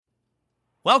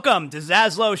Welcome to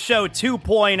Zaslow Show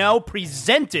 2.0,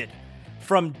 presented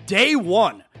from day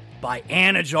one by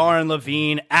Anajar and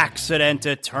Levine Accident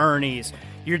Attorneys.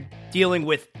 You're dealing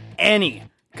with any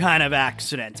kind of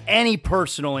accident, any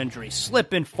personal injury,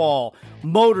 slip and fall,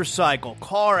 motorcycle,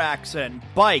 car accident,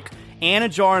 bike.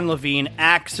 Anajar and Levine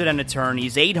Accident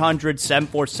Attorneys,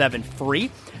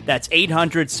 800-747-FREE. That's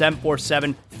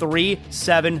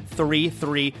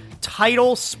 800-747-3733.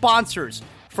 Title sponsors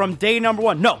from day number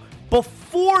one. No,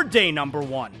 before day number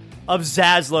one of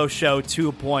Zaslow Show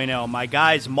 2.0. My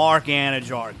guys Mark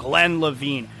Anajar, Glenn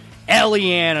Levine, Ellie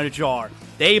Anajar.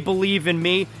 They believe in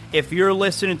me. If you're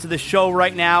listening to the show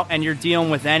right now and you're dealing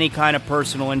with any kind of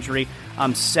personal injury,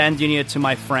 I'm sending you to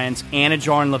my friends,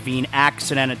 Anajar and Levine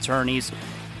Accident Attorneys.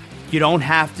 You don't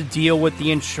have to deal with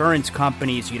the insurance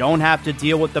companies. You don't have to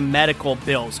deal with the medical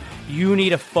bills. You need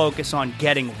to focus on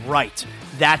getting right.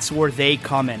 That's where they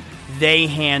come in. They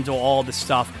handle all the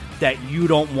stuff that you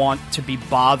don't want to be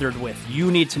bothered with. You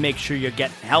need to make sure you're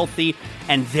getting healthy,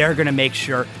 and they're going to make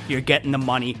sure you're getting the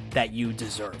money that you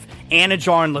deserve.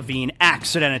 Anajar and Levine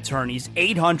Accident Attorneys,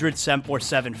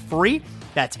 800-747-FREE.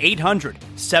 That's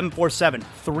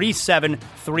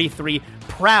 800-747-3733.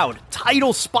 Proud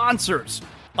title sponsors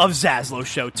of Zaslow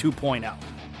Show 2.0.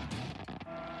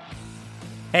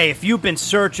 Hey, if you've been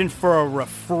searching for a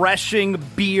refreshing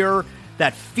beer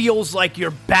that feels like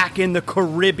you're back in the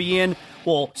Caribbean,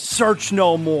 well, search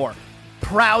no more.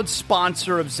 Proud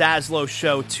sponsor of Zaslow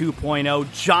Show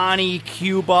 2.0, Johnny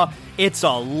Cuba. It's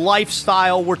a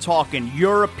lifestyle. We're talking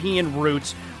European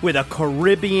roots with a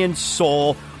Caribbean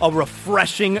soul, a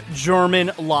refreshing German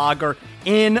lager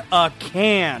in a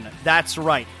can. That's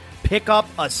right. Pick up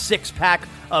a six-pack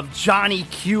of Johnny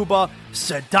Cuba,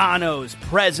 Sedanos,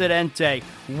 Presidente,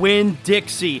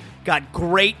 Winn-Dixie. Got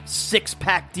great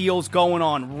six-pack deals going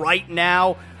on right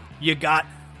now. You got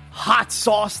hot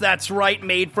sauce, that's right,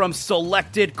 made from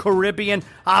selected Caribbean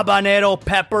habanero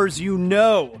peppers. You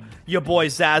know your boy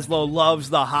Zaslow loves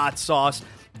the hot sauce.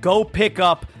 Go pick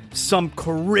up some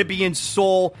Caribbean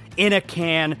soul in a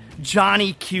can.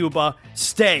 Johnny Cuba,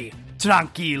 stay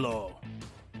tranquilo.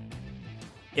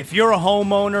 If you're a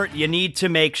homeowner, you need to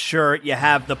make sure you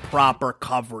have the proper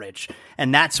coverage.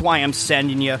 And that's why I'm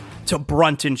sending you to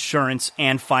Brunt Insurance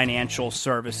and Financial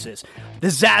Services. The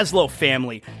Zaslow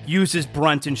family uses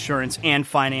Brunt Insurance and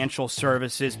Financial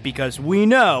Services because we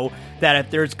know that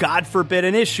if there's, God forbid,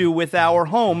 an issue with our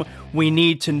home, we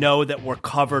need to know that we're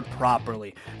covered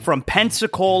properly. From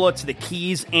Pensacola to the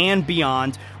Keys and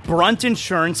beyond, Brunt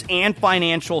Insurance and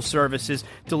Financial Services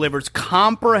delivers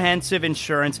comprehensive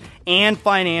insurance and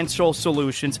financial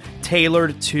solutions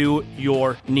tailored to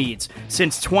your needs.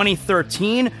 Since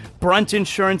 2013, Brunt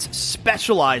Insurance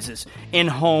specializes in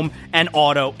home and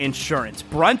auto insurance.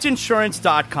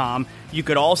 BruntInsurance.com. You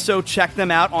could also check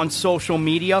them out on social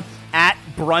media at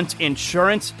Brunt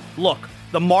Insurance. Look,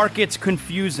 the market's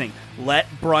confusing. Let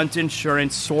Brunt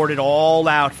Insurance sort it all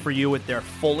out for you with their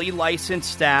fully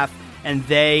licensed staff, and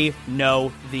they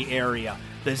know the area.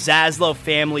 The Zaslow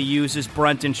family uses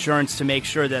Brunt Insurance to make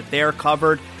sure that they're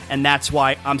covered, and that's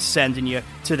why I'm sending you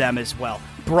to them as well.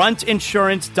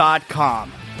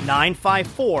 BruntInsurance.com,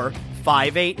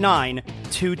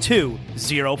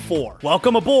 954-589-2204.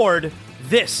 Welcome aboard.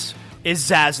 This is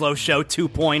Zaslow Show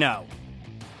 2.0.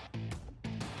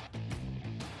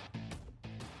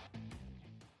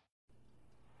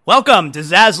 Welcome to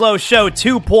Zaslow Show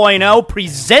 2.0,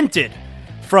 presented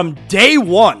from day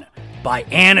one by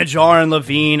Anajar and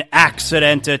Levine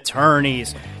Accident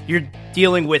Attorneys. You're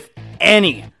dealing with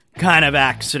any kind of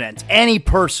accident, any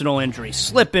personal injury,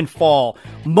 slip and fall,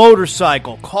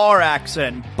 motorcycle, car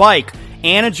accident, bike.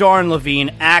 Anajar and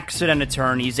Levine Accident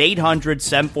Attorneys,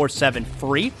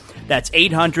 800-747-FREE. That's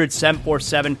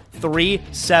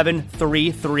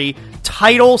 800-747-3733.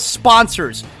 Title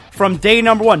sponsors from day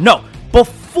number one. No,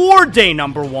 before day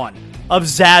number one of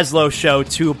Zaslow Show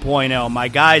 2.0. My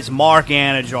guys Mark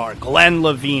Anajar, Glenn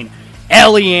Levine,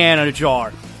 Ellie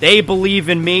Anajar. They believe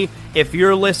in me. If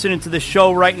you're listening to the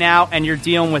show right now and you're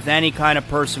dealing with any kind of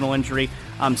personal injury,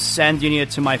 I'm sending you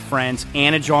to my friends,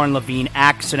 Anajar and Levine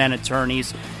Accident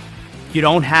Attorneys. You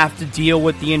don't have to deal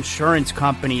with the insurance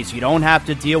companies. You don't have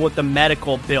to deal with the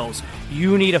medical bills.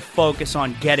 You need to focus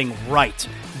on getting right.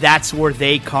 That's where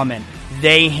they come in.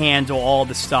 They handle all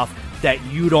the stuff that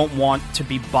you don't want to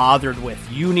be bothered with.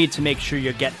 You need to make sure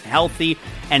you're getting healthy,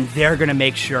 and they're going to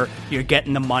make sure you're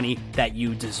getting the money that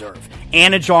you deserve.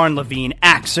 Anajar and Levine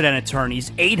Accident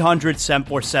Attorneys,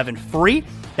 800-747-FREE.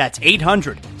 That's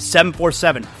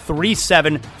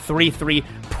 800-747-3733.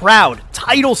 Proud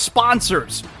title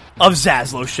sponsors of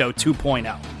Zaslow Show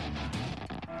 2.0.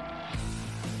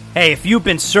 Hey, if you've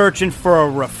been searching for a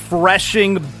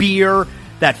refreshing beer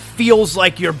that feels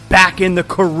like you're back in the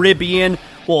Caribbean,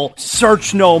 well,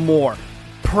 search no more.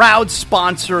 Proud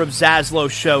sponsor of Zaslow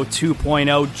Show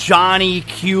 2.0, Johnny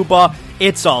Cuba.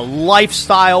 It's a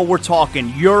lifestyle. We're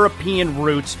talking European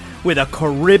roots with a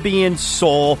Caribbean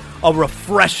soul, a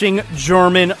refreshing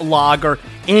German lager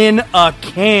in a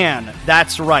can.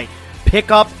 That's right.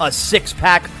 Pick up a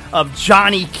six-pack of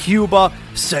Johnny Cuba,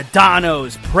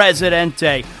 Sedanos,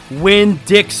 Presidente,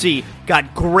 Winn-Dixie.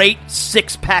 Got great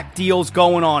six-pack deals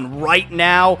going on right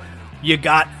now. You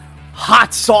got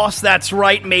hot sauce, that's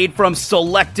right, made from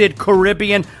selected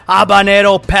Caribbean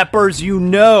habanero peppers. You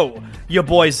know your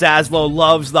boy Zaslow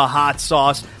loves the hot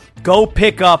sauce. Go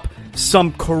pick up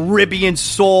some Caribbean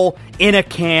soul in a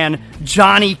can.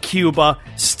 Johnny Cuba,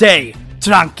 stay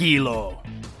tranquilo.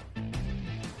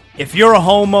 If you're a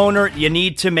homeowner, you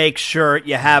need to make sure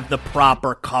you have the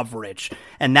proper coverage.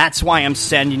 And that's why I'm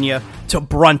sending you to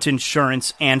Brunt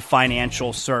Insurance and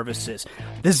Financial Services.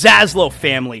 The Zaslow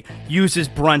family uses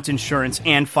Brunt Insurance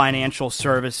and Financial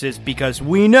Services because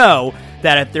we know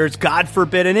that if there's, God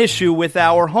forbid, an issue with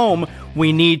our home,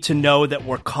 we need to know that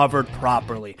we're covered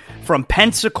properly. From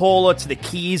Pensacola to the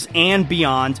Keys and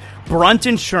beyond, Brunt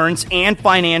Insurance and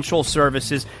Financial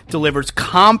Services delivers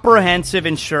comprehensive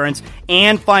insurance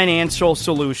and financial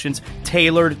solutions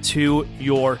tailored to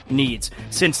your needs.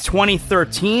 Since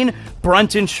 2013,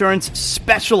 Brunt Insurance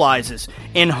specializes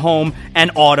in home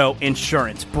and auto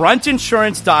insurance.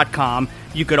 BruntInsurance.com.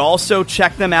 You could also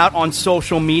check them out on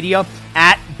social media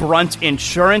at Brunt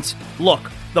Insurance.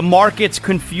 Look, the market's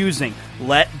confusing.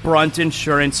 Let Brunt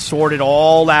Insurance sort it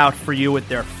all out for you with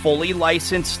their fully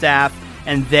licensed staff,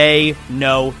 and they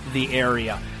know the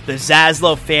area. The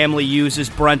Zaslow family uses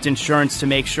Brunt Insurance to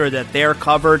make sure that they're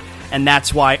covered, and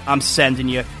that's why I'm sending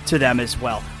you to them as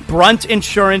well.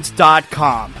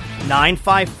 BruntInsurance.com,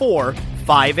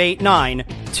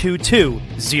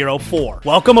 954-589-2204.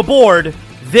 Welcome aboard.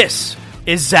 This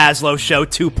is Zaslow Show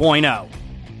 2.0.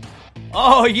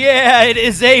 Oh yeah, it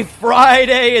is a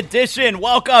Friday edition.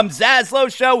 Welcome,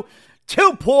 Zaslow Show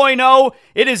 2.0.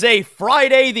 It is a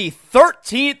Friday, the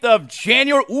 13th of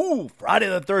January. Ooh, Friday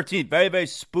the 13th. Very, very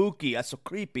spooky. That's so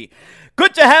creepy.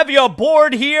 Good to have you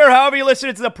aboard here. However you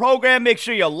listen to the program, make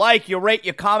sure you like, you rate,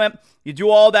 you comment, you do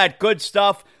all that good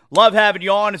stuff. Love having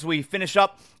you on as we finish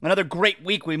up another great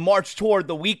week. We march toward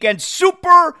the weekend.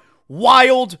 Super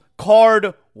wild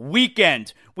card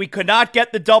weekend. We could not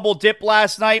get the double dip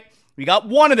last night. We got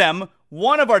one of them.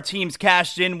 One of our teams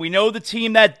cashed in. We know the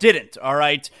team that didn't, all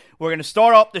right? We're going to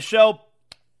start off the show.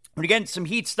 We're getting some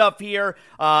Heat stuff here,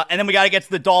 and then we got to get to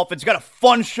the Dolphins. Got a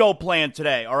fun show planned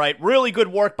today, all right? Really good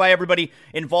work by everybody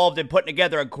involved in putting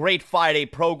together a great Friday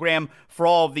program for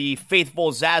all of the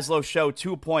faithful Zaslow Show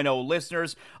 2.0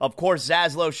 listeners. Of course,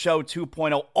 Zaslow Show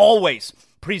 2.0 always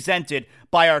presented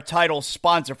by our title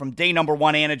sponsor from day number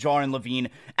one, Anajar and Levine,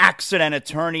 Accident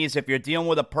Attorneys. If you're dealing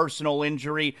with a personal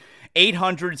injury,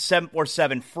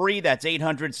 800-747-FREE. That's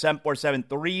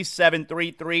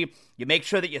 800-747-3733. You make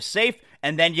sure that you're safe,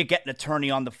 and then you get an attorney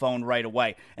on the phone right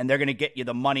away. And they're going to get you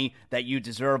the money that you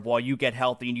deserve while you get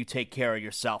healthy and you take care of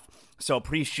yourself. So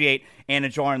appreciate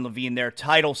Anajar and Levine, their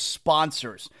title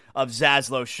sponsors of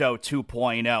Zaslow Show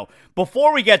 2.0.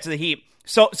 Before we get to the Heat,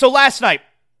 so last night,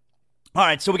 all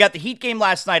right, so we got the Heat game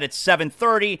last night at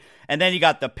 7:30, and then you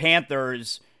got the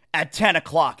Panthers at 10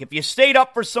 o'clock. If you stayed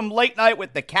up for some late night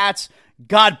with the Cats,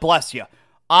 God bless you.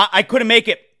 I couldn't make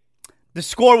it. The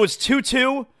score was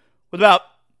 2-2 with about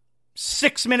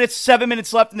 7 minutes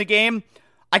left in the game.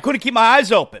 I couldn't keep my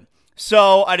eyes open.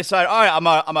 So I decided, all right, I'm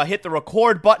going to hit the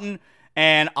record button,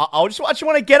 and I'll just watch it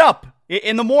when I get up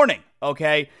in the morning,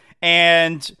 okay?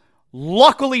 And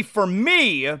luckily for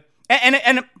me, and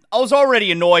I was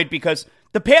already annoyed because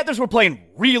the Panthers were playing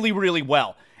really, really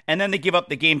well. And then they give up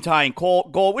the game-tying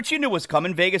goal, which you knew was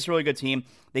coming. Vegas, really good team.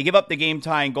 They give up the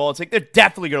game-tying goal. It's like they're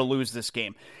definitely going to lose this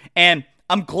game. And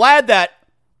I'm glad that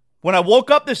when I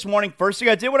woke up this morning, first thing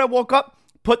I did when I woke up,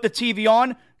 put the TV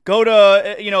on, go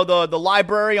to the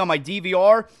library on my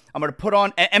DVR. I'm going to put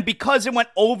on, and because it went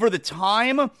over the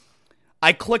time,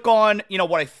 I click on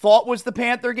what I thought was the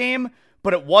Panther game,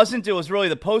 but it wasn't. It was really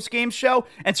the post-game show.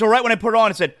 And so right when I put it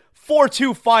on, it said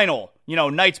 4-2 final.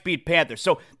 Knights beat Panthers.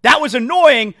 So that was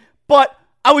annoying, but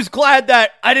I was glad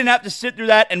that I didn't have to sit through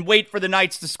that and wait for the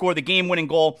Knights to score the game-winning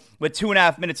goal with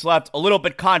 2.5 minutes left. A little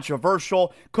bit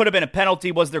controversial. Could have been a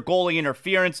penalty. Was there goalie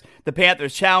interference? The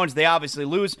Panthers challenge. They obviously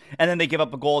lose, and then they give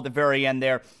up a goal at the very end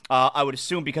there. I would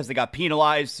assume because they got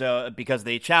penalized, because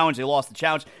they challenged, they lost the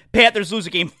challenge. Panthers lose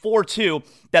a game 4-2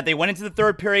 that they went into the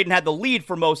third period and had the lead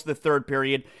for most of the third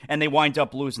period, and they wind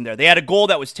up losing there. They had a goal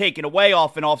that was taken away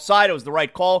off and offside. It was the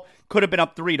right call. Could have been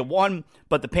up 3-1,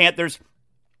 but the Panthers,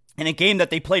 in a game that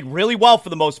they played really well for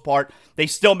the most part, they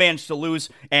still managed to lose,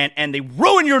 and they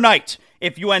ruin your night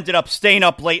if you ended up staying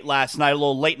up late last night, a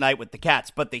little late night with the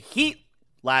Cats. But the Heat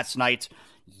last night,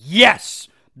 yes,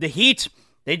 the Heat,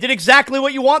 they did exactly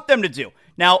what you want them to do.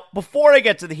 Now, before I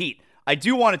get to the Heat, I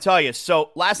do want to tell you,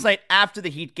 so last night after the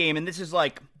Heat game, and this is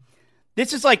like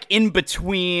in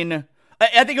between,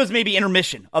 I think it was maybe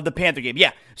intermission of the Panther game.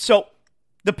 Yeah, so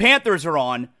the Panthers are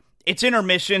on, it's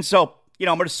intermission, so I'm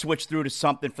going to switch through to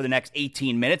something for the next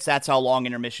 18 minutes. That's how long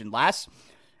intermission lasts.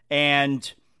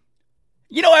 And,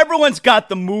 everyone's got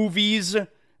the movies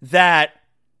that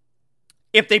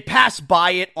if they pass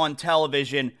by it on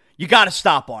television, you got to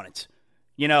stop on it.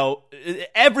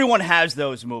 Everyone has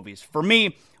those movies. For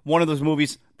me, one of those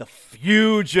movies, The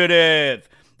Fugitive.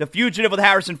 The Fugitive with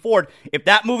Harrison Ford. If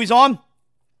that movie's on,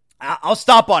 I'll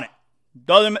stop on it.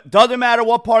 Doesn't matter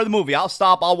what part of the movie. I'll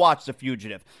stop. I'll watch The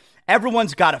Fugitive.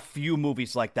 Everyone's got a few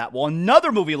movies like that. Well,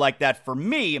 another movie like that for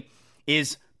me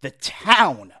is The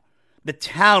Town. The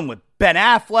Town with Ben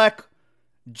Affleck,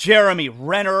 Jeremy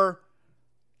Renner,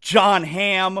 John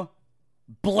Hamm,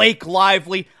 Blake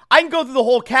Lively. I can go through the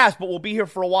whole cast, but we'll be here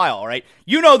for a while, all right?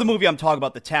 You know the movie I'm talking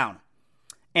about, The Town.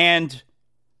 And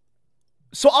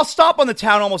so I'll stop on The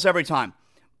Town almost every time.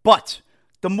 But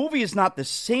the movie is not the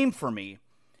same for me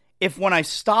if when I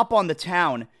stop on The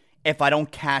Town, if I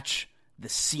don't catch the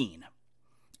scene.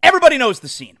 Everybody knows the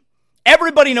scene.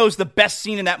 Everybody knows the best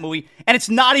scene in that movie, and it's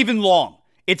not even long.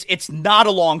 It's not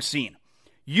a long scene.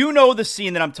 You know the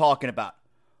scene that I'm talking about.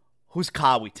 Whose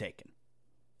car we taking?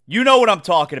 You know what I'm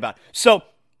talking about. So,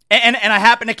 and I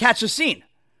happen to catch the scene.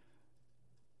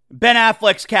 Ben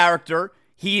Affleck's character,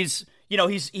 he's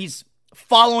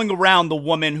following around the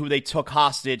woman who they took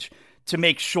hostage to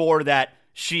make sure that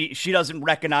she doesn't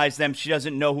recognize them. She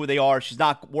doesn't know who they are. She's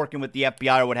not working with the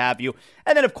FBI or what have you.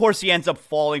 And then, of course, he ends up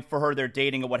falling for her. They're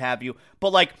dating or what have you.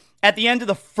 But, at the end of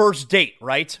the first date,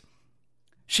 right?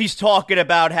 She's talking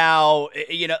about how,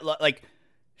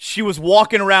 she was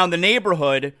walking around the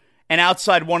neighborhood and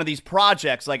outside one of these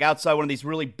projects, outside one of these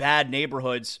really bad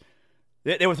neighborhoods,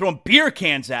 they were throwing beer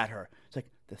cans at her. It's like,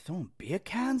 they're throwing beer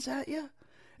cans at you?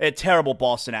 A terrible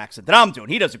Boston accent that I'm doing.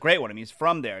 He does a great one. I mean, he's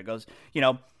from there. He goes,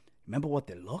 remember what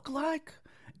they look like?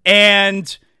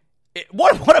 And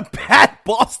what a bad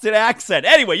Boston accent.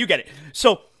 Anyway, you get it.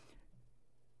 So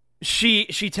she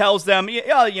tells them, it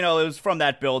was from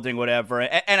that building, whatever.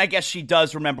 And I guess she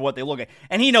does remember what they look like.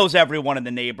 And he knows everyone in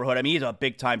the neighborhood. I mean, he's a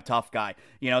big-time tough guy.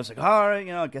 It's like, all right,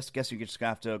 I guess you just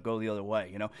have to go the other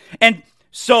way, And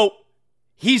so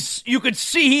you could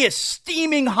see he is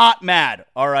steaming hot mad,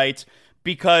 all right?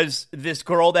 Because this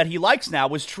girl that he likes now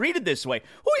was treated this way,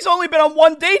 who he's only been on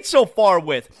one date so far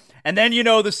with. And then you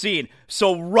know the scene.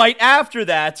 So right after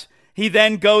that, he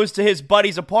then goes to his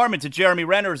buddy's apartment, to Jeremy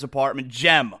Renner's apartment,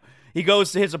 Jem. He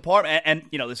goes to his apartment, and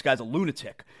this guy's a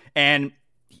lunatic. And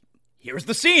here's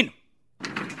the scene.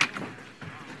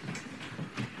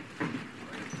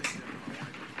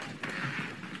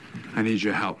 I need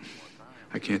your help.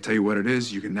 I can't tell you what it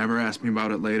is. You can never ask me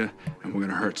about it later, and we're going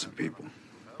to hurt some people.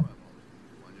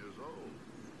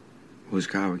 Whose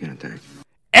car are we gonna take?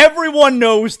 Everyone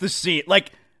knows the scene.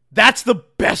 That's the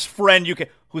best friend you can.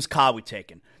 Whose car we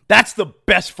taking? That's the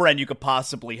best friend you could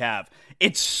possibly have.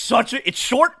 It's short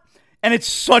and it's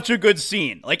such a good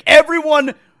scene.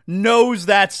 Everyone knows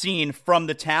that scene from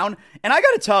The Town. And I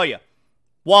gotta tell you,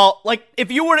 while if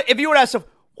you were to ask yourself,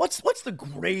 what's the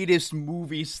greatest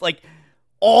movies,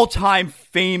 all time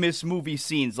famous movie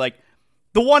scenes,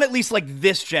 the one at least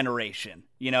this generation,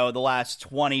 the last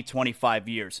 20, 25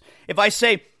 years. If I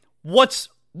say, what's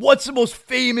the most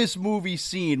famous movie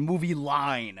scene, movie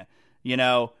line,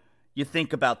 you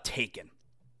think about Taken.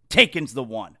 Taken's the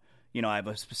one. I have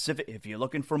a specific, if you're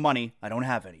looking for money, I don't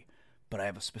have any, but I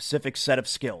have a specific set of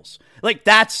skills.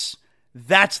 That's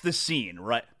the scene,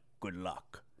 right? Good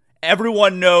luck.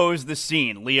 Everyone knows the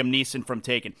scene, Liam Neeson from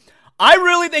Taken. I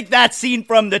really think that scene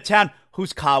from The Town,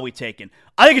 whose car we taking?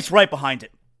 I think it's right behind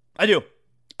it. I do.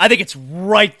 I think it's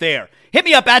right there. Hit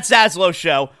me up at Zaslow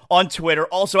Show on Twitter.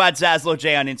 Also at Zaslow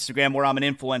J on Instagram, where I'm an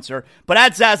influencer. But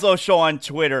at Zaslow Show on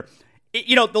Twitter.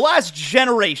 The last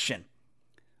generation,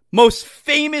 most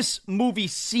famous movie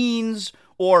scenes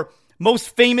or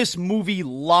most famous movie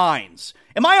lines.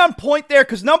 Am I on point there?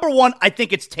 Because number one, I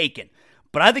think it's Taken.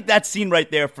 But I think that scene right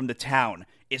there from The Town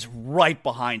is right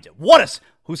behind it.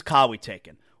 Who's Cowie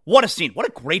taken? What a scene. What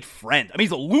a great friend. I mean,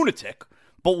 he's a lunatic,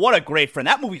 but what a great friend.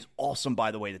 That movie's awesome,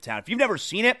 by the way, The Town. If you've never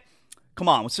seen it, come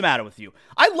on, what's the matter with you?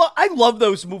 I love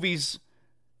those movies,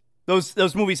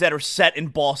 those movies that are set in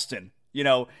Boston. You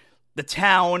know, The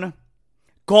Town,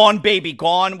 Gone Baby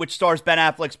Gone, which stars Ben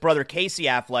Affleck's brother Casey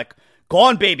Affleck.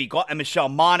 Gone Baby Gone, and Michelle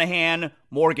Monaghan,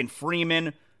 Morgan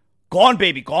Freeman. Gone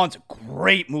Baby Gone's a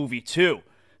great movie too.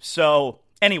 So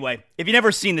anyway, if you've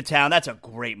never seen The Town, that's a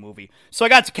great movie. So I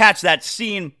got to catch that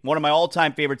scene, one of my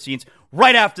all-time favorite scenes,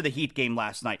 right after the Heat game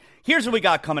last night. Here's what we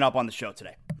got coming up on the show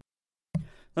today.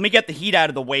 Let me get the Heat out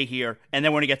of the way here, and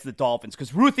then we're going to get to the Dolphins,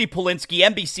 because Ruthie Polinsky,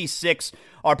 NBC6,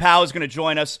 our pal, is going to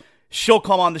join us. She'll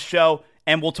come on the show,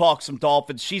 and we'll talk some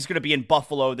Dolphins. She's going to be in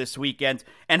Buffalo this weekend.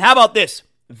 And how about this?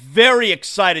 Very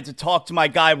excited to talk to my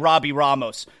guy, Robbie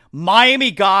Ramos.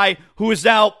 Miami guy who is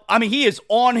now, he is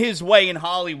on his way in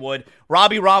Hollywood.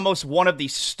 Robbie Ramos, one of the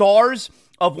stars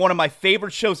of one of my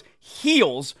favorite shows,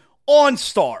 Heels, on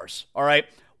Stars. All right.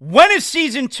 When is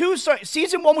season 2 starting?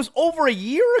 Season 1 was over a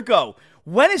year ago.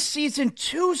 When is season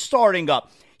 2 starting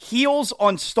up? Heels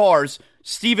on Stars.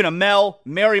 Stephen Amell,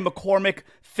 Mary McCormick.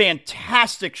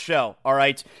 Fantastic show, all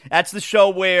right? That's the show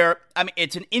where,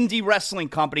 it's an indie wrestling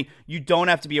company. You don't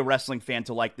have to be a wrestling fan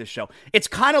to like this show. It's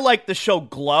kind of like the show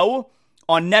Glow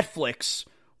on Netflix,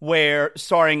 where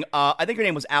starring, I think her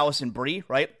name was Allison Brie,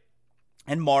 right?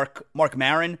 And Mark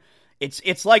Maron.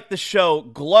 It's like the show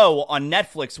Glow on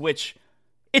Netflix, which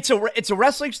it's a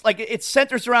wrestling, like it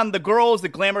centers around the girls, the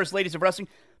glamorous ladies of wrestling,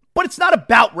 but it's not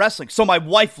about wrestling. So my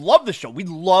wife loved the show. We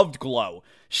loved Glow.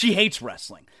 She hates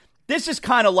wrestling. This is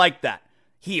kind of like that,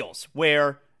 Heels,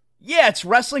 where, yeah, it's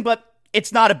wrestling, but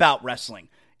it's not about wrestling.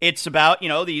 It's about,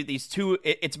 these two,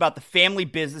 it's about the family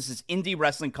business, this indie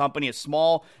wrestling company, a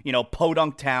small,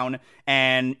 podunk town,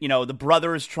 and, the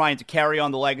brothers trying to carry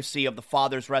on the legacy of the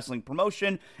father's wrestling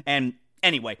promotion. And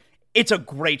anyway, it's a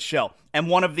great show. And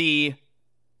one of the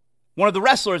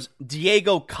wrestlers,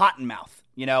 Diego Cottonmouth,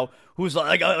 who's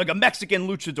like a Mexican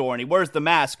luchador, and he wears the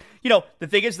mask. The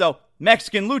thing is, though,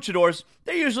 Mexican luchadors,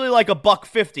 they're usually like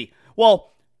 $150.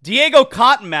 Well, Diego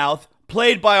Cottonmouth,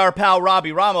 played by our pal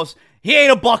Robbie Ramos, he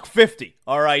ain't $150,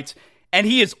 all right? And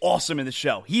he is awesome in the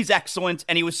show. He's excellent,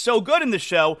 and he was so good in the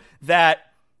show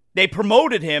that they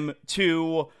promoted him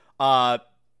to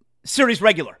series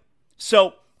regular.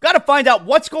 So, got to find out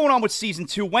what's going on with season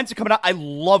 2. When's it coming out? I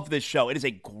love this show. It is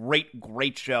a great,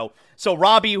 great show. So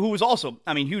Robbie, who is also,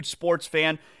 huge sports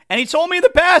fan, and he told me in the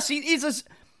past,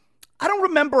 I don't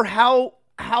remember how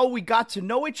we got to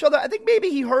know each other. I think maybe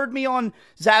he heard me on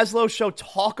Zaslow's show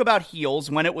talk about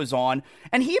Heels when it was on,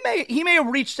 and he may have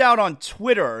reached out on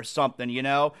Twitter or something,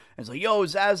 and it's like, yo,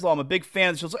 Zaslow, I'm a big fan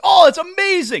of the show. It's like, oh, it's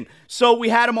amazing. So we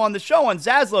had him on the show, on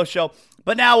Zaslow's show.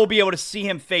 But now we'll be able to see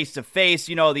him face to face.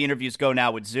 The interviews go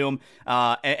now with Zoom.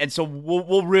 And so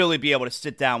we'll really be able to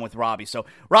sit down with Robbie. So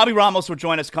Robbie Ramos will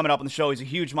join us coming up on the show. He's a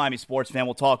huge Miami sports fan.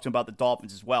 We'll talk to him about the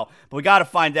Dolphins as well. But we got to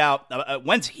find out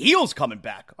when's Heels coming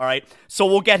back, all right? So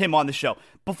we'll get him on the show.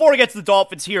 Before we get to the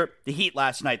Dolphins here, the Heat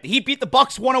last night. The Heat beat the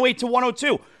Bucks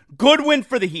 108-102. Good win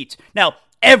for the Heat. Now,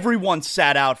 everyone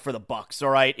sat out for the Bucks, all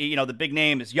right? The big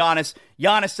name is Giannis.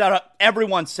 Giannis sat out.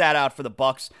 Everyone sat out for the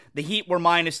Bucks. The Heat were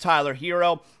minus Tyler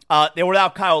Hero. They were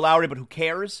without Kyle Lowry, but who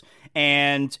cares?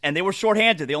 And they were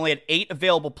shorthanded. They only had 8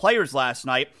 available players last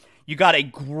night. You got a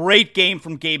great game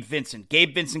from Gabe Vincent.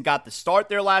 Gabe Vincent got the start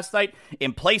there last night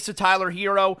in place of Tyler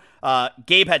Hero.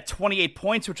 Gabe had 28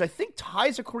 points, which I think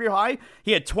ties a career high.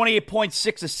 He had 28 points,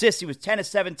 6 assists. He was 10 of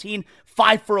 17,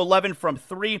 5 for 11 from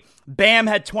 3. Bam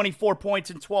had 24 points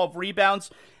and 12 rebounds.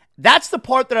 That's the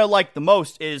part that I like the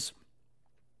most is,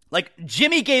 like,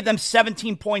 Jimmy gave them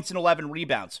 17 points and 11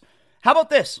 rebounds. How about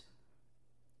this?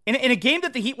 In a game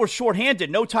that the Heat were shorthanded,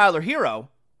 no Tyler Hero,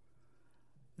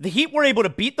 the Heat were able to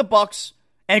beat the Bucks,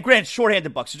 and granted,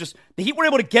 shorthanded Bucks. So just the Heat were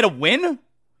able to get a win,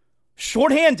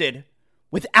 shorthanded,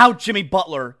 without Jimmy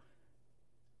Butler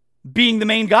being the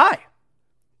main guy.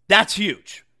 That's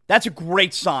huge. That's a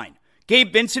great sign.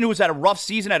 Gabe Vincent, who was had a rough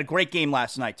season, had a great game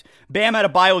last night. Bam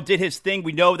Adebayo did his thing.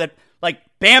 We know that,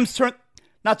 Bam's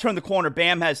not turned the corner.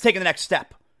 Bam has taken the next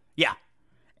step. Yeah.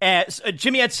 And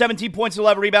Jimmy had 17 points and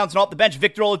 11 rebounds, and off the bench,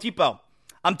 Victor Oladipo.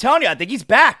 I'm telling you, I think he's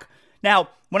back. Now,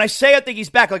 when I say I think he's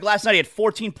back, like last night he had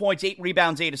 14 points, 8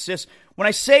 rebounds, 8 assists. When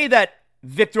I say that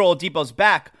Victor Oladipo's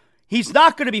back, he's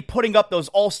not going to be putting up those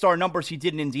all-star numbers he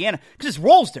did in Indiana because his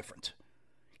role's different.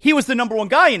 He was the number 1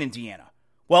 guy in Indiana.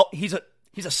 Well, he's a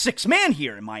 6th man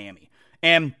here in Miami.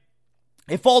 And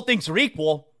if all things are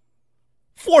equal,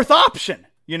 4th option,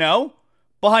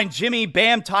 behind Jimmy,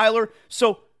 Bam, Tyler.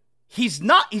 So he's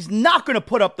not going to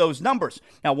put up those numbers.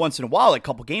 Now, once in a while, like a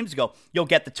couple games ago, you'll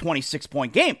get the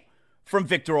 26-point game from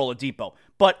Victor Oladipo.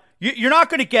 But you're not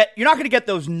going to get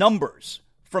those numbers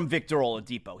from Victor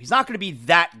Oladipo. He's not going to be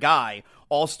that guy,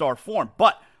 all-star form.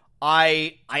 But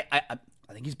I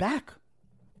think he's back.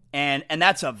 And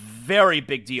that's a very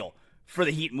big deal for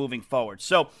the Heat moving forward.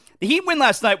 So the Heat win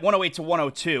last night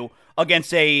 108-102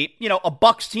 against a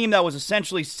Bucks team that was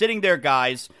essentially sitting their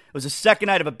guys. It was the second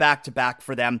night of a back-to-back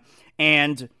for them.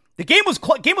 And the game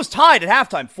was tied at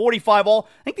halftime, 45 all.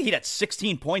 I think the Heat had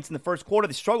 16 points in the first quarter.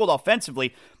 They struggled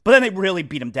offensively, but then they really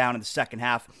beat them down in the second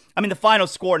half. I mean, the final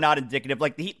score not indicative.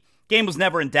 Like, the Heat game was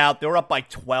never in doubt. They were up by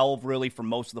 12, really, for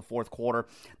most of the fourth quarter.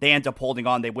 They end up holding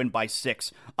on. They win by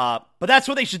 6. But that's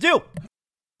what they should do.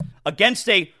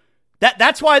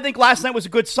 That's why I think last night was a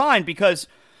good sign, because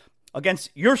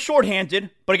you're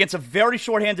shorthanded, but against a very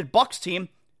shorthanded Bucks team,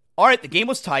 all right, the game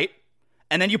was tight,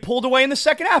 and then you pulled away in the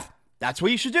second half. That's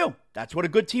what you should do. That's what a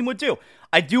good team would do.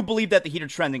 I do believe that the Heat are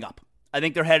trending up. I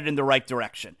think they're headed in the right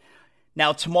direction.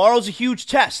 Now, tomorrow's a huge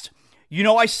test.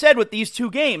 I said with these two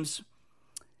games,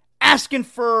 asking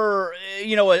for,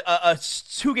 a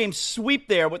 2-game sweep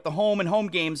there with the home and home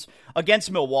games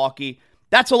against Milwaukee,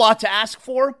 that's a lot to ask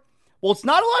for. Well, it's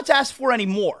not a lot to ask for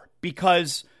anymore,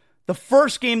 because the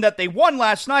first game that they won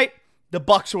last night, the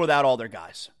Bucks were without all their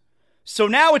guys. So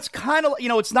now it's kind of,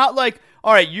 it's not like,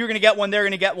 all right, you're going to get one, they're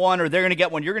going to get one, or they're going to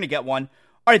get one, you're going to get one.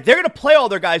 All right, they're going to play all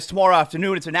their guys tomorrow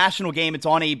afternoon. It's a national game. It's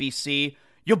on ABC.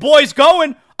 Your boy's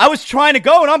going. I was trying to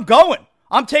go, and I'm going.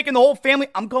 I'm taking the whole family.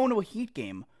 I'm going to a Heat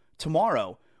game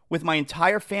tomorrow with my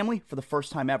entire family for the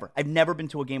first time ever. I've never been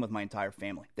to a game with my entire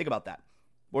family. Think about that.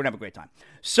 We're going to have a great time.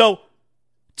 So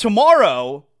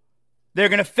tomorrow, they're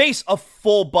going to face a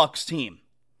full Bucks team.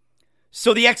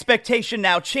 So the expectation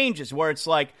now changes, where it's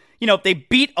like, if they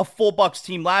beat a full Bucks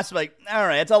team last, like, all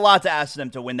right, it's a lot to ask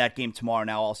them to win that game tomorrow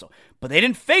now also. But they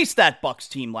didn't face that Bucks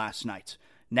team last night.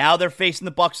 Now they're facing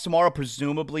the Bucks tomorrow,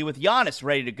 presumably with Giannis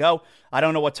ready to go. I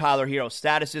don't know what Tyler Hero's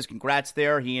status is. Congrats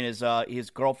there. He and his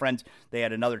girlfriend, they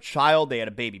had another child. They had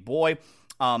a baby boy.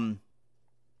 You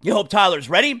hope Tyler's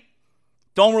ready.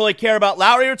 Don't really care about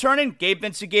Lowry returning. Gabe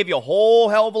Vincent gave you a whole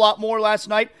hell of a lot more last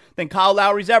night than Kyle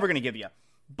Lowry's ever going to give you.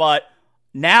 But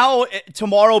now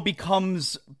tomorrow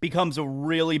becomes a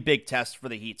really big test for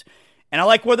the Heat. And I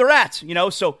like where they're at,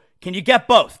 so can you get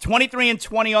both?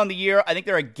 23-20 on the year. I think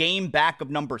they're a game back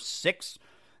of number 6.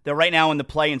 They're right now in the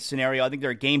play-in scenario. I think they're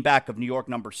a game back of New York,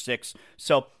 number 6.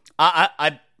 So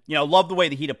I love the way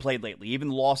the Heat have played lately. Even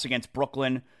the loss against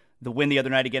Brooklyn, the win the other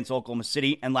night against Oklahoma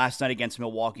City, and last night against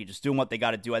Milwaukee, just doing what they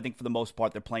got to do. I think for the most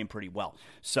part, they're playing pretty well.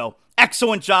 So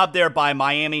excellent job there by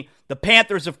Miami. The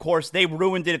Panthers, of course, they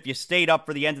ruined it. If you stayed up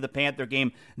for the end of the Panther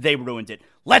game, they ruined it.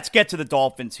 Let's get to the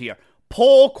Dolphins here.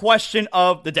 Poll question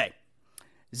of the day.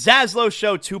 Zaslow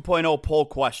Show 2.0 poll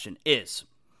question is,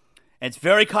 and it's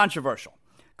very controversial.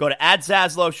 Go to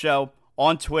 @Zaslow Show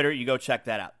on Twitter. You go check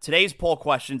that out. Today's poll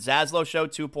question, Zaslow Show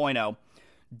 2.0,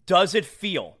 does it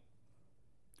feel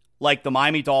like the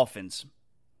Miami Dolphins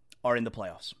are in the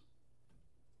playoffs?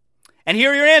 And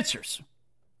here are your answers.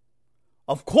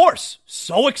 Of course,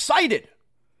 so excited.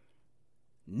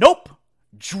 Nope,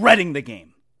 dreading the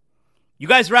game. You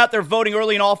guys are out there voting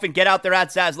early and often. Get out there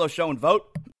 @Zaslow Show and vote.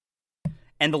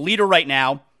 And the leader right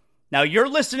now you're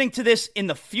listening to this in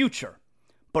the future,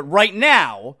 but right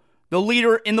now, the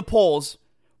leader in the polls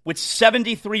with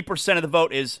 73% of the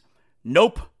vote is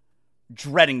nope,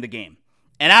 dreading the game.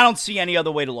 And I don't see any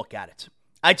other way to look at it.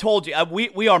 I told you,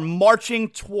 we are marching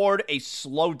toward a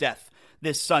slow death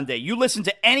this Sunday. You listen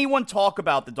to anyone talk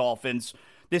about the Dolphins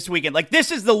this weekend. Like,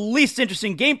 this is the least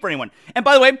interesting game for anyone. And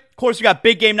by the way, of course, we got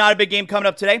big game, not a big game coming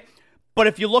up today. But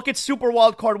if you look at Super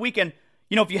Wild Card Weekend,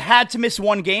 if you had to miss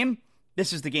one game,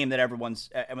 this is the game that everyone's,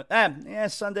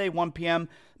 Sunday, 1 p.m.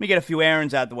 Let me get a few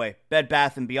errands out of the way. Bed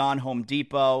Bath & Beyond, Home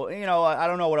Depot. I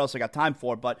don't know what else I got time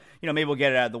for, but, maybe we'll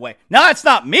get it out of the way. Now, that's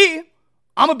not me.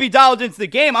 I'm going to be dialed into the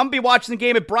game. I'm going to be watching the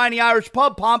game at Bryony Irish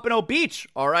Pub, Pompano Beach,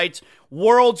 all right?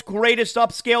 World's greatest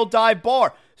upscale dive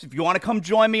bar. So if you want to come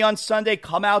join me on Sunday,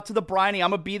 come out to the Bryony.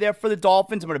 I'm going to be there for the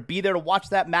Dolphins. I'm going to be there to watch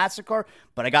that massacre.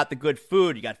 But I got the good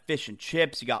food. You got fish and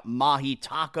chips. You got mahi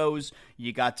tacos.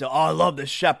 You got, I love the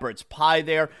shepherd's pie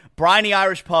there. Bryony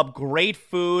Irish Pub, great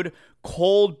food,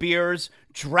 cold beers,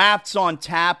 drafts on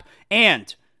tap,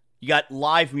 and you got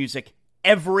live music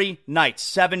every night,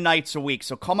 7 nights a week.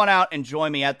 So come on out and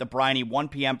join me at the Bryony, 1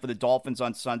 p.m. for the Dolphins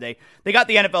on Sunday. They got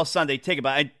the NFL Sunday ticket,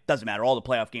 but it doesn't matter. All the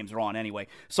playoff games are on anyway.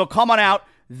 So come on out.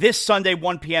 this Sunday,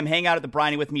 1 p.m., hang out at the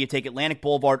Bryony with me. You take Atlantic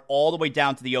Boulevard all the way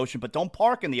down to the ocean, but don't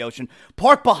park in the ocean.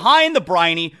 Park behind the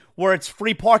Bryony where it's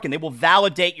free parking. They will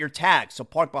validate your tag. So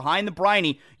park behind the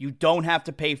Bryony. You don't have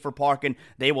to pay for parking.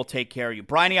 They will take care of you.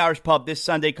 Bryony Irish Pub this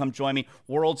Sunday. Come join me.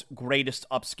 World's greatest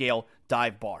upscale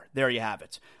dive bar. There you have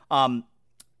it.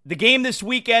 The game this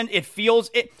weekend, it feels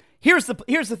it. Here's the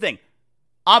thing.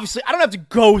 Obviously, I don't have to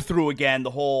go through again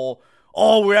the whole,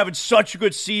 we're having such a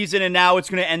good season and now it's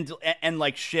going to end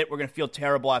like shit. We're going to feel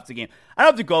terrible after the game. I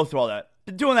don't have to go through all that.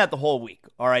 Been doing that the whole week,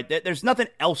 all right? There's nothing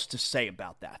else to say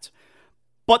about that.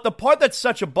 But the part that's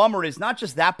such a bummer is not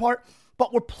just that part,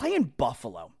 but we're playing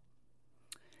Buffalo.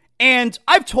 And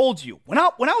I've told you, when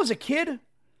I was a kid,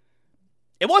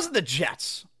 it wasn't the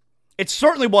Jets. It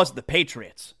certainly wasn't the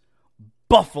Patriots.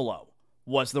 Buffalo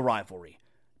was the rivalry.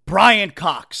 Brian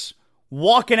Cox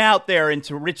walking out there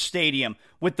into Rich Stadium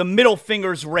with the middle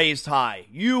fingers raised high.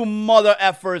 You mother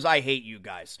effers, I hate you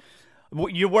guys.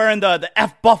 You're wearing the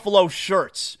F Buffalo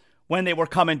shirts when they were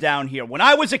coming down here. When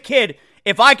I was a kid,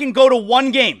 if I can go to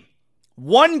one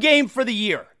game for the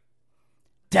year,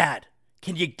 Dad,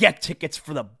 can you get tickets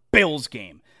for the Bills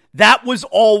game? That was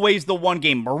always the one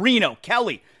game. Marino,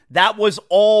 Kelly, that was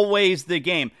always the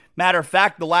game. Matter of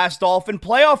fact, the last Dolphin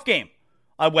playoff game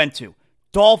I went to,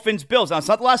 Dolphins-Bills. Now, it's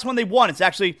not the last one they won. It's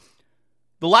actually,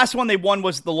 the last one they won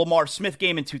was the Lamar Smith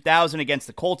game in 2000 against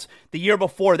the Colts. The year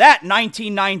before that,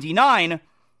 1999,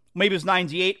 maybe it was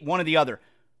 98, one or the other.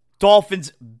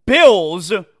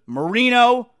 Dolphins-Bills,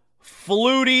 Marino,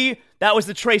 Flutie. That was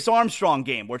the Trace Armstrong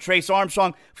game where Trace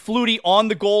Armstrong, Flutie on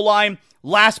the goal line.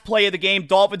 Last play of the game,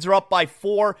 Dolphins are up by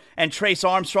 4, and Trace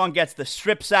Armstrong gets the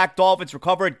strip sack. Dolphins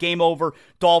recover it, game over.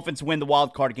 Dolphins win the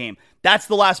wild card game. That's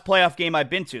the last playoff game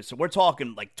I've been to. So we're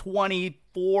talking like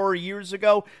 24 years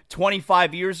ago,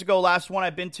 25 years ago, last one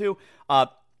I've been to.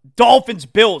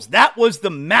 Dolphins-Bills, that was the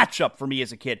matchup for me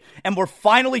as a kid, and we're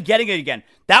finally getting it again.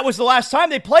 That was the last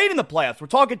time they played in the playoffs. We're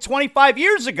talking 25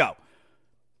 years ago.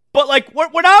 But, like,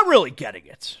 we're not really getting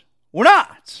it. We're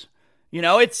not. You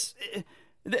know,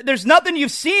 there's nothing you've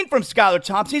seen from Skylar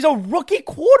Thompson. He's a rookie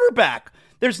quarterback.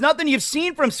 There's nothing you've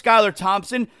seen from Skylar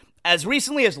Thompson as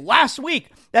recently as last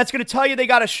week that's going to tell you they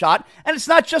got a shot. And it's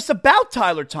not just about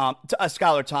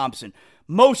Skylar Thompson.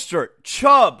 Mostert,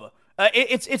 Chubb.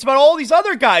 It's about all these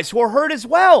other guys who are hurt as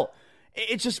well.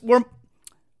 It's just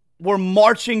we're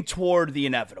marching toward the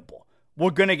inevitable. We're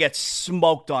going to get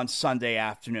smoked on Sunday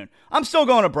afternoon. I'm still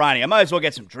going to Bryony. I might as well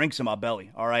get some drinks in my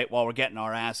belly, all right, while we're getting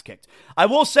our ass kicked. I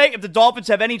will say, if the Dolphins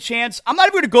have any chance, I'm not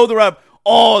even going to go the route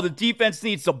of, the defense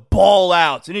needs to ball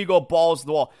out. They need to go balls to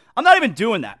the wall. I'm not even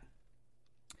doing that.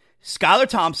 Skylar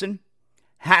Thompson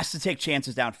has to take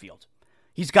chances downfield.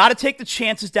 He's got to take the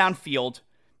chances downfield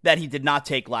that he did not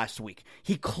take last week.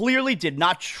 He clearly did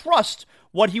not trust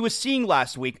what he was seeing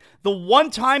last week. The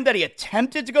one time that he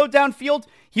attempted to go downfield,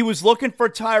 he was looking for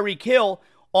Tyreek Hill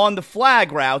on the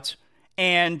flag route,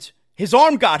 and his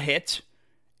arm got hit,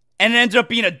 and it ended up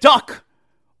being a duck,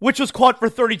 which was caught for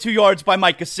 32 yards by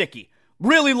Mike Gesicki.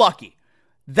 Really lucky.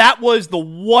 That was the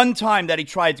one time that he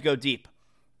tried to go deep.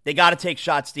 They got to take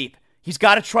shots deep. He's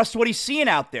got to trust what he's seeing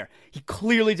out there. He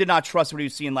clearly did not trust what he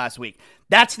was seeing last week.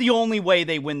 That's the only way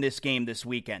they win this game this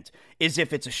weekend, is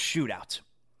if it's a shootout.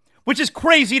 Which is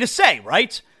crazy to say,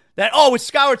 right? That, with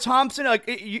Skylar Thompson, like,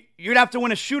 you're going to have to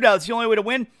win a shootout. It's the only way to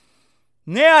win.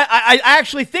 Yeah, I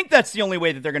actually think that's the only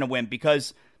way that they're going to win,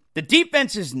 because the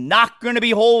defense is not going to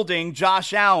be holding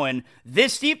Josh Allen.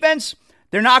 This defense,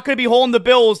 they're not going to be holding the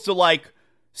Bills to like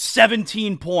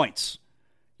 17 points.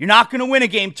 You're not going to win a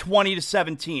game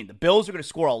 20-17. The Bills are going to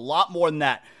score a lot more than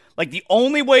that. Like, the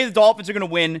only way the Dolphins are going to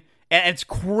win, and it's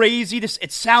crazy,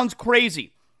 it sounds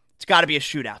crazy, it's got to be a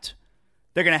shootout.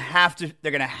 They're going to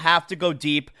have to go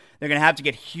deep. They're going to have to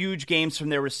get huge games from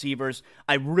their receivers.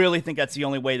 I really think that's the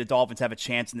only way the Dolphins have a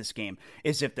chance in this game,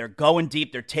 is if they're going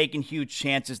deep, they're taking huge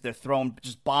chances, they're throwing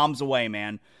just bombs away,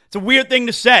 man. It's a weird thing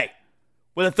to say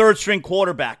with a third-string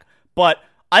quarterback, but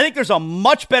I think there's a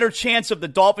much better chance of the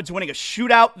Dolphins winning a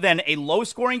shootout than a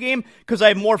low-scoring game, because I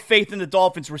have more faith in the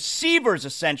Dolphins receivers,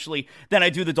 essentially, than I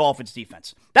do the Dolphins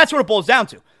defense. That's what it boils down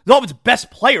to. The Dolphins'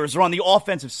 best players are on the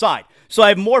offensive side, so I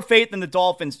have more faith in the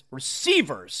Dolphins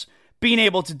receivers being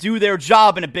able to do their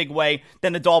job in a big way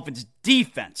than the Dolphins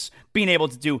defense being able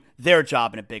to do their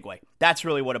job in a big way. That's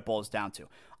really what it boils down to.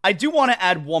 I do want to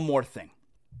add one more thing.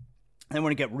 And then we're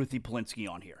going to get Ruthie Polinsky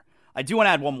on here. I do want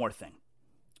to add one more thing.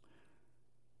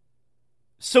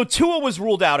 So Tua was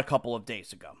ruled out a couple of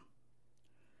days ago.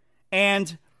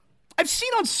 And I've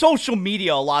seen on social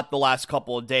media a lot the last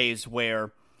couple of days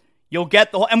where you'll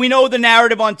get and we know the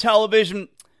narrative on television,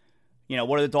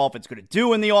 what are the Dolphins going to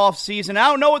do in the offseason? I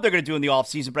don't know what they're going to do in the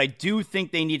offseason, but I do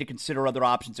think they need to consider other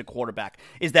options at quarterback.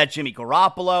 Is that Jimmy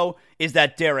Garoppolo? Is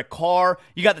that Derek Carr?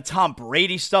 You got the Tom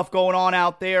Brady stuff going on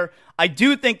out there. I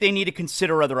do think they need to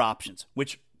consider other options,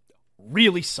 which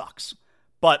really sucks.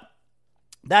 But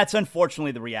that's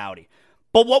unfortunately the reality.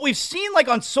 But what we've seen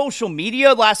on social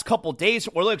media last couple days,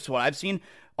 or what I've seen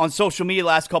on social media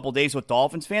last couple days with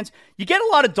Dolphins fans, you get a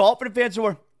lot of Dolphin fans who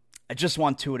are, I just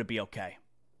want Tua to be okay.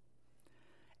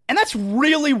 And that's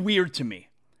really weird to me.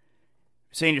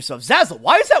 You're saying to yourself, Zaslow,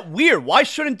 why is that weird? Why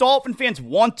shouldn't Dolphin fans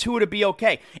want Tua to be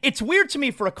okay? It's weird to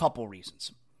me for a couple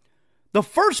reasons. The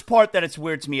first part that it's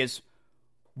weird to me is,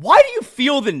 why do you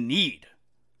feel the need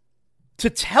to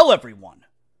tell everyone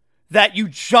that you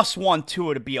just want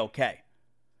Tua to be okay?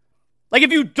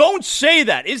 If you don't say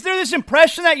that, is there this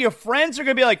impression that your friends are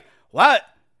going to be like, what?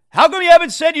 How come you haven't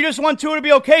said you just want Tua to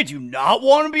be okay? Do you not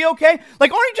want him to be okay?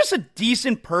 Aren't you just a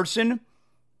decent person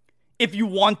if you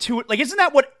want Tua? Isn't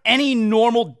that what any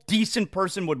normal, decent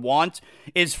person would want,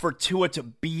 is for Tua to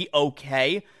be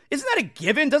okay? Isn't that a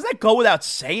given? Doesn't that go without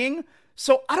saying?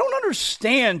 So I don't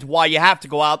understand why you have to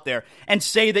go out there and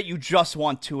say that you just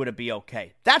want Tua to be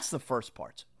okay. That's the first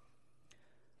part.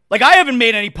 I haven't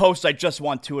made any posts, I just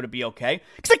want Tua to be okay.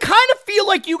 Because I kind of feel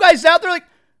like you guys out there,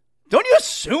 don't you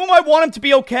assume I want him to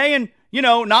be okay and,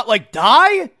 not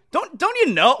die? Don't you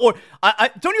know? Or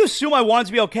don't you assume I want him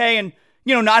to be okay and,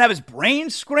 not have his brain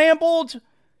scrambled?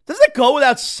 Doesn't that go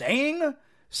without saying?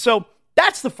 So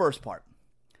that's the first part.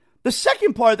 The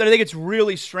second part that I think it's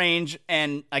really strange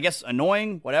and I guess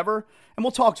annoying, whatever, and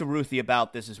we'll talk to Ruthie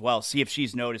about this as well, see if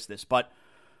she's noticed this, but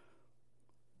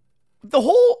the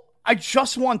whole I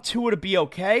just want Tua to be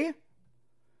okay,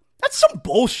 that's some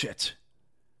bullshit.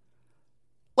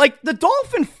 The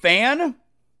Dolphin fan,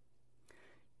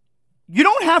 you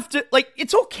don't have to,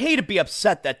 it's okay to be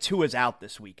upset that Tua's out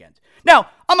this weekend. Now,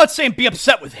 I'm not saying be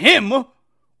upset with him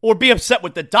or be upset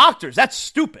with the doctors. That's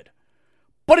stupid.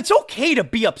 But it's okay to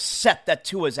be upset that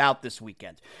Tua's out this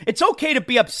weekend. It's okay to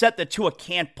be upset that Tua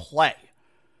can't play.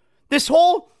 This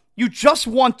whole, you just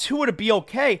want Tua to be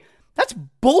okay, that's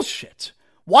bullshit.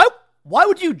 Why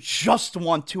would you just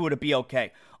want Tua to be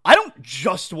okay? I don't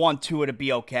just want Tua to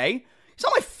be okay. He's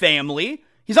not my family.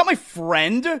 He's not my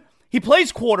friend. He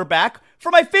plays quarterback for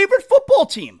my favorite football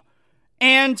team.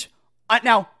 And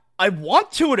I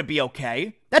want Tua to be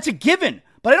okay. That's a given.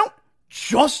 But I don't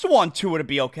just want Tua to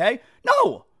be okay.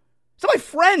 No. He's not my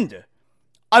friend.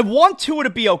 I want Tua to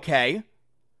be okay.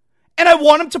 And I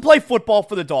want him to play football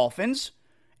for the Dolphins.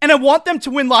 And I want them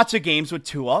to win lots of games with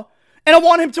Tua. And I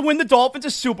want him to win the Dolphins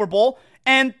a Super Bowl.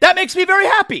 And that makes me very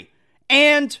happy.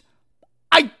 And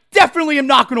I definitely am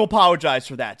not going to apologize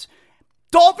for that.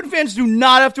 Dolphin fans do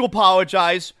not have to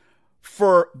apologize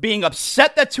for being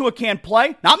upset that Tua can't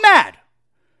play. Not mad.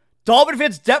 Dolphin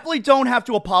fans definitely don't have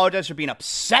to apologize for being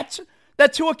upset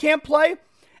that Tua can't play.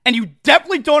 And you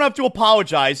definitely don't have to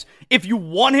apologize if you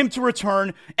want him to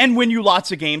return and win you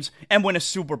lots of games and win a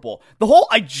Super Bowl. The whole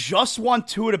I just want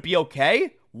Tua to be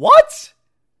okay? What?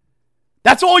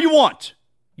 That's all you want.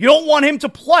 You don't want him to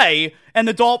play and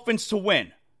the Dolphins to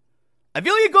win. I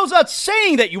feel like it goes without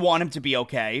saying that you want him to be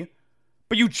okay,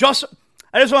 but I just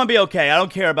want to be okay. I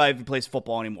don't care about if he plays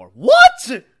football anymore.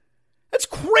 What? That's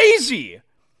crazy.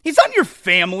 He's not your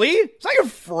family. He's not your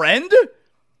friend.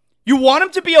 You want him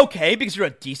to be okay because you're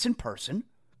a decent person,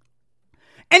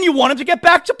 and you want him to get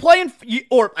back to playing,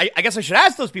 or I guess I should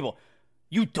ask those people,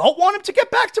 you don't want him to get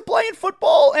back to playing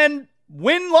football and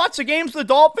win lots of games for the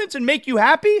Dolphins and make you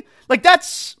happy?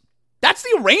 That's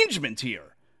the arrangement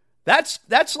here. That's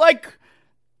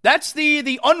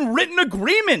the unwritten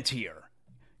agreement here.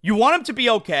 You want him to be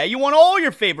okay. You want all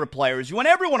your favorite players. You want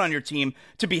everyone on your team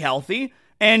to be healthy,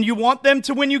 and you want them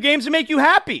to win you games and make you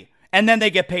happy. And then they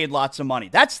get paid lots of money.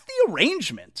 That's the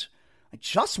arrangement. I don't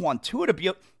just want Tua to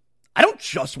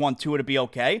be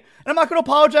okay. And I'm not going to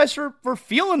apologize for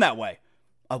feeling that way.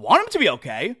 I want him to be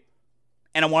okay.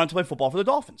 And I want him to play football for the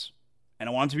Dolphins. And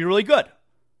I want him to be really good.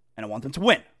 And I want them to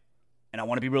win. And I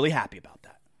want to be really happy about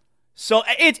that. So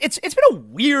it's been a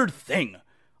weird thing,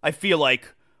 I feel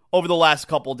like, over the last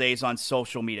couple of days on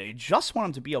social media. You just want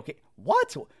him to be okay.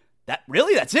 What?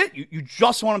 That's it? You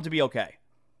just want him to be okay.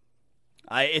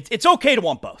 It's okay to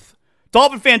want both.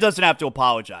 Dolphin fan doesn't have to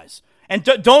apologize. And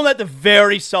don't let the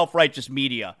very self-righteous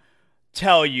media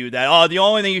tell you that, the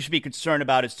only thing you should be concerned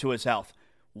about is Tua's health.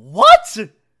 What?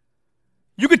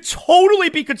 You could totally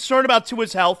be concerned about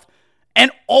Tua's health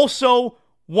and also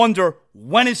wonder,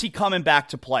 when is he coming back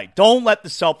to play? Don't let the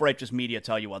self-righteous media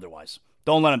tell you otherwise.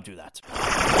 Don't let them do that.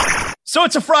 So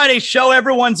it's a Friday show.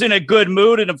 Everyone's in a good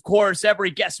mood. And of course,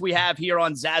 every guest we have here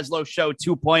on Zaslow Show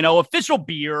 2.0, official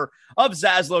beer of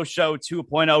Zaslow Show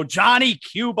 2.0, Johnny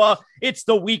Cuba. It's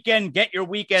the weekend. Get your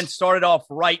weekend started off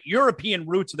right. European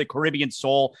roots of the Caribbean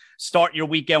soul. Start your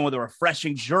weekend with a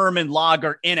refreshing German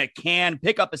lager in a can.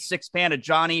 Pick up a six-pack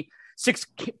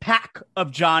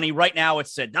of Johnny. Right now,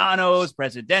 it's Sedano's,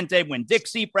 Presidente,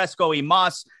 Winn-Dixie, Fresco y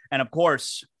Mas, and of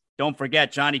course, don't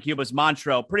forget Johnny Cuba's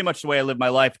mantra, pretty much the way I live my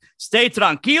life. Stay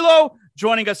tranquilo.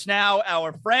 Joining us now,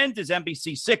 our friend is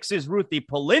NBC6's Ruthie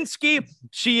Polinsky.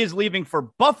 She is leaving for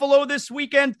Buffalo this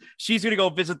weekend. She's going to go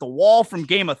visit the wall from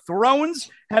Game of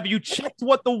Thrones. Have you checked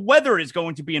what the weather is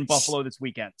going to be in Buffalo this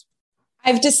weekend?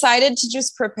 I've decided to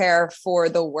just prepare for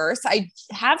the worst. I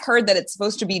have heard that it's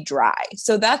supposed to be dry,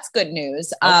 so that's good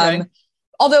news. Okay.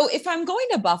 Although if I'm going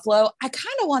to Buffalo, I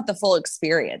kind of want the full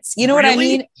experience. You know what I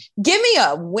mean? Give me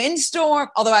a windstorm.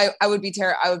 Although I would be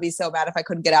I would be so bad if I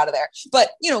couldn't get out of there. But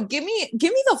give me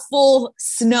the full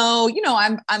snow.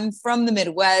 I'm from the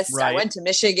Midwest. Right. I went to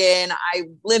Michigan. I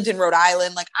lived in Rhode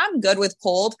Island. Like, I'm good with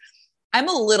cold. I'm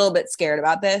a little bit scared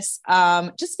about this,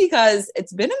 just because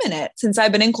it's been a minute since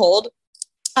I've been in cold.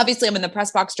 Obviously, I'm in the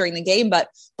press box during the game, but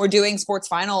we're doing Sports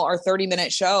Final, our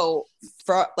 30-minute show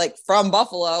from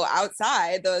Buffalo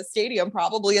outside the stadium,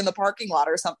 probably in the parking lot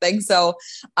or something. So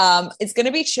it's going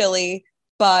to be chilly,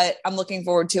 but I'm looking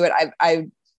forward to it. I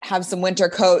have some winter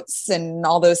coats and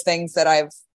all those things that I've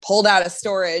pulled out of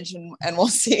storage, and we'll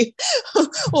see.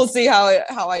 We'll see how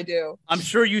I do. I'm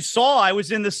sure you saw I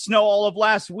was in the snow all of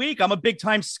last week. I'm a big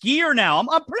time skier now. I'm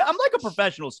like a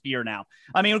professional skier now.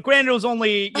 I mean, granted, it was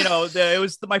only it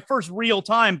was my first real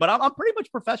time, but I'm pretty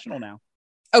much professional now.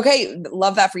 Okay,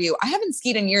 love that for you. I haven't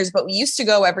skied in years, but we used to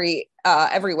go every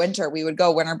winter. We would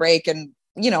go winter break, and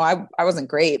I wasn't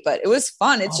great, but it was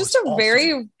fun. It's just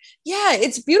awesome.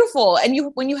 It's beautiful. And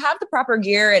when you have the proper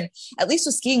gear, and at least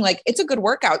with skiing, like, it's a good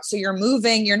workout. So you're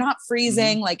moving, you're not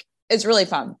freezing. Mm-hmm. Like, it's really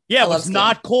fun. Yeah, it was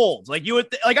not cold. Like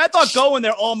I thought going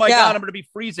there, oh my God, I'm going to be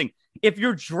freezing. If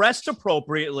you're dressed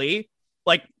appropriately,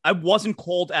 like, I wasn't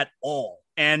cold at all.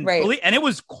 And and it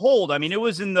was cold. I mean, it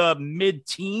was in the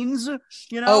mid-teens,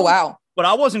 Oh, wow. But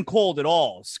I wasn't cold at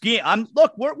all. Skiing.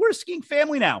 We're a skiing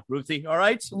family now, Ruthie. All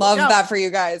right. So love that for you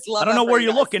guys. I don't know where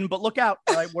you're looking, but look out.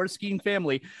 All right. We're a skiing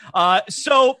family.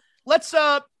 So let's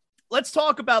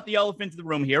talk about the elephant in the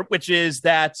room here, which is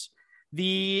that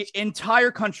the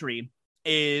entire country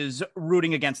is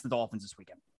rooting against the Dolphins this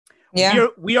weekend. Yeah.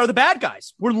 We are the bad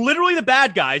guys. We're literally the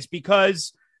bad guys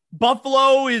because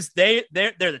Buffalo is they're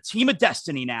the team of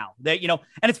destiny now. And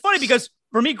it's funny because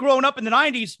for me growing up in the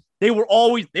 90s, they were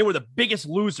the biggest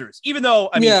losers. Even though,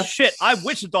 I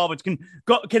wish the Dolphins can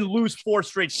lose 4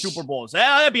 straight Super Bowls.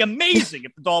 That'd be amazing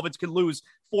if the Dolphins can lose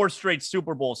 4 straight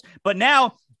Super Bowls. But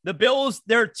now the Bills,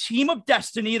 they're a team of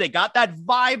destiny. They got that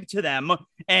vibe to them,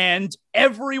 and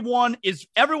everyone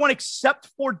except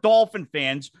for Dolphin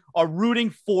fans are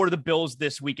rooting for the Bills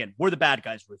this weekend. We're the bad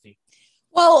guys, Ruthie.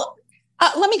 Well,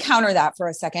 let me counter that for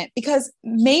a second, because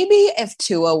maybe if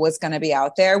Tua was going to be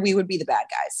out there, we would be the bad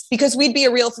guys because we'd be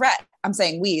a real threat. I'm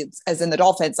saying we, as in the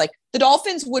Dolphins, like the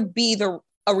Dolphins would be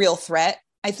a real threat,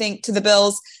 I think, to the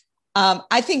Bills.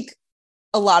 I think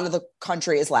a lot of the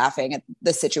country is laughing at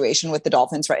the situation with the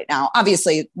Dolphins right now.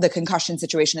 Obviously, the concussion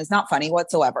situation is not funny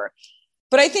whatsoever,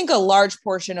 but I think a large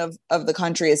portion of the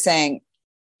country is saying,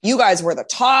 you guys were the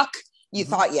talk. You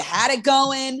thought you had it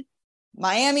going.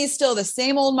 Miami's still the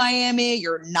same old Miami.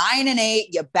 You're 9-8.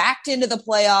 You backed into the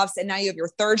playoffs, and now you have your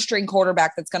 3rd string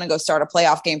quarterback that's going to go start a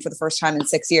playoff game for the first time in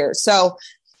 6 years. So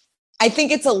I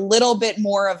think it's a little bit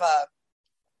more of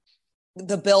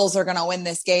the Bills are going to win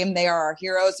this game. They are our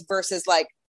heroes versus like,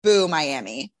 boo,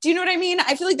 Miami. Do you know what I mean?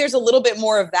 I feel like there's a little bit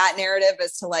more of that narrative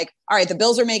as to like, all right, the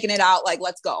Bills are making it out. Like,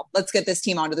 let's go. Let's get this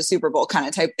team onto the Super Bowl kind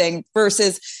of type thing.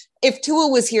 Versus if Tua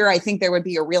was here, I think there would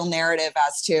be a real narrative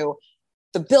as to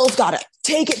the Bills got to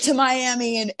take it to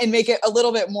Miami and make it a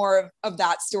little bit more of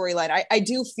that storyline. I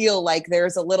do feel like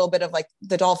there's a little bit of like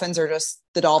the Dolphins are just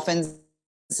the Dolphins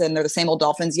and they're the same old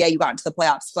Dolphins. Yeah, you got into the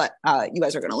playoffs, but you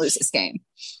guys are going to lose this game.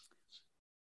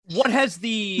 What has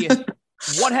the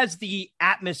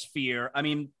atmosphere? I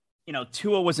mean,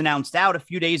 Tua was announced out a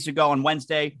few days ago on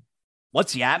Wednesday.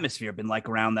 What's the atmosphere been like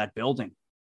around that building?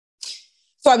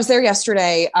 So I was there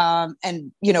yesterday,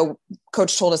 and,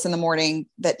 Coach told us in the morning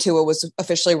that Tua was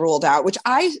officially ruled out, which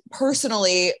I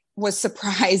personally was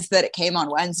surprised that it came on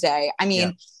Wednesday. I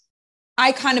mean,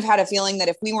 I kind of had a feeling that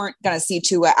if we weren't going to see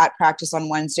Tua at practice on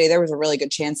Wednesday, there was a really good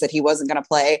chance that he wasn't going to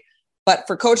play. But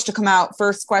for Coach to come out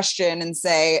first question and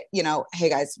say, hey,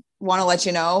 guys, want to let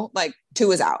you know, like,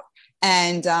 Tua's out.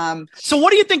 And so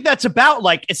what do you think that's about?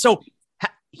 Like, so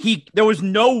there was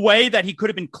no way that he could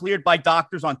have been cleared by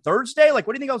doctors on Thursday? Like,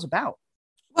 what do you think that was about?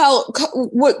 Well,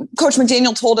 what Coach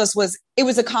McDaniel told us was it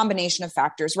was a combination of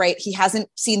factors, right? He hasn't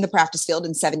seen the practice field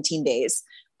in 17 days.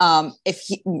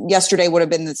 Yesterday would have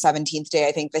been the 17th day,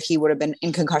 I think that he would have been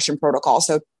in concussion protocol.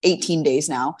 So 18 days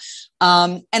now.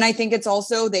 And I think it's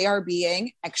also, they are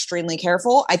being extremely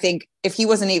careful. I think if he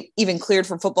wasn't even cleared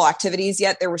for football activities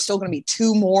yet, there were still going to be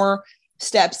 2 more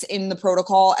steps in the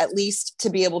protocol, at least to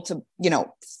be able to,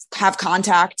 have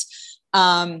contact.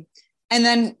 And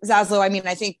then Zaslow, I mean,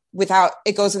 I think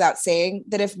it goes without saying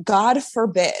that if God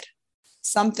forbid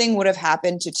something would have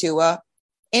happened to Tua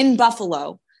in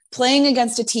Buffalo, playing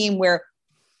against a team where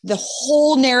the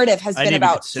whole narrative has been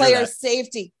about player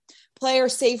safety,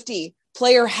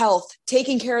 player health,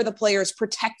 taking care of the players,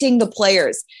 protecting the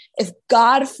players. If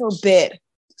God forbid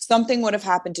something would have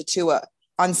happened to Tua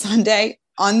on Sunday,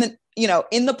 in the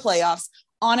playoffs,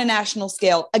 on a national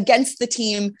scale, against the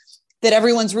team that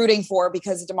everyone's rooting for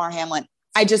because of Damar Hamlin,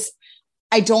 I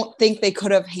don't think they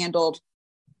could have handled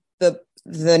the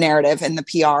narrative and the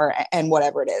PR and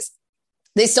whatever it is.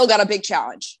 They still got a big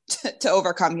challenge to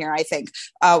overcome here, I think.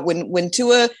 When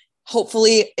Tua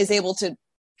hopefully is able to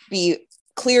be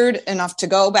cleared enough to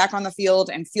go back on the field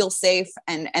and feel safe,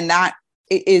 and that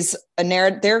is a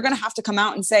narrative, they're going to have to come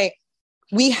out and say,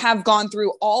 we have gone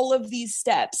through all of these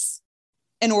steps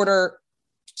in order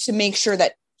to make sure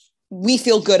that we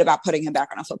feel good about putting him back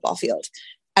on a football field.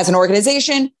 As an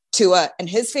organization, Tua and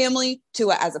his family,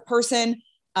 Tua as a person,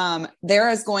 there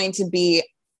is going to be,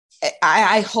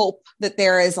 I hope that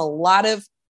there is a lot of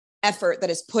effort that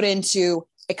is put into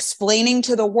explaining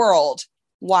to the world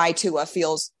why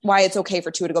it's okay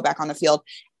for Tua to go back on the field.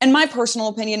 And my personal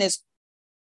opinion is,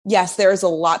 yes, there is a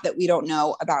lot that we don't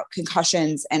know about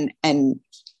concussions and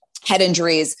head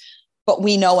injuries, but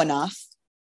we know enough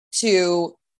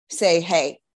to say,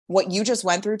 hey, what you just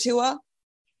went through, Tua,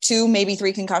 2, maybe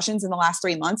 3 concussions in the last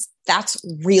 3 months, that's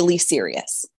really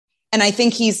serious. And I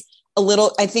think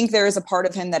I think there is a part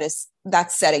of him that's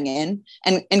setting in.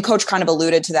 And Coach kind of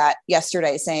alluded to that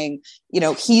yesterday, saying,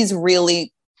 he's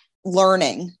really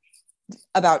learning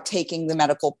about taking the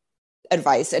medical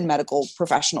advice and medical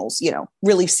professionals,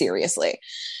 really seriously.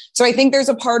 So I think there's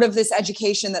a part of this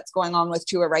education that's going on with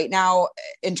Tua right now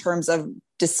in terms of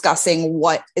discussing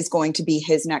what is going to be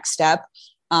his next step.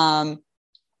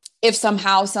 If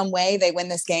somehow, some way they win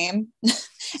this game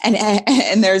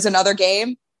and there's another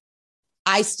game,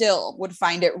 I still would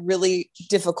find it really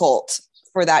difficult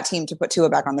for that team to put Tua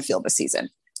back on the field this season.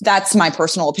 That's my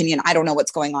personal opinion. I don't know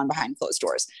what's going on behind closed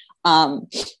doors.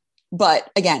 But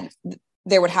again,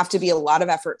 there would have to be a lot of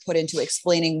effort put into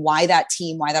explaining why that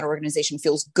team, why that organization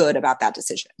feels good about that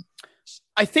decision.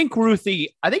 I think,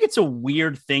 Ruthie, it's a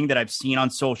weird thing that I've seen on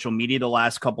social media the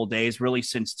last couple of days, really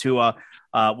since Tua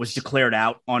was declared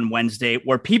out on Wednesday,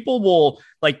 where people will,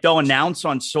 they'll announce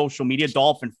on social media,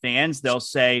 Dolphin fans, they'll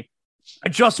say, I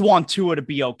just want Tua to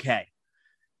be okay.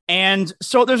 And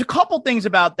so there's a couple things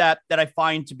about that I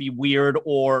find to be weird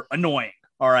or annoying.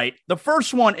 All right. The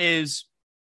first one is,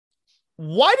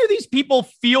 why do these people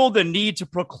feel the need to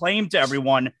proclaim to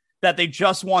everyone that they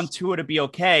just want Tua to be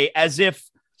okay? As if,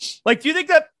 do you think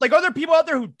that, are there people out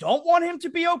there who don't want him to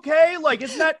be okay?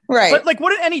 Isn't that right? But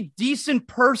wouldn't any decent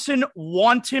person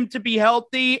want him to be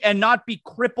healthy and not be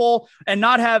crippled and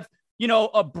not have,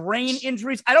 a brain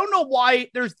injuries? I don't know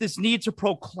why there's this need to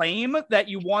proclaim that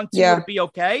you want Tua to be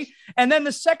okay. And then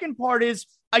the second part is,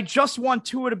 I just want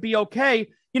Tua to be okay.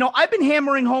 I've been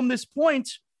hammering home this point.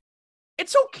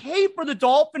 It's okay for the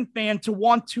Dolphin fan to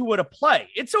want Tua to play.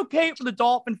 It's okay for the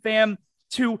Dolphin fan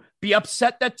to be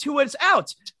upset that Tua is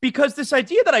out, because this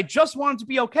idea that I just want him to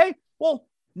be okay. Well,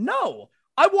 no,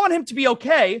 I want him to be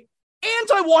okay.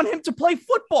 And I want him to play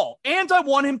football, and I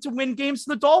want him to win games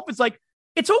for the Dolphins.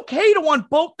 It's okay to want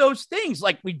both those things.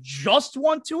 We just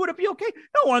want Tua to be okay.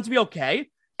 No, I want him to be okay.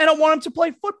 And I want him to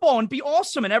play football and be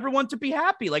awesome and everyone to be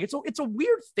happy. It's a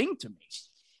weird thing to me.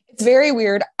 It's very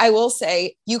weird. I will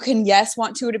say you can, yes,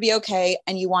 want Tua to be okay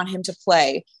and you want him to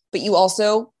play, but you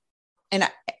also, and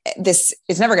this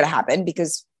is never going to happen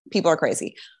because people are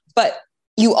crazy, but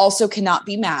you also cannot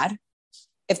be mad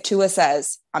if Tua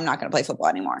says, I'm not going to play football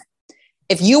anymore.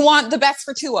 If you want the best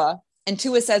for Tua and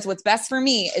Tua says what's best for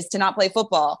me is to not play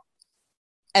football,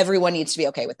 everyone needs to be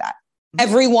okay with that.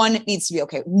 Everyone needs to be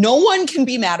okay. No one can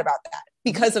be mad about that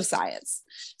because of science.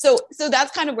 So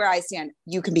that's kind of where I stand.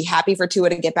 You can be happy for Tua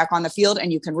to get back on the field,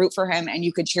 and you can root for him and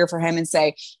you could cheer for him and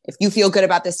say, if you feel good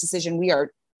about this decision, we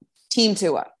are team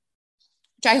Tua.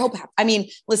 Which I hope.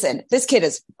 Listen, this kid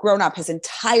has grown up his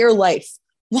entire life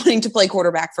wanting to play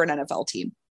quarterback for an NFL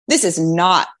team. This is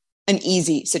not an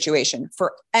easy situation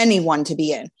for anyone to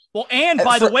be in. Well, and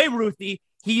by the way, Ruthie,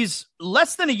 he's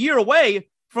less than a year away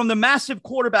from the massive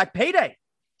quarterback payday.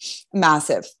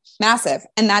 Massive.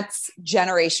 And that's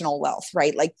generational wealth,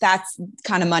 right? Like that's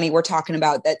kind of money we're talking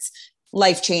about. That's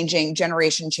life-changing,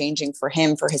 generation-changing for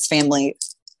him, for his family.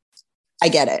 I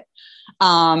get it.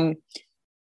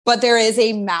 But there is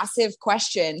a massive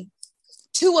question,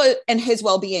 Tua and his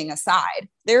well-being aside,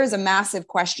 there is a massive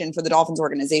question for the Dolphins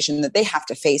organization that they have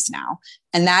to face now.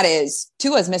 And that is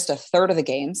Tua's missed a third of the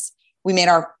games. We made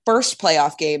our first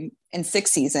playoff game in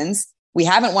 6 seasons. We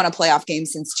haven't won a playoff game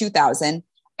since 2000,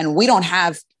 and we don't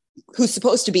have who's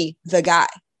supposed to be the guy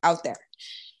out there.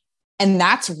 And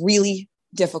that's really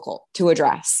difficult to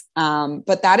address.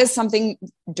 But that is something,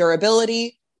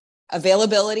 durability,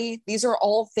 availability, these are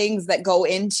all things that go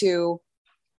into,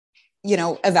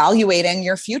 evaluating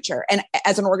your future and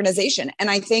as an organization. And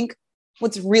I think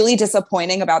what's really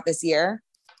disappointing about this year,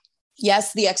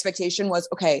 yes, the expectation was,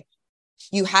 okay,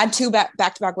 you had 2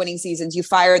 back-to-back winning seasons. You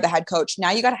fired the head coach.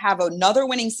 Now you got to have another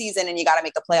winning season and you got to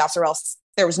make the playoffs, or else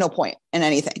there was no point in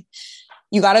anything.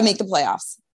 You got to make the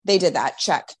playoffs. They did that.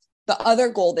 Check. The other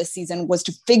goal this season was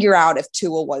to figure out if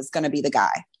Tua was going to be the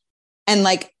guy. And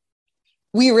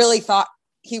we really thought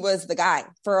he was the guy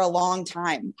for a long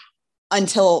time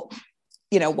until,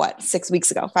 6 weeks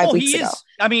ago, 5 weeks ago.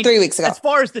 3 weeks ago. As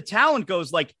far as the talent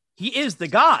goes, he is the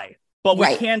guy. But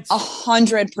we can't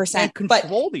 100%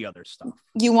 control the other stuff.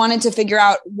 You wanted to figure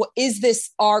out, is this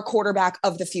our quarterback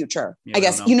of the future? Yeah, I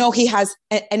guess, he has,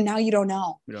 and now you don't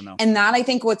know. We don't know. And that, I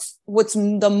think what's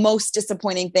the most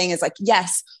disappointing thing is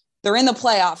yes, they're in the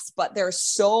playoffs, but there's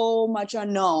so much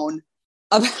unknown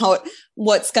about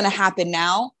what's going to happen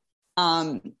now.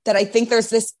 That I think there's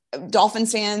this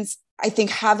Dolphins fans, I think,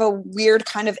 have a weird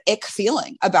kind of ick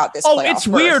feeling about this. It's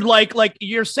weird. Like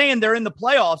you're saying they're in the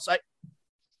playoffs.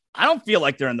 I don't feel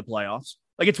like they're in the playoffs.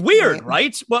 It's weird,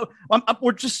 right? Well,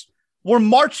 we're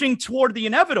marching toward the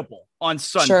inevitable on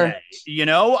Sunday,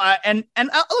 and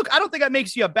look, I don't think that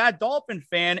makes you a bad Dolphin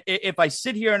fan if I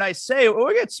sit here and I say,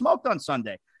 we get smoked on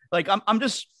Sunday.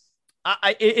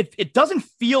 It doesn't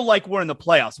feel like we're in the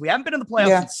playoffs. We haven't been in the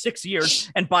playoffs in 6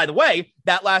 years. And by the way,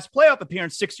 that last playoff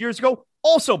appearance 6 years ago,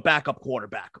 also backup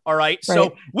quarterback. All right.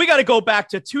 So we got to go back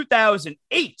to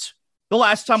 2008. The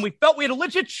last time we felt we had a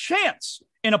legit chance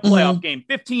in a playoff game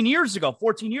 14 years ago.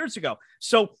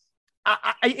 So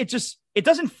it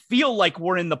doesn't feel like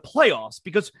we're in the playoffs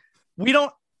because we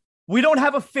don't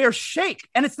have a fair shake.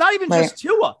 And it's not even just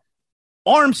Tua,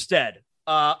 Armstead,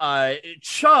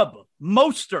 Chubb,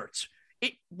 Mostert.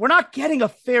 We're not getting a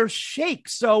fair shake.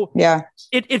 So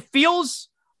it feels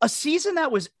a season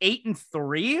that was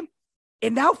 8-3.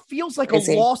 It now feels like a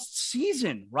lost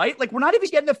season, right? We're not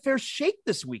even getting a fair shake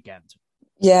this weekend.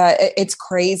 Yeah, it's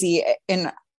crazy.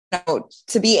 And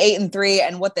to be 8-3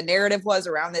 and what the narrative was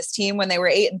around this team when they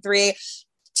were 8-3,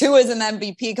 Tua is an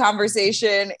MVP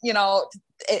conversation.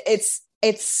 This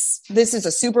is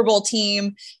a Super Bowl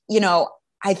team.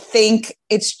 I think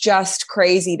it's just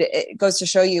crazy. It goes to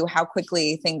show you how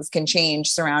quickly things can change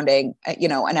surrounding, an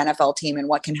NFL team and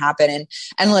what can happen.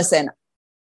 And listen,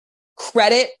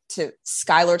 credit to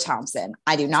Skylar Thompson.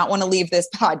 I do not want to leave this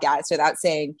podcast without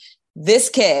saying this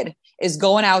kid is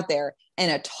going out there in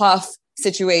a tough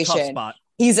situation. Tough spot.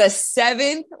 He's a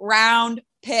 7th round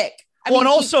pick. And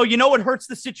also, what hurts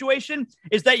the situation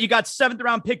is that you got 7th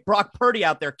round pick Brock Purdy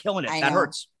out there killing it. That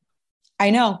hurts.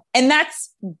 I know. And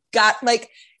that's got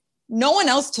no one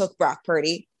else took Brock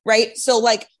Purdy, right? So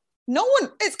no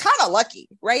one is kind of lucky,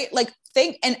 right?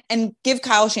 Think and give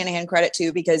Kyle Shanahan credit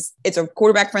too, because it's a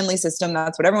quarterback friendly system.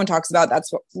 That's what everyone talks about.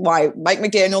 That's why Mike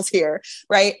McDaniel's here,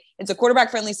 right? It's a quarterback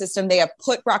friendly system. They have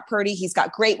put Brock Purdy. He's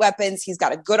got great weapons. He's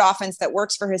got a good offense that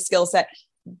works for his skill set.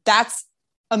 That's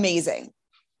amazing.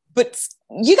 But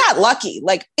you got lucky.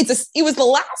 It was the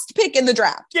last pick in the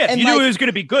draft. Yeah, if and you knew he was going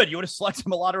to be good, you would have selected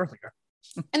him a lot earlier.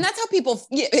 And that's how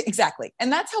exactly.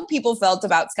 And that's how people felt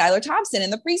about Skylar Thompson in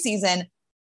the preseason.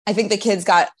 I think the kid's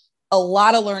got a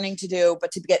lot of learning to do,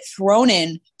 but to get thrown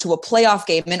in to a playoff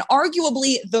game and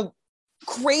arguably the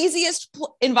craziest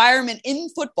environment in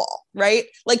football, right?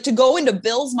 To go into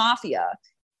Bills Mafia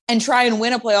and try and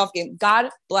win a playoff game. God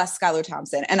bless Skylar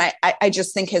Thompson. And I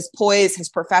just think his poise, his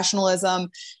professionalism,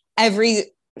 every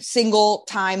single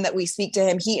time that we speak to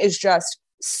him, he is just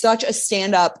such a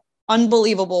stand-up,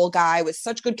 unbelievable guy with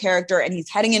such good character. And he's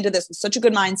heading into this with such a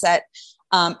good mindset.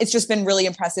 It's just been really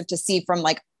impressive to see from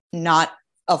not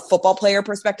a football player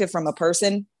perspective, from a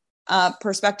person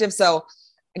perspective. So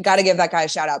I got to give that guy a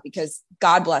shout out because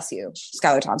God bless you,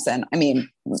 Skylar Thompson. I mean,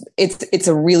 it's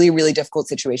a really, really difficult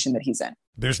situation that he's in.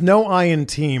 There's no I in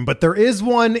team, but there is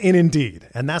one in Indeed,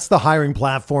 and that's the hiring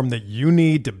platform that you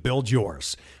need to build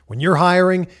yours. When you're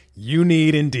hiring, you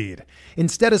need Indeed.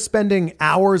 Instead of spending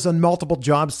hours on multiple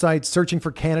job sites searching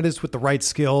for candidates with the right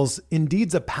skills,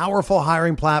 Indeed's a powerful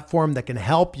hiring platform that can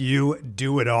help you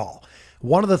do it all.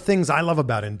 One of the things I love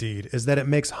about Indeed is that it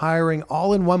makes hiring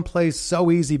all in one place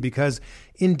so easy because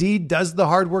Indeed does the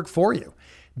hard work for you.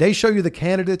 They show you the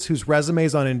candidates whose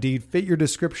resumes on Indeed fit your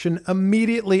description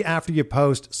immediately after you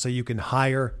post so you can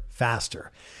hire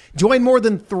faster. Join more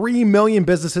than 3 million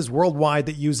businesses worldwide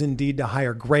that use Indeed to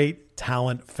hire great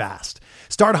talent fast.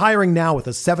 Start hiring now with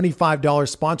a $75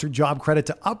 sponsored job credit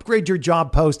to upgrade your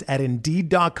job post at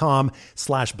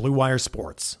Indeed.com/Blue Wire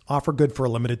Sports. Offer good for a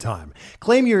limited time.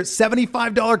 Claim your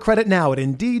 $75 credit now at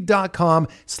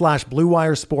Indeed.com/Blue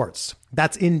Wire Sports.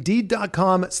 That's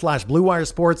Indeed.com/Blue Wire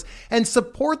Sports, and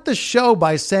support the show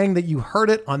by saying that you heard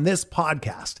it on this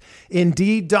podcast.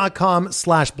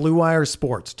 Indeed.com/Blue Wire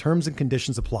Sports. Terms and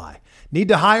conditions apply. Need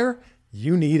to hire?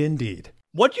 You need Indeed.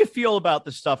 What do you feel about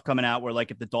the stuff coming out where,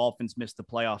 like, if the Dolphins missed the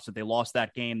playoffs, if they lost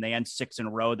that game, they end 6 in a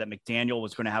row, that McDaniel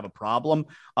was going to have a problem?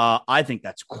 I think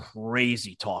that's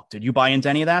crazy talk. Did you buy into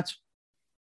any of that?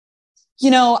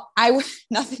 You know,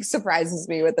 nothing surprises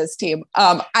me with this team.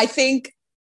 I think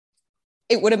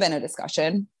it would have been a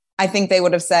discussion. I think they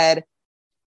would have said,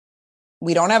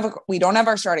 we don't have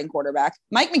our starting quarterback.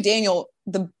 Mike McDaniel,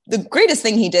 the greatest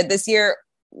thing he did this year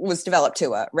was develop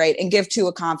Tua, right? And give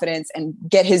Tua confidence and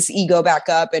get his ego back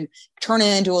up and turn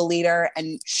it into a leader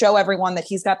and show everyone that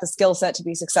he's got the skill set to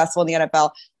be successful in the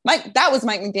NFL. That was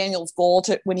Mike McDaniel's goal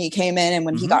when he came in and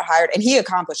when he got hired, and he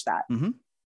accomplished that.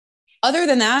 Other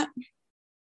than that,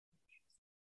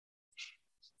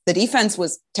 the defense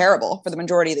was terrible for the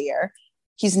majority of the year.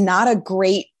 He's not a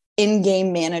great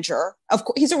in-game manager. Of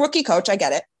course, he's a rookie coach. I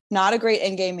get it. Not a great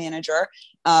in-game manager.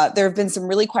 There have been some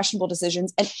really questionable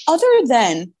decisions. And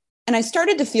and I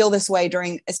started to feel this way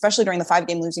especially during the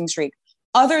 5-game losing streak,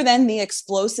 other than the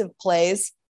explosive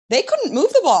plays, they couldn't move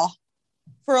the ball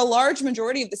for a large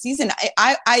majority of the season.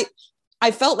 I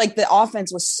felt like the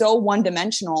offense was so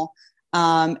one-dimensional.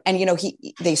 And, you know,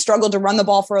 they struggled to run the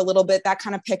ball for a little bit. That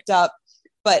kind of picked up.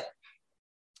 But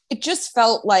it just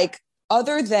felt like,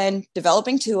 other than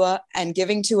developing Tua and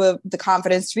giving Tua the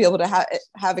confidence to be able to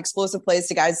have explosive plays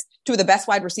to two of the best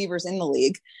wide receivers in the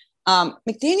league,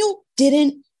 McDaniel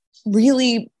didn't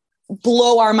really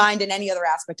blow our mind in any other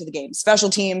aspect of the game. Special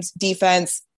teams,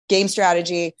 defense, game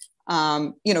strategy.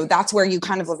 You know, that's where you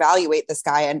kind of evaluate this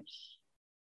guy. And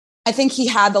I think he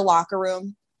had the locker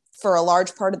room for a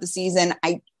large part of the season.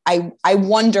 I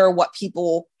wonder what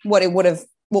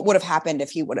would have happened if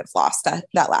he would have lost that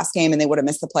last game and they would have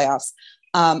missed the playoffs.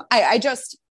 I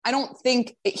don't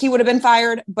think he would have been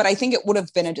fired, but I think it would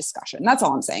have been a discussion. That's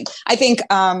all I'm saying. I think,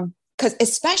 because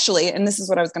especially, and this is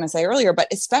what I was going to say earlier, but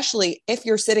especially if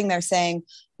you're sitting there saying,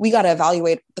 we got to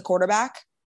evaluate the quarterback.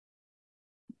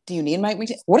 Do you need Mike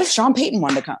McDaniel? What if Sean Payton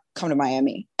wanted to come to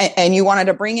Miami and you wanted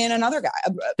to bring in another guy?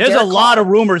 There's a lot of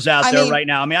rumors out there right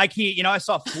now. I mean, I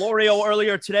saw Florio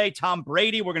earlier today, Tom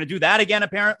Brady. We're going to do that again,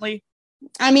 apparently.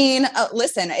 I mean,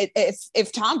 listen,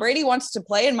 if Tom Brady wants to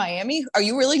play in Miami, are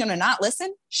you really going to not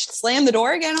listen? Slam the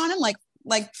door again on him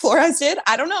like Flores did?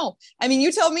 I don't know. I mean,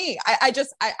 you tell me. I'm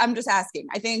just asking.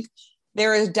 I think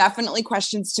there is definitely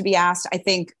questions to be asked. I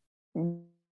think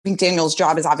McDaniel's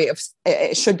job is obvious.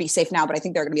 It should be safe now, but I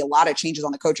think there are going to be a lot of changes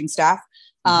on the coaching staff.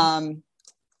 And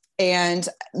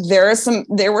there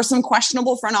were some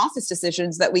questionable front office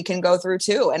decisions that we can go through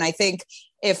too. And I think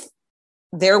if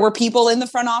there were people in the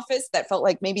front office that felt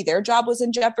like maybe their job was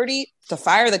in jeopardy, to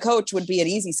fire the coach would be an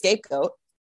easy scapegoat.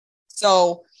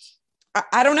 So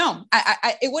I don't know.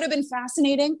 It would have been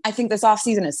fascinating. I think this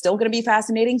offseason is still going to be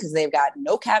fascinating because they've got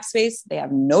no cap space. They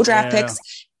have no draft picks,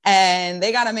 and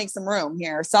they got to make some room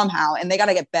here somehow, and they got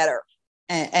to get better.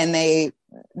 And they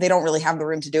don't really have the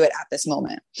room to do it at this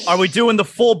moment. Are we doing the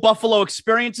full Buffalo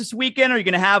experience this weekend? Or are you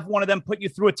going to have one of them put you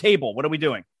through a table? What are we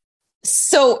doing?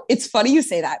 So it's funny you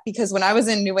say that, because when I was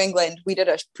in New England, we did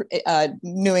a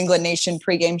New England Nation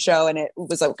pregame show, and it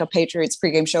was like a Patriots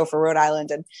pregame show for Rhode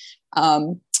Island.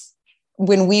 And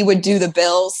when we would do the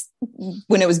Bills,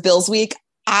 when it was Bills week,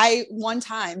 I one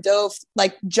time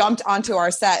jumped onto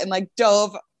our set and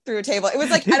dove through a table. It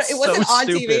was like, it wasn't so on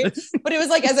TV, but it was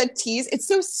like as a tease. It's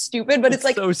so stupid, but it's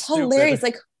like so hilarious.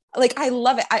 Stupid. Like I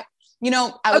love it. I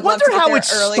wonder how it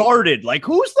started. Like,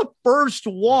 who's the first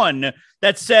one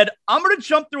that said, I'm going to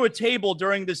jump through a table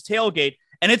during this tailgate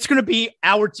and it's going to be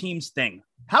our team's thing?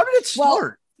 How did it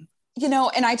start?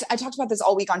 Well, and I talked about this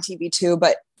all week on TV too,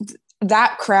 but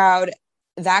that crowd,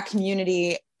 that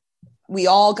community, we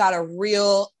all got a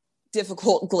real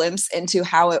difficult glimpse into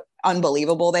how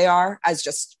unbelievable they are as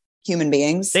just human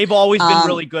beings. They've always been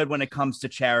really good when it comes to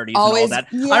charities and all that.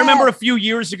 Yeah. I remember a few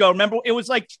years ago, it was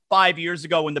like 5 years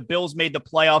ago when the Bills made the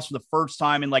playoffs for the first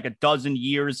time in like a dozen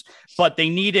years, but they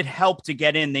needed help to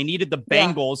get in. They needed the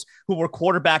Bengals, who were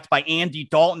quarterbacked by Andy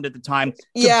Dalton at the time,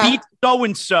 to beat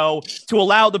so-and-so to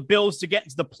allow the Bills to get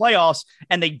into the playoffs.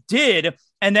 And they did.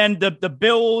 And then the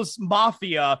Bills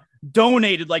Mafia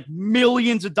donated like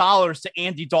millions of dollars to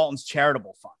Andy Dalton's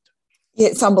charitable fund.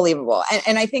 It's unbelievable.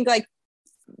 And I think like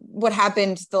what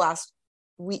happened the last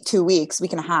week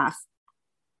and a half,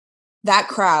 that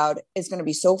crowd is going to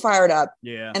be so fired up.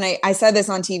 Yeah. And I said this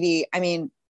on TV. I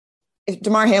mean, if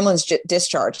DeMar Hamlin's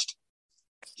discharged,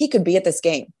 he could be at this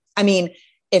game. I mean,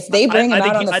 if they bring him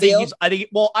out on the field. I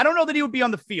don't know that he would be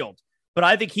on the field, but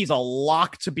I think he's a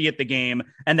lock to be at the game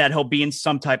and that he'll be in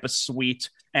some type of suite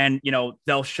and,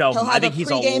 they'll show him. I think he's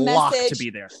a lock to be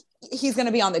there. He's going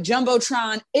to be on the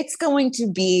Jumbotron. It's going to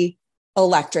be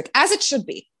electric, as it should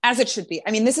be.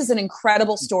 I mean, this is an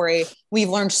incredible story. We've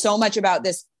learned so much about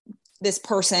this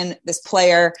person, this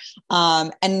player,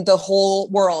 and the whole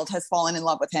world has fallen in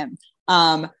love with him.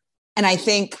 And I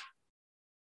think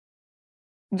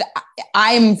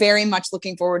I'm very much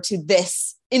looking forward to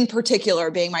this in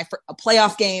particular being a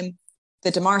playoff game,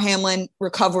 the DeMar Hamlin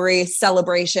recovery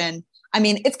celebration. I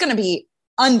mean, it's going to be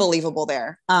unbelievable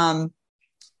there.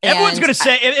 Everyone's going to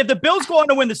say if the Bills go on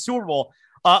to win the Super Bowl,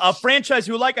 a franchise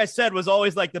who, like I said, was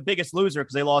always like the biggest loser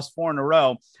because they lost 4 in a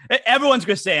row. Everyone's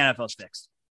going to say NFL's fixed.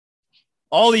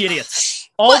 All the idiots.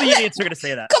 The idiots are going to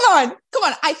say that. Come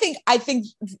on. I think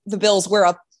the Bills were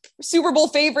a Super Bowl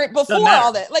favorite before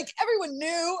all that. Like everyone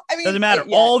knew. I mean, doesn't matter.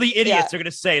 All the idiots are going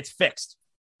to say it's fixed.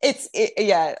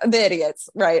 The idiots,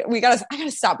 right? I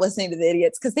gotta stop listening to the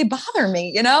idiots because they bother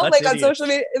me, on social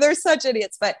media. They're such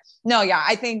idiots. But no,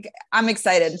 I think I'm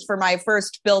excited for my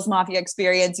first Bills Mafia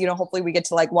experience. Hopefully we get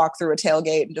to like walk through a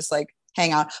tailgate and just like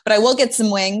hang out. But I will get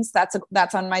some wings. That's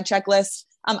on my checklist.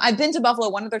 I've been to Buffalo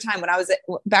one other time when I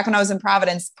was in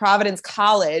Providence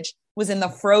College was in the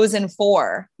Frozen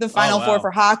Four, the Final Four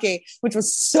for hockey, which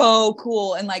was so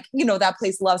cool. And like, that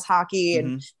place loves hockey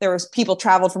and there was people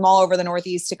traveled from all over the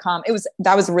Northeast to come.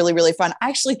 That was really, really fun. I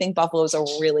actually think Buffalo is a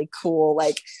really cool,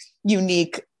 like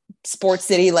unique sports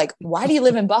city. Like, why do you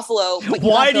live in Buffalo?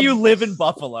 Why do you live in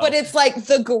Buffalo? But it's like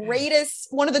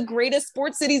one of the greatest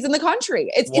sports cities in the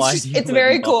country. It's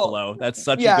very cool. Buffalo? That's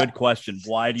such a good question.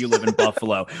 Why do you live in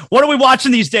Buffalo? What are we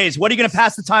watching these days? What are you going to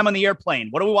pass the time on the airplane?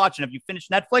 What are we watching? Have you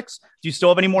finished Netflix? Do you still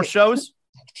have any more shows?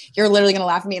 You're literally going to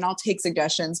laugh at me and I'll take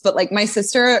suggestions. But like my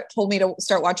sister told me to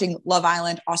start watching Love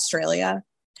Island Australia.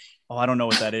 Oh, I don't know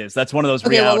what that is. That's one of those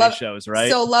reality shows, right?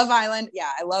 So Love Island.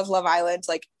 Yeah, I love Love Island.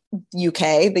 Like the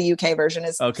UK version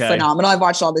is phenomenal. I've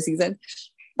watched all the season,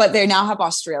 but they now have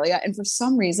Australia. And for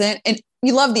some reason, and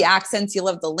you love the accents, you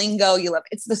love the lingo,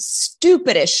 it's the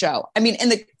stupidest show. I mean, and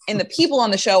the people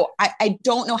on the show, I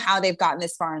don't know how they've gotten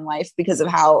this far in life because of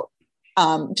how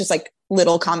just like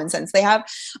little common sense they have.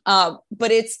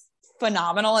 But it's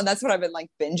phenomenal. And that's what I've been like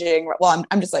binging. Well,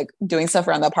 I'm just like doing stuff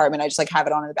around the apartment. I just like have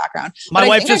it on in the background. My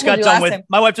wife just got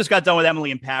done with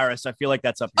Emily in Paris. I feel like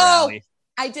that's up your alley.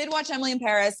 I did watch Emily in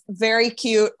Paris. Very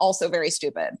cute, also very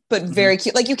stupid, but very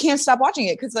cute. Like you can't stop watching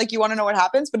it because like you want to know what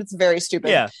happens, but it's very stupid.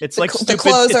 Yeah, it's like the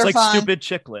clothes are fun. Stupid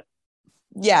chicklet.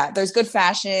 Yeah, there's good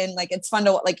fashion. Like it's fun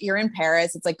to like. You're in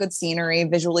Paris. It's like good scenery,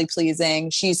 visually pleasing.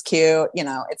 She's cute.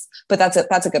 But that's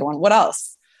a good one. What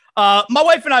else? My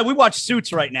wife and I, we watch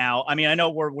Suits right now. I mean, I know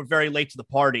we're very late to the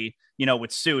party,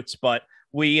 with Suits, but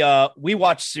we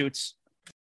watch Suits.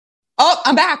 Oh,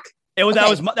 I'm back.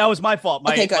 That was my fault.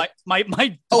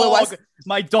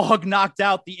 My dog knocked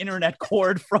out the internet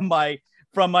cord from my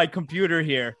computer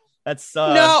here. That's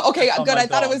no. Okay, good. I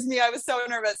thought it was me. I was so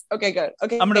nervous. Okay, good.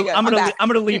 Okay, I'm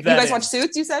gonna leave that. You guys watch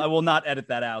Suits? You said I will not edit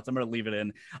that out. I'm gonna leave it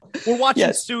in. We're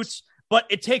watching Suits, but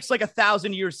it takes like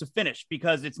 1,000 years to finish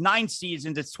because it's 9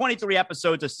 seasons. It's 23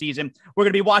 episodes a season. We're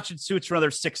gonna be watching Suits for another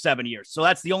 6-7 years. So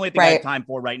that's the only thing I have time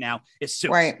for right now is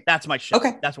Suits. Right. That's my show.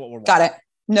 Okay, that's what we're watching. Got it.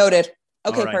 Noted.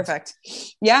 Okay, perfect.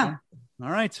 Yeah. All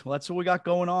right. Well, that's what we got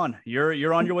going on.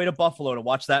 You're on your way to Buffalo to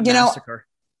watch that massacre.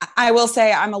 I will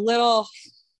say I'm a little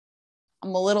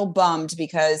bummed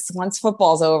because once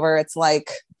football's over, it's like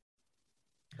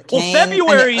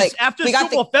February after Super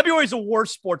Bowl. February is the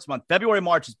worst sports month. February,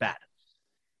 March is bad.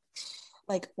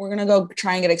 Like we're gonna go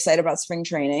try and get excited about spring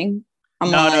training.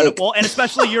 No. Well, and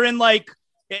especially you're in like.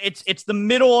 It's the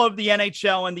middle of the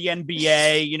NHL and the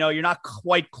NBA. You're not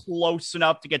quite close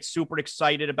enough to get super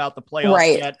excited about the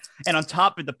playoffs yet. And on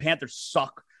top of it, the Panthers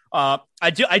suck. I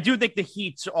do think the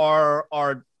Heats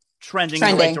are trending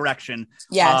in the right direction.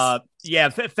 Yes.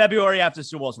 February after the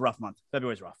Super Bowl is a rough month.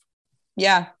 February's rough.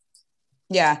 Yeah.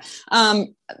 Yeah.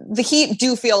 The Heat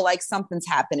do feel like something's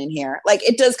happening here. Like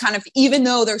it does kind of, even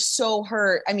though they're so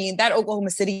hurt. I mean, that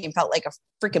Oklahoma City game felt like a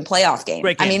freaking playoff game.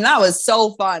 Great game. I mean, that was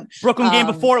so fun. Brooklyn game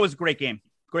before, it was a great game.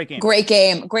 Great game.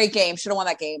 Should have won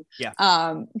that game. Yeah.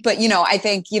 But I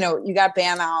think, you got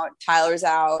Bam out, Tyler's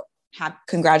out.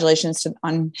 Congratulations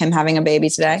on him having a baby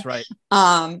today. That's right.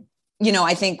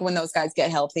 I think when those guys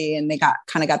get healthy and they got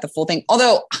the full thing,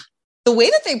 although the way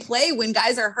that they play when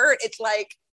guys are hurt, it's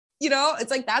like, it's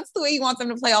like, that's the way you want them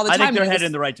to play all the time. I think they're headed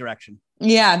in the right direction.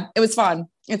 Yeah, it was fun.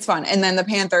 It's fun. And then the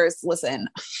Panthers, listen,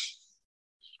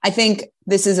 I think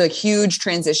this is a huge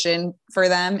transition for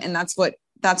them. And that's what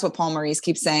Paul Maurice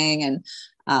keeps saying.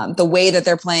 And the way that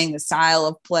they're playing, the style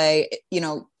of play,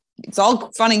 it's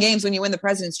all fun and games when you win the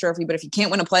President's Trophy, but if you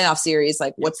can't win a playoff series,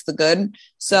 like what's the good?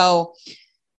 So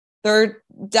they're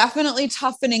definitely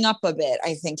toughening up a bit,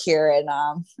 I think, here. And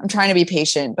I'm trying to be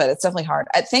patient, but it's definitely hard.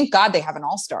 Thank God they have an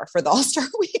all-star for the all-star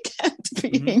weekend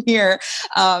being here.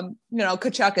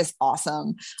 Kachuk is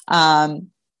awesome.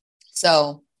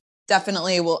 So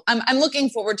definitely I'm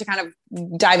looking forward to kind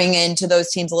of diving into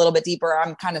those teams a little bit deeper.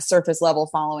 I'm kind of surface level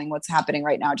following what's happening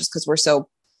right now, just because we're so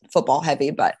football heavy,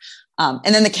 but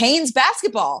and then the Canes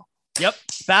basketball. Yep.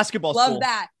 Basketball Love school.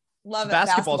 that. Love it.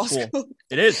 Basketball school.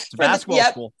 It is. It's a basketball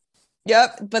school.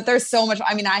 Yep. But there's so much.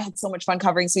 I mean, I had so much fun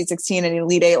covering Sweet 16 and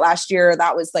Elite 8 last year.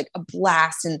 That was like a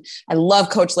blast. And I love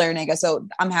Coach Larinaga. So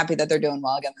I'm happy that they're doing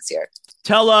well again this year.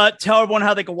 Tell everyone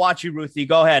how they can watch you, Ruthie.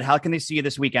 Go ahead. How can they see you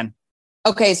this weekend?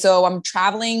 Okay. So I'm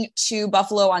traveling to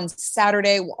Buffalo on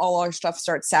Saturday. All our stuff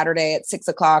starts Saturday at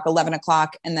 6:00, 11:00.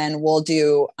 And then we'll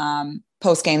do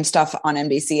post-game stuff on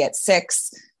NBC at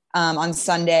 6 on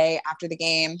Sunday after the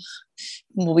game.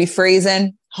 We'll be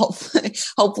freezing.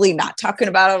 Hopefully not talking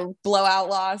about a blowout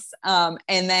loss. And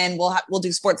then we'll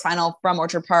do Sports Final from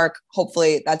Orchard Park.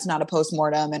 Hopefully that's not a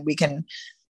postmortem and we can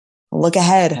look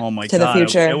ahead to the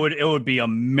future. It would be a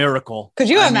miracle. Could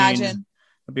you imagine?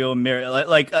 It'd be a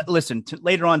miracle. Listen,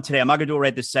 later on today, I'm not going to do it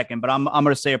right this second, but I'm going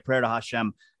to say a prayer to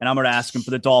Hashem and I'm going to ask him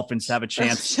for the Dolphins to have a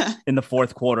chance in the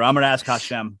fourth quarter. I'm going to ask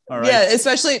Hashem. All right. Yeah,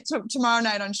 especially tomorrow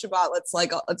night on Shabbat.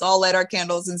 Let's all light our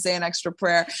candles and say an extra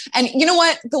prayer. And you know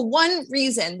what? The one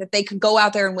reason that they could go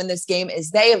out there and win this game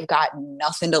is they have got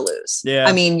nothing to lose. Yeah.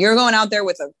 I mean, you're going out there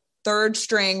with a third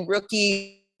string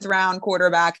rookie round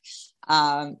quarterback.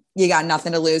 You got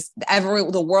nothing to lose.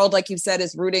 The world, like you said,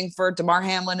 is rooting for DeMar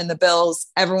Hamlin and the Bills.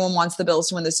 Everyone wants the Bills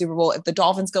to win the Super Bowl. If the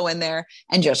Dolphins go in there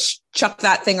and just chuck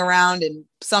that thing around and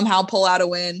somehow pull out a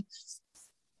win,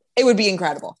 it would be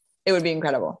incredible. It would be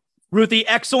incredible. Ruthie,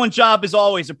 excellent job as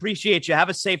always. Appreciate you. Have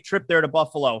a safe trip there to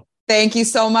Buffalo. Thank you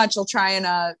so much. I'll try and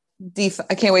I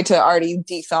can't wait to already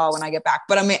de-thaw when I get back,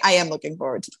 but I am looking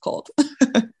forward to the cold.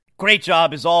 Great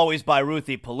job as always by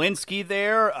Ruthie Polinsky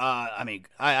there.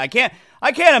 I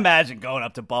can't imagine going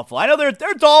up to Buffalo. I know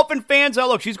they're Dolphin fans. Oh,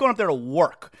 look, she's going up there to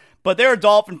work, but there are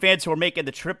Dolphin fans who are making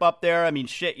the trip up there. I mean,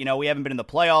 shit, we haven't been in the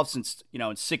playoffs since,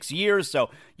 in 6 years. So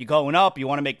you're going up, you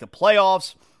want to make the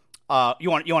playoffs.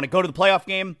 You want to go to the playoff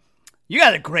game. You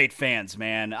got great fans,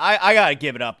 man. I got to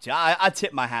give it up to you. I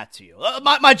tip my hat to you.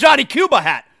 My Johnny Cuba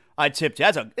hat. I tipped you.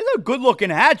 It's a good looking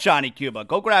hat, Johnny Cuba.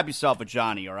 Go grab yourself a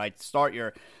Johnny. All right. Start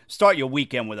your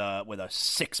weekend with a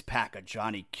 6-pack of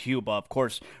Johnny Cuba. Of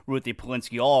course, Ruthie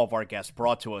Polinsky, all of our guests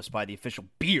brought to us by the official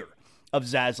beer of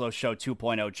Zaslow Show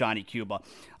 2.0, Johnny Cuba.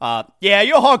 Yeah,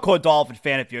 you're a hardcore Dolphin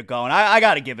fan if you're going. I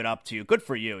got to give it up to you. Good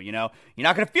for you. You're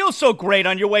not going to feel so great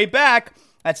on your way back.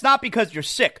 That's not because you're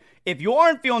sick. If you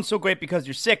aren't feeling so great because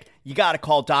you're sick, you got to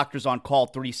call Doctors on Call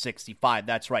 365.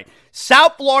 That's right.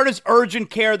 South Florida's urgent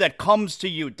care that comes to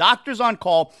you. Doctors on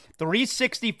Call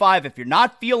 365. If you're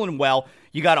not feeling well,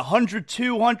 you got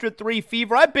 102, 103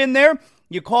 fever. I've been there.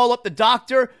 You call up the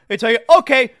doctor. They tell you,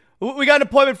 okay, we got an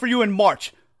appointment for you in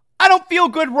March. I don't feel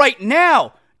good right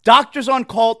now. Doctors on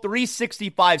Call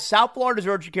 365. South Florida's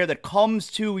urgent care that comes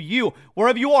to you.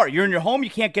 Wherever you are. You're in your home. You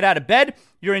can't get out of bed.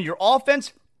 You're in your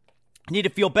offense. You need to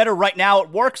feel better right now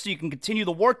at work so you can continue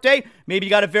the workday. Maybe you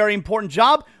got a very important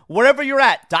job. Wherever you're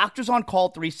at, Doctors on Call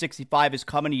 365 is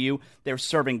coming to you. They're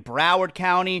serving Broward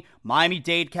County,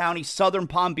 Miami-Dade County, Southern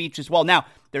Palm Beach as well. Now,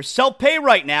 they're self-pay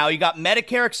right now. You got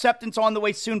Medicare acceptance on the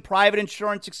way soon, private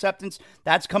insurance acceptance.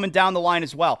 That's coming down the line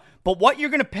as well. But what you're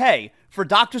going to pay for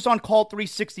Doctors on Call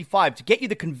 365 to get you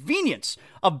the convenience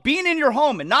of being in your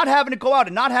home and not having to go out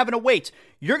and not having to wait,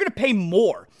 you're going to pay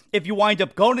more if you wind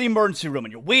up going to the emergency room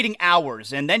and you're waiting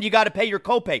hours and then you got to pay your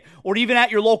copay, or even at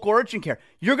your local urgent care.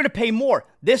 You're going to pay more.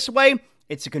 This way,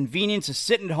 It's a convenience of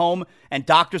sitting at home, and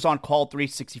Doctors on Call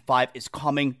 365 is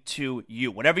coming to you.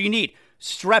 Whatever you need,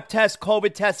 strep test,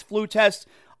 COVID test, flu test,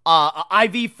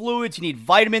 IV fluids, you need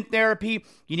vitamin therapy,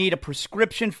 you need a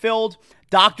prescription filled.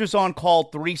 Doctors on Call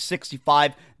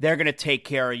 365, they're going to take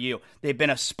care of you. They've been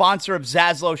a sponsor of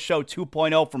Zaslow Show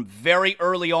 2.0 from very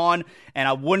early on, and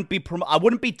I wouldn't be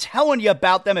telling you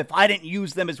about them if I didn't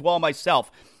use them as well myself.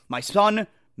 My son,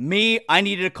 me, I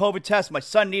needed a COVID test. My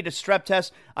son needed a strep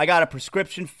test. I got a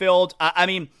prescription filled. I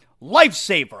mean,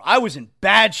 lifesaver. I was in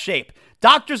bad shape.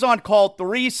 Doctors on Call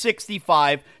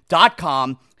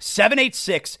 365.com,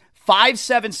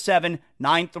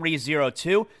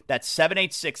 786-577-9302. That's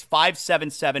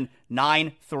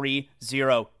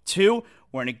 786-577-9302.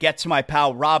 We're going to get to my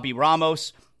pal Robbie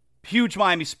Ramos, huge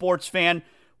Miami sports fan,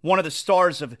 one of the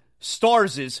stars of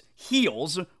Stars'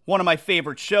 Heels, one of my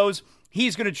favorite shows.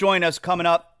 He's going to join us coming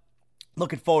up.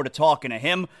 Looking forward to talking to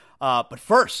him. But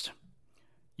first,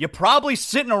 you're probably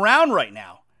sitting around right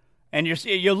now, and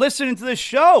you're listening to this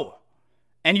show,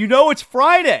 and you know it's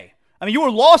Friday. I mean, you were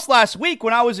lost last week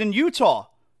when I was in Utah.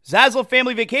 Zaslow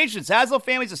family vacation. Zaslow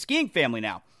family's a skiing family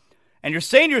now. And you're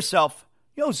saying to yourself,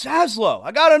 yo, Zaslow,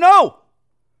 I got to know.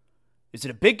 Is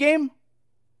it a big game?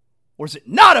 Or is it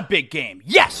not a big game?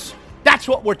 Yes, that's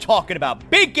what we're talking about.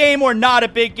 Big game or not a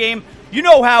big game. You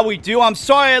know how we do. I'm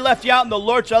sorry I left you out in the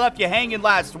lurch. I left you hanging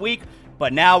last week.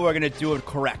 But now we're going to do it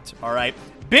correct, all right?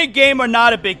 Big game or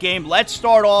not a big game. Let's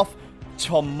start off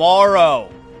tomorrow,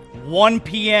 1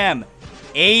 p.m.,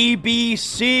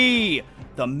 ABC,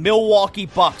 the Milwaukee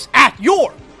Bucks at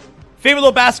your favorite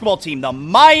little basketball team, the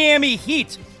Miami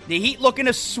Heat. The Heat looking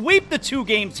to sweep the 2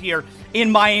 games here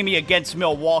in Miami against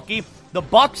Milwaukee. The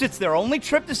Bucks, it's their only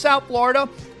trip to South Florida,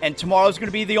 and tomorrow's going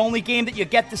to be the only game that you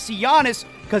get to see Giannis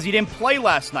because he didn't play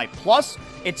last night. Plus,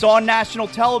 it's on national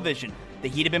television. The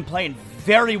Heat have been playing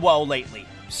very well lately.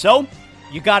 So,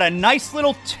 you got a nice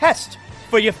little test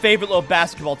for your favorite little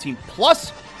basketball team.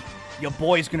 Plus, your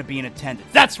boy's going to be in attendance.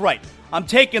 That's right. I'm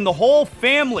taking the whole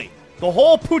family, the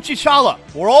whole Puchichala.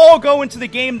 We're all going to the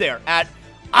game there at,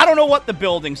 I don't know what the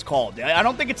building's called. I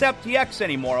don't think it's FTX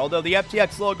anymore, although the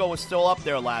FTX logo was still up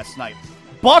there last night.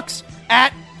 Bucks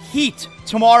at Heat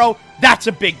tomorrow. That's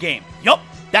a big game. Yup,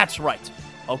 that's right.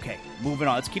 Okay, moving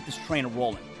on. Let's keep this train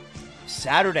rolling.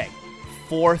 Saturday,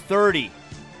 4:30.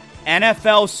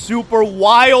 NFL Super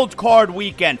Wild Card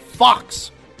Weekend. Fox.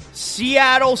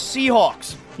 Seattle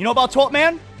Seahawks. You know about Talk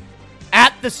Man?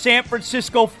 At the San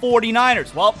Francisco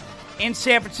 49ers. Well, in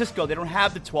San Francisco, they don't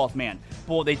have the 12th man.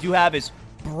 But what they do have is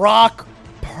Brock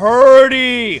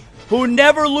Purdy, who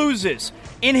never loses.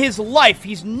 In his life,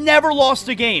 he's never lost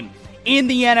a game in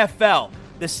the NFL.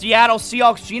 The Seattle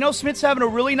Seahawks, Geno Smith's having a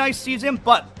really nice season,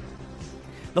 but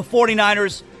the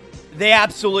 49ers, they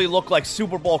absolutely look like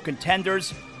Super Bowl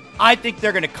contenders. I think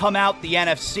they're going to come out the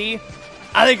NFC.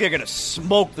 I think they're going to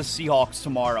smoke the Seahawks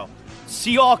tomorrow.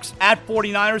 Seahawks at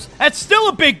 49ers, that's still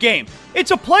a big game.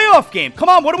 It's a playoff game. Come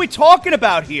on, what are we talking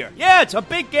about here? Yeah, it's a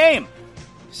big game.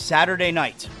 Saturday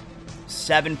night,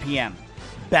 7 p.m.,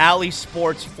 Bally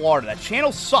Sports, Florida. That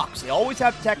channel sucks. They always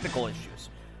have technical issues.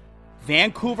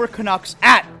 Vancouver Canucks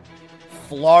at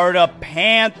Florida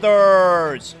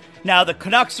Panthers. Now, the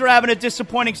Canucks are having a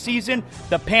disappointing season.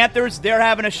 The Panthers, they're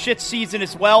having a shit season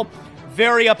as well.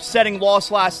 Very upsetting loss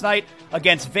last night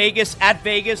against Vegas, at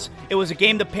Vegas. It was a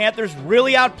game the Panthers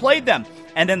really outplayed them,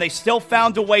 and then they still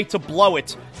found a way to blow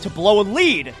it, to blow a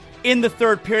lead in the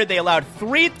third period. They allowed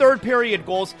 3 third-period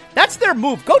goals. That's their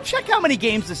move. Go check how many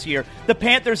games this year the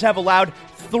Panthers have allowed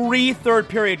 3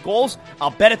 third-period goals.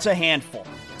 I'll bet it's a handful.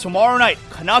 Tomorrow night,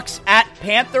 Canucks at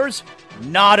Panthers,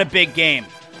 not a big game.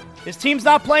 This team's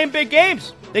not playing big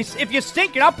games. If you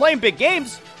stink, you're not playing big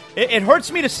games. It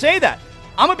hurts me to say that.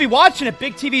 I'm going to be watching at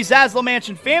Big TV Zaslow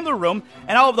Mansion Family Room,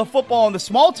 and I'll have the football on the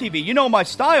small TV. You know my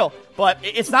style, but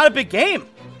it's not a big game.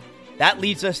 That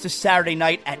leads us to Saturday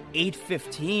night at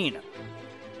 8:15.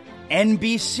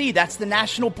 NBC, that's the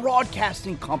National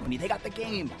Broadcasting Company. They got the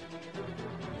game.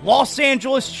 Los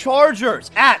Angeles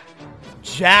Chargers at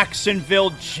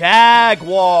Jacksonville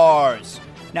Jaguars.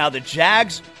 Now, the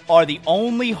Jags are the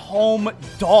only home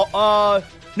dog.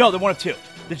 No, they're one of 2.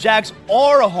 The Jags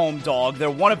are a home dog. They're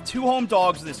one of 2 home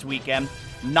dogs this weekend.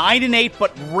 9-8,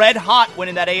 but red hot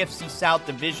winning that AFC South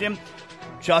division.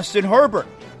 Justin Herbert.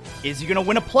 Is he going to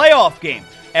win a playoff game?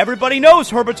 Everybody knows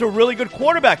Herbert's a really good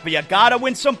quarterback, but you got to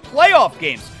win some playoff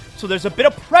games. So there's a bit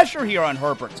of pressure here on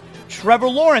Herbert. Trevor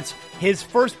Lawrence, his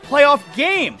first playoff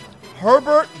game.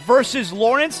 Herbert versus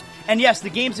Lawrence. And yes, the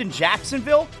game's in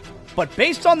Jacksonville. But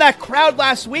based on that crowd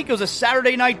last week, it was a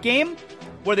Saturday night game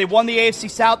where they won the AFC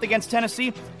South against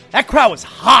Tennessee. That crowd was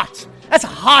hot. That's a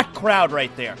hot crowd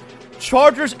right there.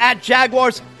 Chargers at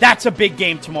Jaguars. That's a big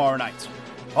game tomorrow night.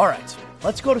 All right,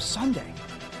 let's go to Sunday.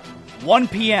 1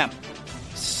 p.m.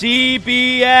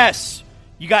 CBS.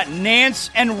 You got Nance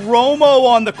and Romo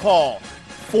on the call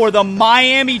for the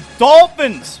Miami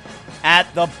Dolphins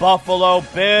at the Buffalo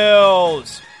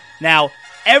Bills. Now,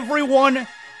 everyone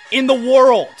in the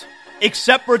world,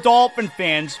 except for Dolphin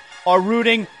fans, are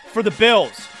rooting for the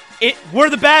Bills. We're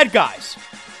the bad guys.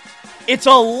 It's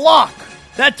a lock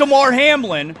that Damar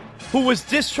Hamlin, who was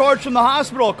discharged from the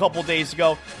hospital a couple days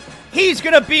ago, he's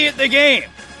going to be at the game.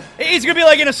 He's going to be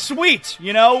like in a suite,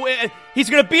 you know. He's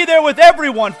going to be there with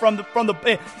everyone from the.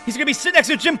 He's going to be sitting next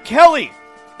to Jim Kelly,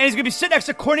 and he's going to be sitting next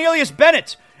to Cornelius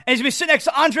Bennett, and he's going to be sitting next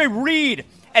to Andre Reed,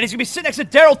 and he's going to be sitting next to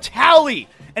Daryl Talley,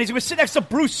 and he's going to be sitting next to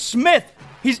Bruce Smith.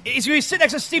 He's going to be sitting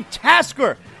next to Steve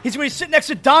Tasker. He's going to be sitting next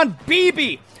to Don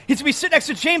Beebe. He's going to be sitting next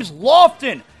to James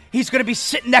Lofton. He's going to be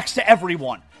sitting next to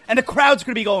everyone, and the crowd's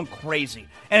going to be going crazy,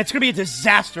 and it's going to be a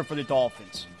disaster for the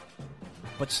Dolphins.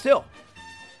 But still,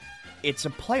 it's a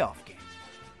playoff game.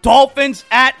 Dolphins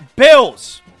at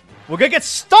Bills. We're going to get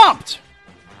stomped,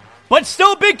 but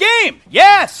still a big game.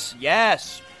 Yes,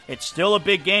 it's still a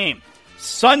big game.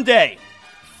 Sunday,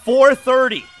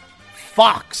 4:30,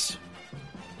 Fox.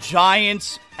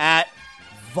 Giants at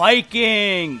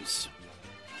Vikings.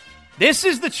 This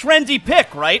is the trendy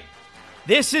pick, right?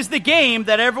 This is the game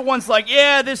that everyone's like,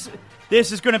 yeah, this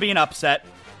is going to be an upset.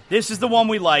 This is the one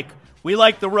we like. We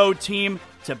like the road team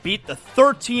to beat the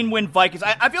 13-win Vikings.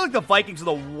 I feel like the Vikings are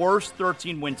the worst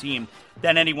 13-win team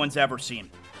that anyone's ever seen.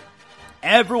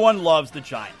 Everyone loves the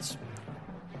Giants.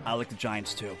 I like the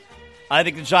Giants, too. I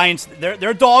think the Giants, they're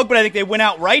a dog, but I think they win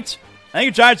outright. I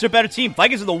think the Giants are a better team.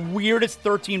 Vikings are the weirdest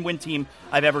 13-win team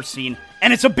I've ever seen.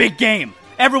 And it's a big game.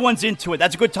 Everyone's into it.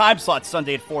 That's a good time slot,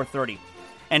 Sunday at 4:30.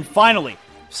 And finally,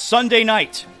 Sunday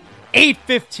night,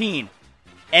 8:15,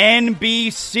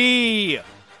 NBC.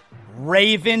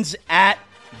 Ravens at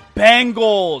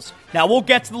Bengals. Now, we'll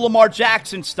get to the Lamar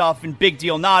Jackson stuff and big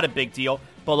deal, not a big deal.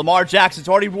 But Lamar Jackson's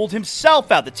already ruled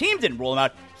himself out. The team didn't rule him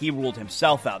out. He ruled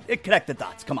himself out. Connect the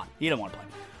dots. Come on. He didn't want to play.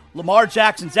 Lamar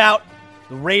Jackson's out.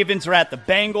 The Ravens are at the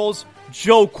Bengals.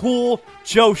 Joe Cool,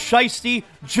 Joe Shiesty,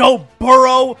 Joe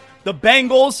Burrow. The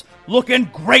Bengals looking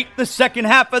great the second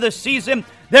half of the season.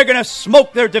 They're going to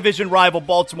smoke their division rival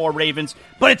Baltimore Ravens,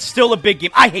 but it's still a big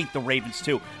game. I hate the Ravens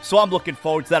too, so I'm looking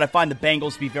forward to that. I find the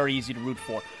Bengals to be very easy to root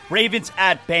for. Ravens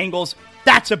at Bengals,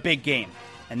 that's a big game.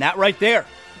 And that right there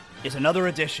is another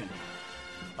addition.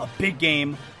 A big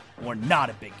game or not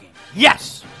a big game.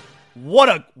 Yes! What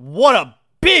a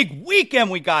big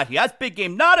weekend we got here. That's big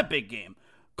game, not a big game.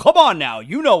 Come on now,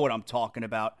 you know what I'm talking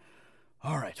about.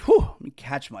 All right, let me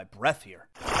catch my breath here.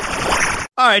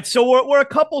 All right, so we're a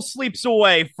couple sleeps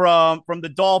away from the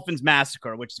Dolphins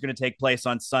massacre, which is going to take place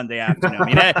on Sunday afternoon. I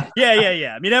mean,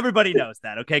 yeah. I mean, everybody knows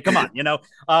that. Okay, come on, you know.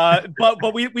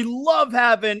 But we love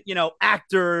having, you know,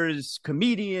 actors,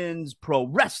 comedians, pro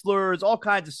wrestlers, all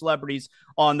kinds of celebrities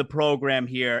on the program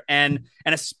here, and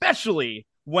especially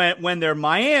when they're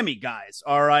Miami guys.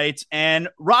 All right, and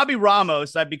Robbie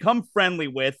Ramos, I've become friendly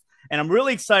with. And I'm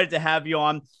really excited to have you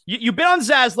on. You've been on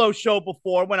Zaslow's show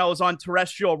before when I was on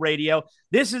terrestrial radio.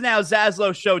 This is now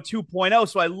Zaslow Show 2.0,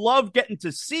 so I love getting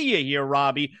to see you here,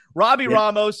 Robbie. Robbie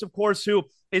Ramos, of course, who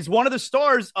is one of the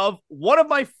stars of one of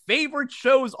my favorite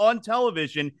shows on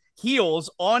television,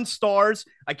 Heels on Stars.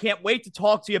 I can't wait to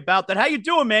talk to you about that. How you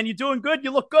doing, man? You doing good?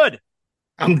 You look good.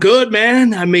 I'm good,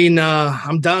 man. I mean,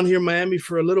 I'm down here in Miami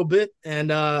for a little bit,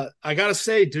 and I gotta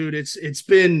say, dude,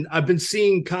 I've been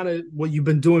seeing kind of what you've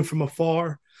been doing from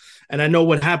afar, and I know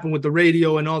what happened with the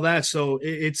radio and all that. So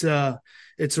it's a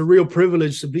real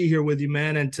privilege to be here with you,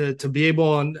 man, and to be able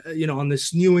on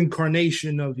this new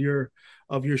incarnation of your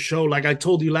show. Like I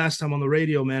told you last time on the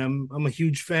radio, man, I'm a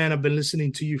huge fan. I've been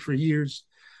listening to you for years,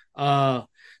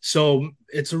 so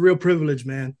it's a real privilege,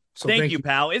 man. So thank you,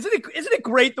 pal. Isn't it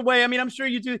great the way, I mean, I'm sure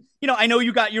you do, you know, I know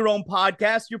you got your own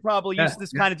podcast. You're probably used to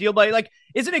this kind of deal, but like,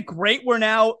 isn't it great? We're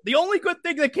now the only good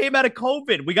thing that came out of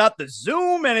COVID. We got the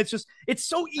Zoom, and it's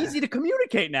so easy to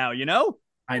communicate now, you know?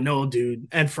 I know, dude.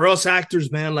 And for us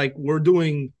actors, man, like we're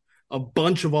doing a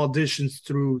bunch of auditions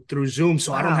through Zoom.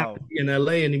 So I don't have to be in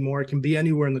LA anymore. I can be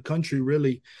anywhere in the country,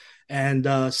 really, and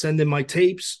send in my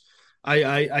tapes.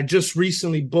 I just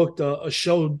recently booked a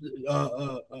show.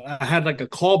 I had like a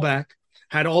callback,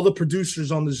 had all the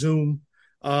producers on the Zoom,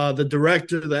 the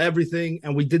director, the everything,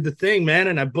 and we did the thing, man,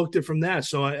 and I booked it from that.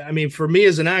 So, I mean, for me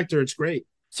as an actor, it's great.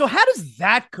 So how does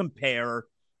that compare,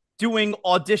 doing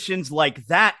auditions like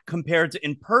that compared to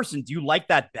in person? Do you like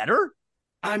that better?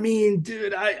 I mean,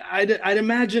 dude, I'd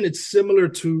imagine it's similar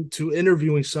to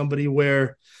interviewing somebody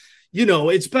where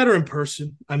it's better in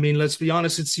person. I mean, let's be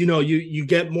honest. It's, you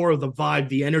get more of the vibe,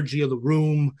 the energy of the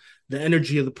room, the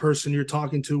energy of the person you're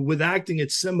talking to. With acting,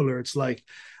 it's similar. It's like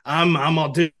I'm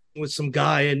auditioning with some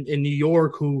guy in New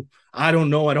York who I don't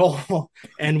know at all.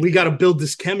 And we got to build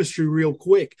this chemistry real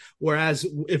quick. Whereas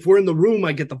if we're in the room,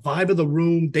 I get the vibe of the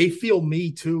room. They feel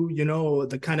me too,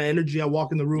 the kind of energy I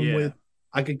walk in the room with.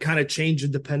 I can kind of change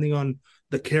it depending on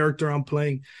the character I'm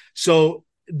playing. So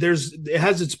it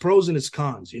has its pros and its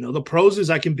cons. The pros is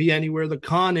I can be anywhere. The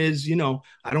con is,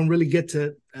 I don't really get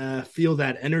to feel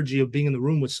that energy of being in the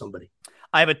room with somebody.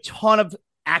 I have a ton of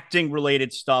acting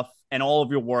related stuff and all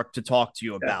of your work to talk to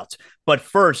you about. But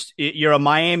first, you're a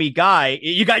Miami guy.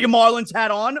 You got your Marlins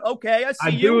hat on. Okay, I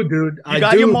see you. I do, dude. You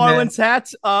got your Marlins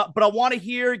hat. But I want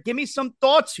to give me some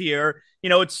thoughts here.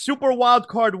 It's Super Wild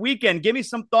Card Weekend. Give me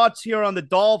some thoughts here on the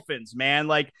Dolphins, man.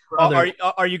 Like,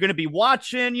 are you going to be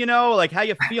watching? Like, how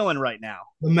you feeling right now?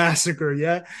 The massacre,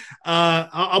 yeah.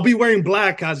 I'll be wearing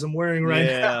black as I'm wearing right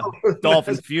now.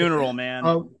 Dolphin funeral,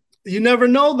 man. You never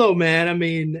know, though, man. I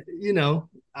mean,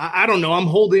 I don't know. I'm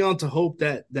holding on to hope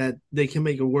that they can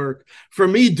make it work. For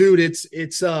me, dude,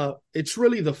 it's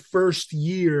really the first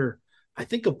year, I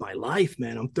think, of my life,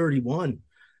 man. I'm 31,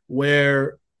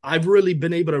 where I've really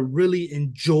been able to really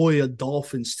enjoy a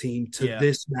Dolphins team to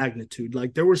this magnitude.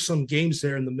 Like, there were some games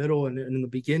there in the middle and in the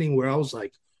beginning where I was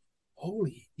like,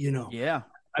 holy,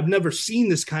 I've never seen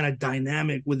this kind of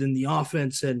dynamic within the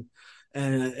offense. And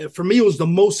for me, it was the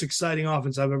most exciting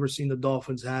offense I've ever seen the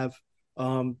Dolphins have.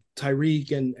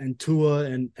 Tyreek and Tua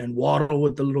and Waddle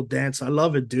with the little dance. I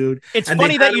love it, dude. It's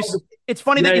funny that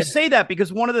you say that,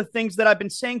 because one of the things that I've been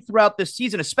saying throughout this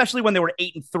season, especially when they were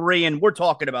 8-3, and we're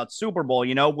talking about Super Bowl,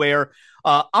 where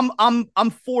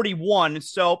I'm 41,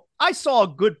 so I saw a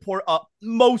good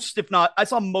most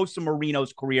of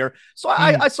Marino's career. So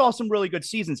I saw some really good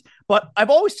seasons. But I've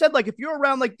always said, like, if you're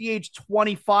around like the age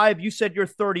 25, you said you're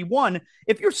 31.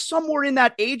 If you're somewhere in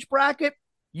that age bracket,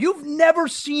 you've never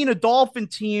seen a Dolphin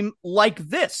team like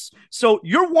this. So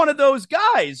you're one of those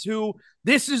guys who,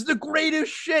 this is the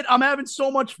greatest shit. I'm having so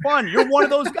much fun. You're one of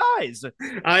those guys.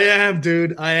 I am,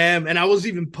 dude. I am. And I was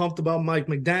even pumped about Mike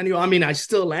McDaniel. I mean, I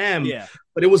still am. Yeah.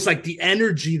 But it was like the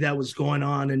energy that was going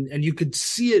on. And you could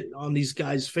see it on these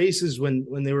guys' faces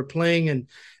when they were playing and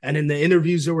in the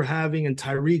interviews they were having, and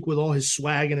Tyreek with all his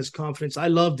swag and his confidence. I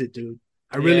loved it, dude.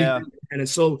 I really did. And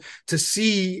so to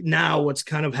see now what's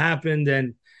kind of happened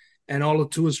and all of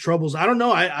Tua's troubles, I don't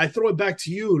know. I throw it back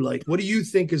to you. Like, what do you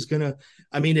think is going to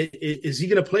 – I mean, is he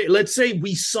going to play – let's say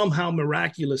we somehow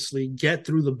miraculously get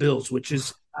through the Bills, which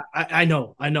is – I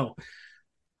know.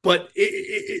 But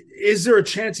is there a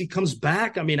chance he comes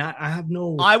back? I mean, I have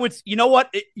no – I would – you know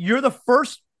what? You're the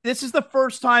first – this is the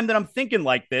first time that I'm thinking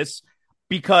like this,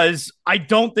 because I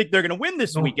don't think they're going to win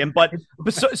this weekend. But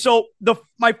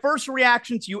my first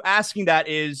reaction to you asking that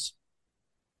is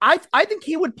I think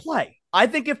he would play. I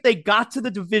think if they got to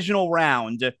the divisional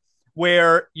round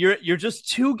where you're just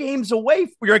 2 games away,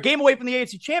 you're a game away from the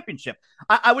AFC Championship,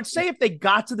 I would say if they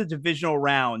got to the divisional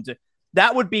round,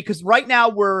 that would be, because right now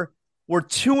we're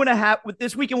 2.5.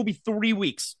 This weekend will be 3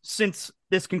 weeks since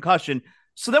this concussion.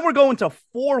 So then we're going to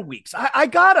 4 weeks. I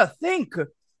gotta think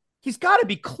he's got to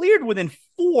be cleared within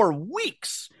 4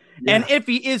 weeks. Yeah. And if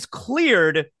he is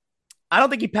cleared, I don't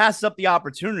think he passes up the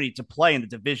opportunity to play in the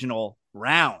divisional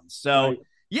round. So. Right.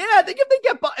 Yeah, I think if they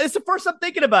get by, it's the first I'm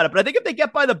thinking about it, but I think if they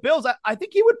get by the Bills, I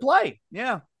think he would play.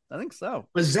 Yeah, I think so.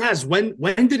 But Zaz,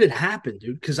 when did it happen,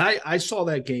 dude? Because I saw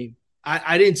that game.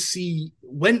 I didn't see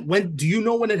when do you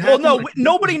know when it happened? Well, no,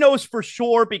 nobody knows for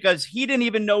sure, because he didn't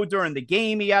even know during the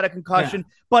game he had a concussion.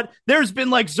 Yeah. But there's been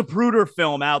like Zapruder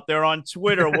film out there on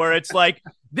Twitter where it's like,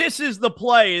 this is the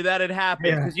play that had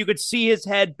happened, because you could see his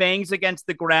head bangs against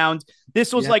the ground.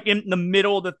 This was like in the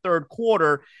middle of the third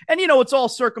quarter. And, it's all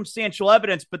circumstantial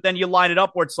evidence, but then you line it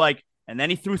up where it's like, and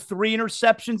then he threw 3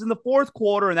 interceptions in the fourth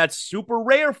quarter, and that's super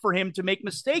rare for him to make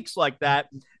mistakes like that.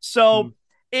 So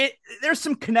there's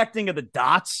some connecting of the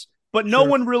dots, but no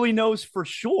one really knows for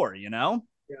sure,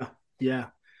 Yeah.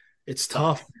 It's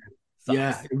tough.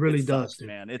 Yeah, it really does,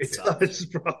 man. It does,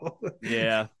 bro.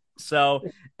 Yeah. So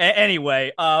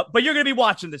anyway, but you're going to be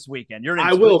watching this weekend.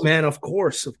 I will, man. Of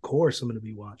course. I'm going to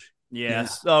be watching. Yeah.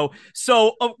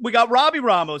 So we got Robbie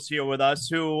Ramos here with us,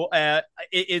 who, like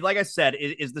I said,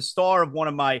 is the star of one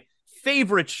of my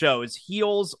favorite shows,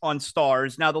 Heels on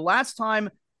Stars. Now, the last time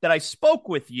that I spoke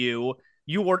with you,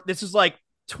 this is like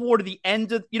toward the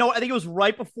end of, I think it was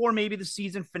right before maybe the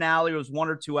season finale. It was 1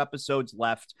 or 2 episodes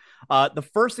left. The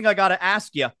first thing I got to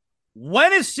ask you,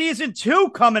 when is season 2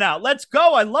 coming out? Let's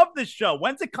go. I love this show.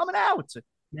 When's it coming out?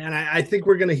 Man, I think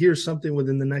we're going to hear something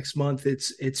within the next month.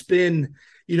 It's been,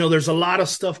 there's a lot of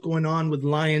stuff going on with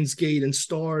Lionsgate and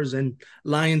Stars, and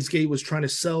Lionsgate was trying to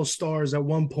sell Stars at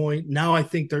one point. Now I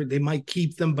think they might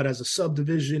keep them, but as a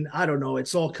subdivision, I don't know.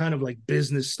 It's all kind of like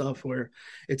business stuff where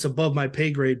it's above my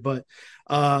pay grade. But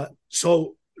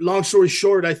so long story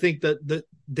short, I think that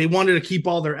they wanted to keep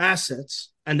all their assets,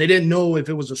 and they didn't know if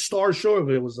it was a Star show, if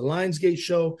it was a Lionsgate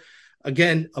show.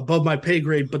 Again, above my pay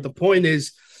grade. But the point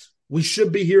is, we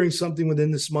should be hearing something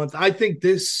within this month. I think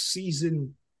this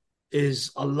season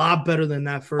is a lot better than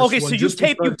that first one. Okay, so you've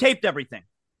taped everything.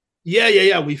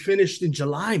 Yeah. We finished in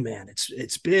July, man.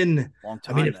 It's been long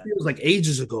time. I mean, it feels like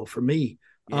ages ago for me.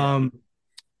 Yeah.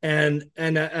 And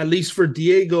at least for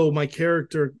Diego, my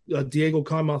character, Diego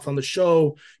Carmoth on the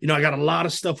show, I got a lot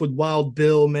of stuff with Wild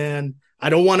Bill, man. I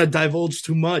don't want to divulge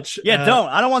too much. Yeah, don't.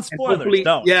 I don't want spoilers.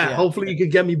 Don't. Yeah, hopefully you can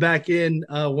get me back in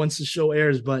once the show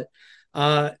airs. But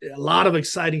a lot of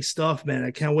exciting stuff, man.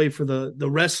 I can't wait for the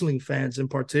wrestling fans in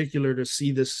particular to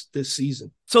see this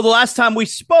season. So the last time we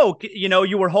spoke,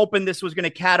 you were hoping this was going to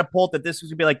catapult, that this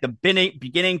was going to be like the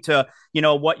beginning to,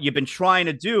 what you've been trying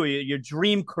to do, your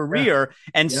dream career.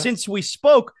 Yeah. And since we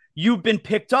spoke, you've been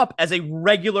picked up as a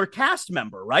regular cast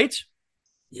member, right?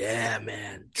 Yeah,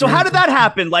 man. So how did that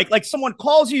happen? Like someone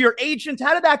calls you, your agent?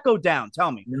 How did that go down?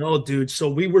 Tell me. No, dude. So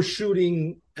we were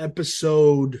shooting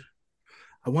episode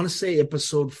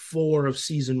 4 of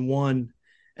season 1,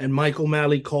 and Mike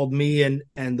O'Malley called me and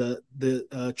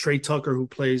the Trey Tucker, who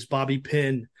plays Bobby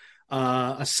Pinn,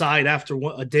 aside after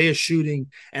a day of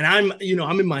shooting. And I'm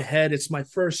in my head. It's my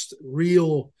first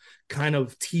real kind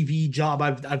of TV job.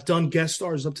 I've done guest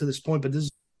stars up to this point, but this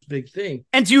is a big thing.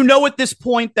 And do you know at this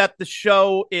point that the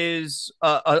show is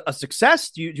a success?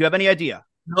 Do you have any idea?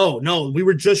 No, we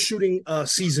were just shooting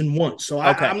season 1, so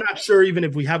okay. I'm not sure even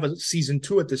if we have a season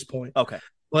 2 at this point. Okay,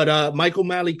 but Mike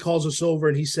O'Malley calls us over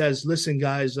and he says, "Listen,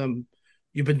 guys,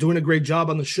 you've been doing a great job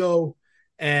on the show,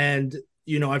 and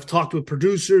I've talked with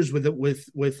producers,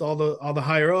 with all the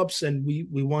higher ups, and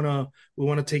we want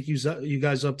to take you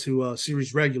guys up to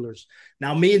series regulars."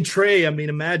 Now, me and Trey, I mean,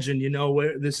 imagine,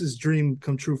 where this is dream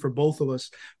come true for both of us.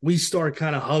 We start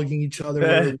kind of hugging each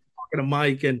other. To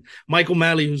Mike and Mike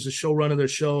O'Malley, who's the showrunner of the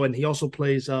show, and he also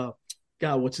plays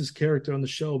what's his character on the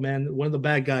show, man? One of the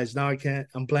bad guys. Now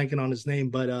I'm blanking on his name,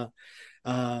 but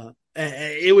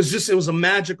it was a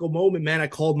magical moment, man. I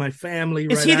called my family.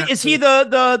 Is he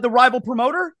the rival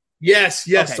promoter? Yes,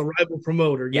 okay. The rival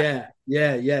promoter. Yeah.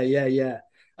 Gully.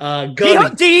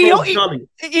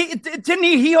 Didn't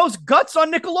he host Guts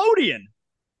on Nickelodeon?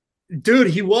 Dude,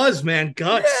 he was, man.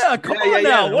 Guts. Yeah, come on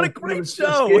now. What a great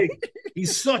show.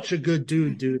 He's such a good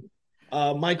dude.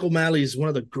 Michael O'Malley is one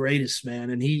of the greatest, man.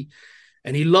 And he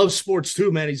loves sports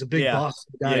too, man. He's a big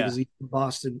Boston guy because he's from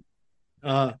Boston.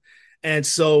 And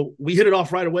so we hit it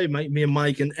off right away, me and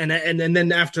Mike. And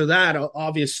then after that,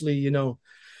 obviously,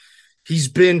 he's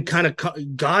been kind of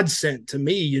God sent to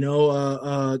me,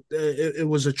 it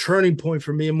was a turning point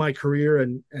for me in my career.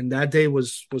 And that day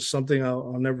was something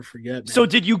I'll never forget, man. So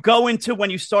did you go into,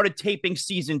 when you started taping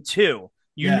season 2,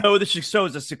 know the show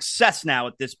is a success now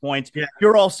at this point. Yeah.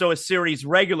 You're also a series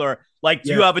regular. Like,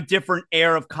 do you have a different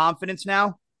air of confidence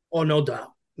now? Oh, no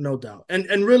doubt.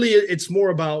 And really it's more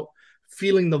about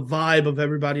feeling the vibe of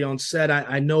everybody on set.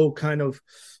 I know kind of,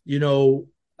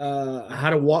 how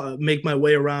to make my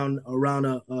way around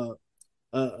a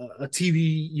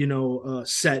TV,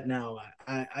 set now.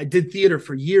 I did theater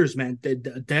for years, man, a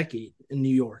decade in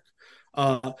New York.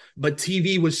 But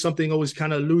TV was something always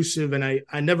kind of elusive, and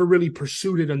I never really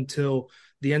pursued it until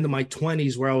the end of my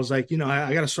 20s, where I was like,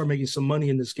 I got to start making some money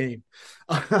in this game.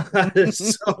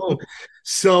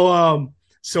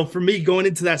 So for me, going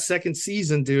into that second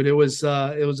season, dude, it was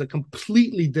a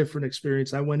completely different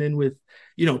experience. I went in with,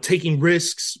 taking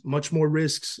risks, much more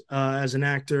risks as an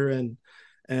actor,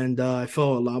 and I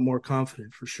felt a lot more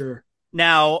confident for sure.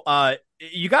 Now,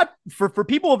 you got for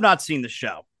people who have not seen the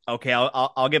show. Okay,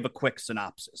 I'll give a quick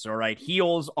synopsis. All right,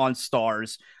 Heels on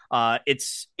Stars.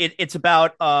 It's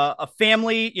about a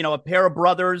family, a pair of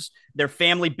brothers. Their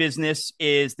family business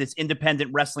is this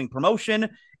independent wrestling promotion,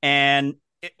 and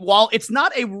while it's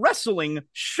not a wrestling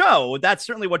show, that's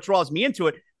certainly what draws me into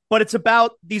it. But it's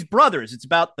about these brothers. It's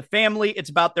about the family. It's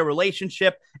about their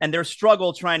relationship and their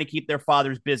struggle trying to keep their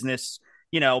father's business,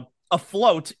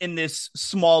 afloat in this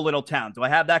small little town. Do I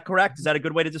have that correct? Is that a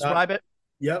good way to describe it?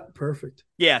 Yep, perfect.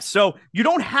 Yeah, so you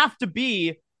don't have to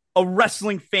be a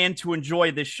wrestling fan to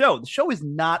enjoy this show. The show is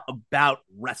not about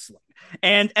wrestling.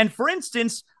 And for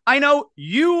instance, I know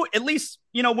you, at least,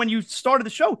 when you started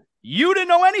the show, you didn't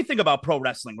know anything about pro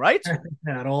wrestling, right?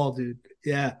 At all, dude.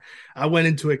 Yeah, I went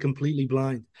into it completely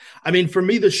blind. I mean, for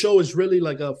me, the show is really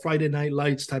like a Friday Night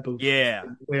Lights type of,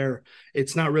 where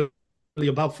it's not really really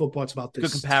about football. It's about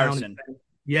this Good comparison.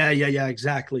 Yeah,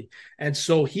 exactly. And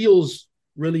so Heels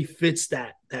really fits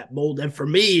that mold. And for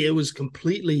me, it was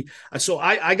completely. So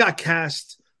I got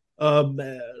cast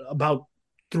about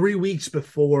 3 weeks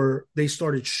before they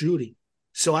started shooting.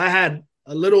 So I had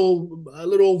a little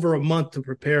over a month to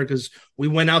prepare because we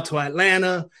went out to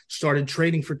Atlanta, started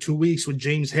training for 2 weeks with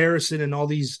James Harrison and all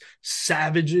these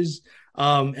savages.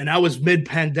 And I was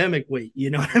mid-pandemic weight, you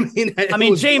know what I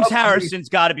mean? James Harrison's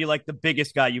got to be like the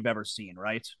biggest guy you've ever seen,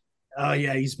 right? Oh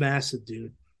yeah, he's massive,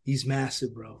 dude. He's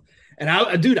massive, bro. And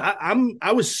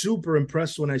I was super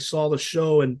impressed when I saw the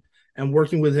show and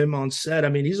working with him on set. I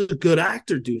mean, he's a good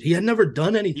actor, dude. He had never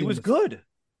done anything. He was before, good,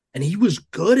 and he was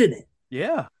good in it.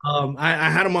 Yeah. I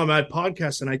had him on my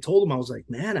podcast, and I told him, I was like,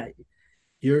 man,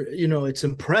 it's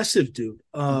impressive, dude.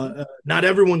 Not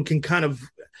everyone can kind of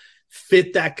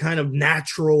fit that kind of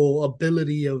natural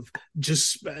ability of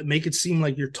just make it seem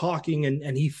like you're talking,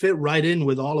 and he fit right in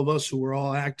with all of us who were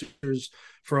all actors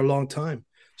for a long time.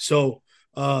 So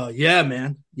yeah,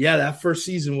 man. Yeah, that first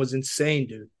season was insane,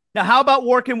 dude. Now, how about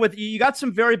working with you? You got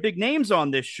some very big names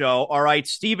on this show. All right,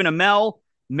 Stephen Amell,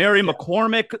 Mary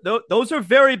McCormick. Those are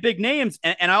very big names,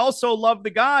 and I also love the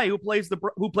guy who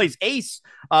plays Ace,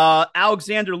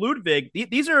 Alexander Ludwig.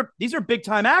 These are big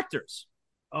time actors.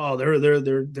 Oh,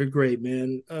 they're great,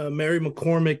 man. Mary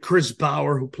McCormick, Chris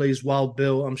Bauer, who plays Wild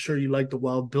Bill. I'm sure you like the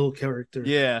Wild Bill character.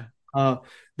 Yeah.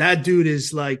 That dude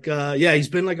is like, he's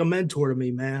been like a mentor to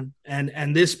me, man.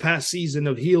 And this past season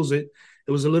of Heels, it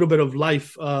was a little bit of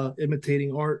life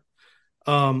imitating art,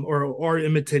 or art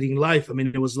imitating life. I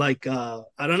mean, it was like, I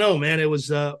don't know, man. It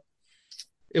was a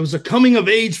coming of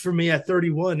age for me at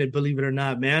 31, and believe it or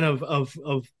not, man,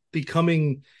 of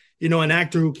becoming, an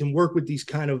actor who can work with these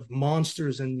kind of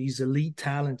monsters and these elite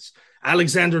talents.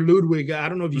 Alexander Ludwig, I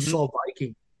don't know if you saw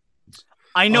Viking.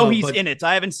 I know he's in it.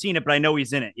 I haven't seen it, but I know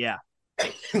he's in it. Yeah.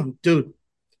 Dude,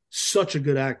 such a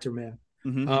good actor, man.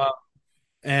 Mm-hmm.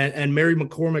 And Mary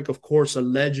McCormick, of course, a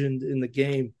legend in the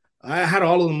game. I had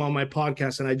all of them on my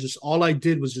podcast, and all I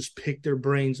did was just pick their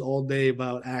brains all day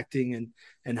about acting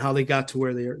and how they got to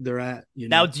where they're at.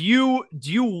 Now, do you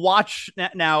watch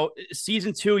now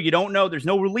season 2? You don't know. There's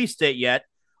no release date yet.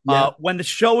 Yeah. When the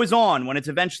show is on, when it's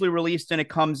eventually released and it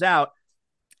comes out,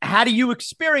 how do you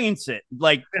experience it?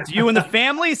 Like, do you and the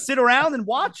family sit around and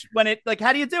watch when it? Like,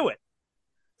 how do you do it?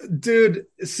 Dude,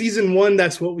 season 1,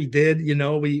 that's what we did.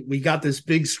 We got this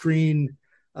big screen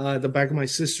at the back of my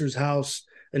sister's house,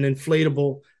 an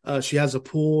inflatable. She has a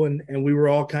pool, and we were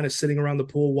all kind of sitting around the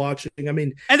pool watching. I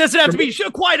mean, and doesn't have to be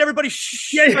quiet. Everybody,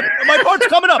 shh. Yeah. My part's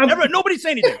coming up. Nobody say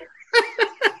anything.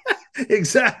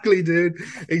 Exactly, dude.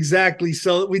 Exactly.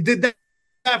 So we did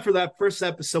that for that first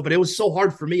episode, but it was so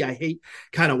hard for me. I hate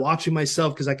kind of watching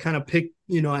myself because I kind of pick,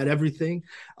 at everything.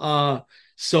 But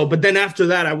then after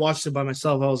that, I watched it by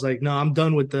myself. I was like, no, I'm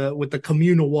done with the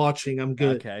communal watching. I'm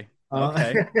good. Okay.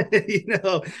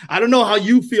 I don't know how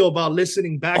you feel about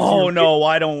listening back. Oh no,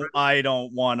 I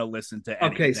don't want to listen to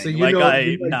anything. Okay, so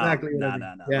exactly. No.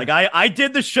 Yeah. Like I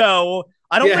did the show.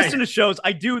 I don't listen to shows.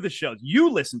 I do the shows. You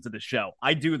listen to the show.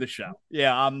 I do the show.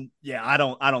 Yeah. I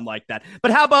don't like that.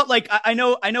 But how about like I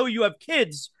know you have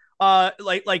kids.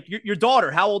 Like your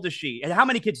daughter. How old is she? And how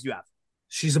many kids do you have?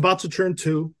 She's about to turn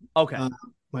 2. Okay.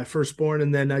 My firstborn,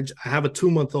 and then I have a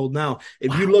 2-month-old now.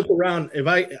 If you look around, if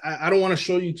I don't want to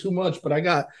show you too much, but I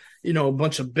got a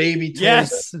bunch of baby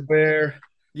toys everywhere.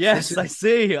 Yes, I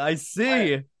see.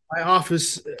 My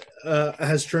office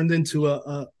has turned into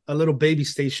a little baby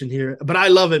station here, but I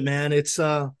love it, man. It's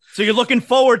so you're looking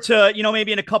forward to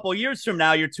maybe in a couple of years from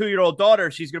now, your 2-year-old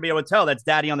daughter, she's gonna be able to tell that's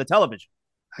daddy on the television.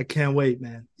 I can't wait,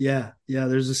 man. Yeah.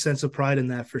 There's a sense of pride in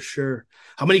that for sure.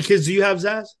 How many kids do you have,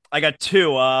 Zaz? I got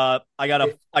 2. I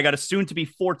got a soon-to-be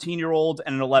 14-year-old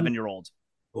and an 11-year-old.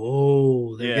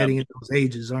 Oh, they're getting into those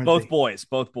ages, aren't they?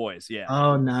 Both boys. Yeah.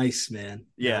 Oh, nice, man.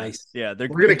 Yeah, nice. Yeah. We're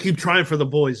gonna keep trying for the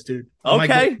boys, dude.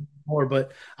 Okay. More,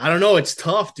 but I don't know. It's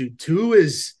tough, dude. 2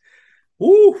 is,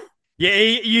 woo. Yeah,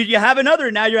 you have another.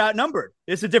 Now you're outnumbered.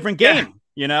 It's a different game.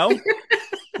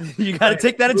 You got to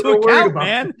take that into account,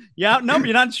 man. You outnumber.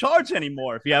 You're not in charge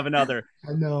anymore if you have another.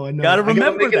 I know. Got to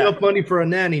remember that. Enough money for a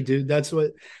nanny, dude. That's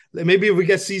what. Maybe if we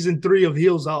get season 3 of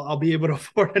Heels, I'll be able to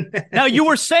afford a nanny. Now you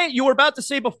were about to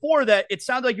say before that it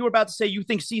sounded like you were about to say you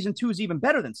think season 2 is even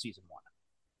better than season 1.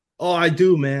 Oh, I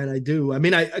do, man. I do. I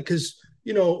mean, because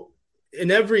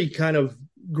in every kind of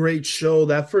great show,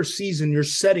 that first season you're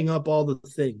setting up all the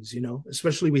things.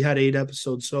 Especially we had 8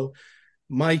 episodes, so.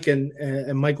 Mike and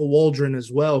Michael Waldron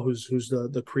as well, who's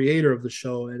the creator of the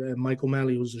show, and Michael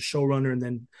Malley, who's the showrunner, and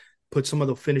then put some of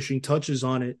the finishing touches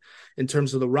on it in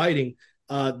terms of the writing.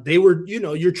 they were,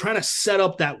 you're trying to set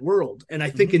up that world. And I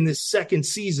think in this second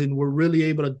season, we're really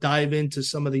able to dive into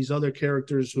some of these other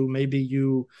characters who maybe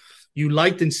you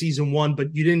liked in season 1,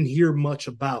 but you didn't hear much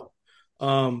about.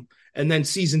 And then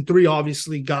season 3,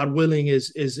 obviously, God willing,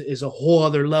 is a whole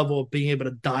other level of being able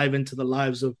to dive into the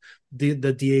lives of the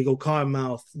Diego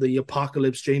Cottonmouth, the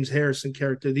Apocalypse, James Harrison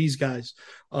character, these guys,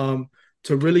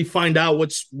 to really find out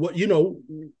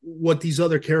what these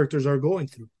other characters are going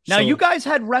through. Now, you guys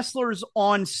had wrestlers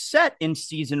on set in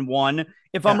season 1,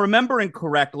 if I'm remembering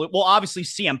correctly. Well, obviously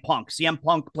CM Punk. CM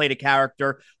Punk played a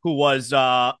character who was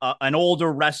an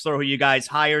older wrestler who you guys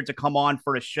hired to come on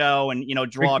for a show and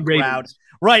draw a crowd.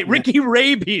 Right, yeah. Ricky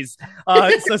Rabies.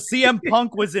 So CM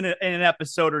Punk was in an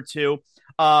episode or two.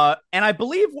 And I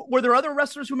believe, were there other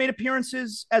wrestlers who made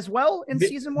appearances as well in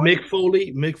season 1? Mick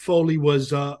Foley was.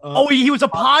 He was a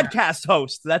podcast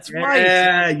host. That's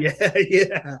right.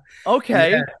 Yeah.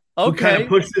 Okay. Yeah. Who kind of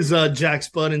pushes Jack's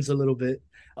buttons a little bit.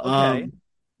 Okay.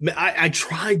 I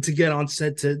tried to get on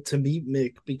set to meet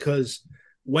Mick because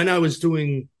when I was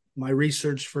doing my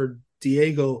research for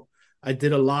Diego, I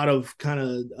did a lot of kind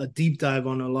of a deep dive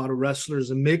on a lot of wrestlers,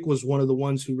 and Mick was one of the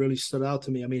ones who really stood out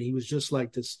to me. I mean, he was just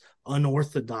like this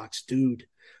unorthodox dude,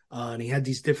 and he had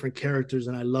these different characters,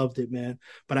 and I loved it, man.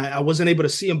 But I wasn't able to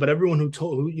see him. But everyone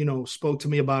who spoke to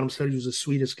me about him said he was the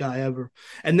sweetest guy ever.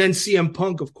 And then CM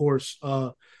Punk, of course,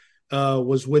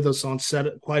 was with us on set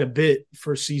quite a bit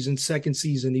for second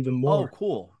season, even more. Oh,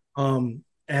 cool.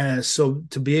 So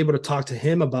to be able to talk to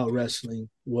him about wrestling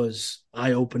was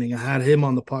eye-opening. I had him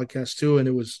on the podcast too, and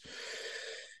it's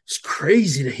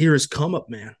crazy to hear his come up,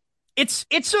 man. It's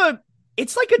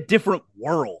like a different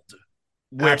world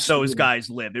where those guys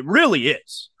live. It really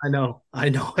is. I know.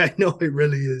 It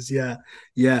really is.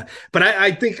 Yeah. But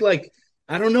I think, like,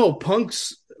 I don't know,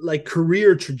 Punk's like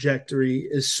career trajectory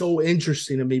is so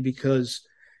interesting to me because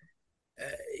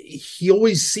he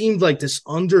always seemed like this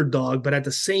underdog, but at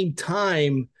the same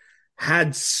time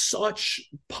had such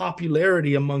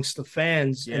popularity amongst the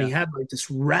fans, and he had like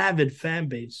this rabid fan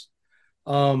base.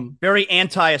 Very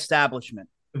anti-establishment.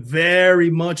 Very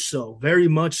much so.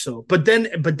 But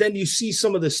then you see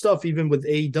some of the stuff even with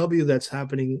AEW that's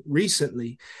happening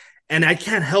recently, and I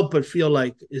can't help but feel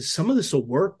like, is some of this a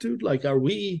work, dude? Like, are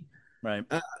we right?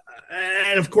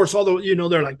 And of course, although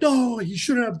they're like, no, he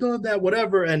shouldn't have done that,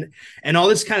 whatever, and all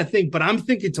this kind of thing. But I'm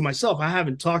thinking to myself, I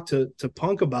haven't talked to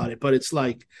Punk about it, but it's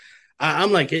like,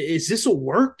 I'm like, is this a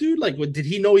work, dude? Like, did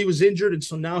he know he was injured, and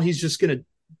so now he's just gonna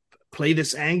play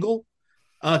this angle?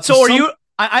 So are you?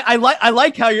 I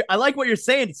like what you're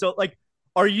saying. So, like,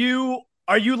 are you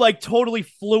like totally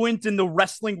fluent in the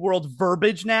wrestling world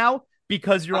verbiage now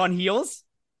because you're on heels?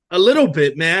 A little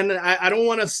bit, man. I don't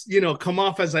want to, come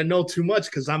off as I know too much,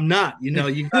 because I'm not.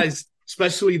 You guys,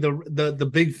 especially the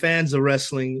big fans of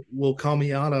wrestling, will call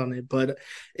me out on it. But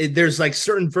there's like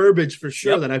certain verbiage for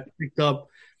sure that I've picked up.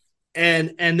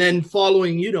 And then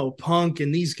following, Punk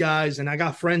and these guys, and I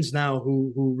got friends now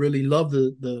who really love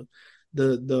the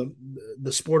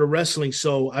sport of wrestling.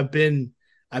 So I've been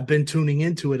tuning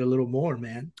into it a little more,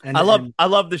 man. And I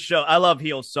love the show. I love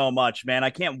heels so much, man. I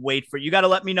can't wait for you. Got to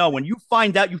let me know when you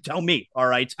find out. You tell me, all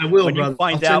right? I will. When brother. You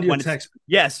find I'll out send you when a text.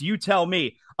 Yes, you tell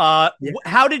me.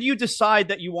 How did you decide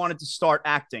that you wanted to start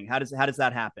acting? How does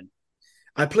that happen?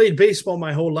 I played baseball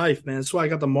my whole life, man. That's why I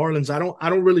got the Marlins. I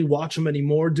don't really watch them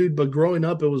anymore, dude. But growing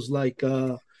up, it was like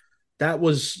that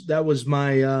was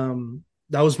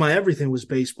my everything was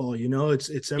baseball. It's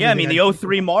everything. Yeah, I mean the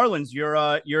 03 Marlins. You're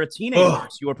a teenager,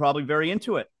 so you were probably very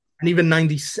into it. And even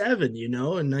 97, in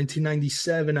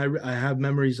 1997, I have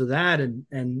memories of that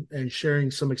and sharing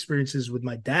some experiences with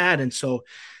my dad, and so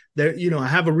there, I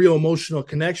have a real emotional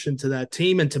connection to that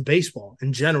team and to baseball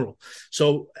in general.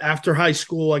 So after high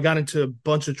school, I got into a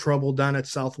bunch of trouble down at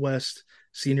Southwest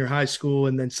Senior High School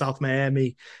and then South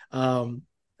Miami. And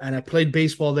I played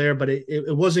baseball there, but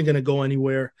it wasn't going to go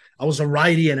anywhere. I was a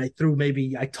righty, and I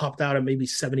topped out at maybe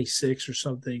 76 or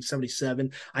something,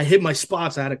 77. I hit my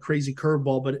spots. I had a crazy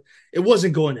curveball, but it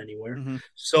wasn't going anywhere. Mm-hmm.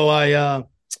 So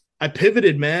I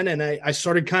pivoted, man, and I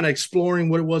started kind of exploring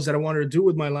what it was that I wanted to do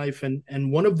with my life.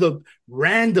 And one of the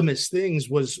randomest things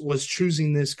was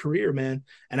choosing this career, man.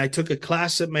 And I took a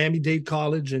class at Miami-Dade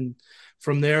College, and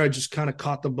from there I just kind of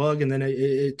caught the bug, and then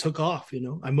it took off.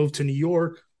 I moved to New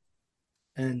York.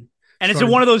 And is it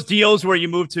one of those deals where you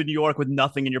moved to New York with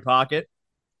nothing in your pocket?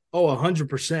 Oh,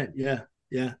 100%.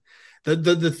 Yeah.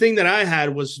 The thing that I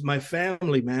had was my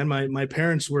family, man. My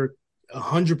parents were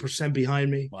 100% behind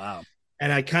me. Wow.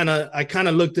 And I kind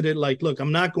of looked at it like, look,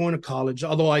 I'm not going to college.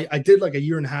 Although I did like a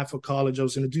year and a half of college. I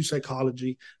was going to do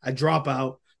psychology. I drop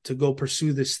out to go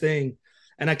pursue this thing.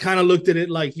 And I kind of looked at it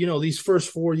like, these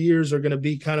first 4 years are going to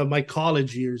be kind of my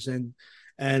college years. And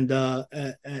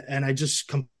I just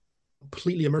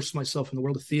completely immersed myself in the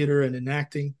world of theater and in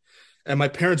acting. And my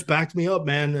parents backed me up,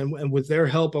 man. And with their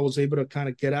help, I was able to kind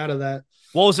of get out of that.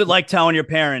 What was it like telling your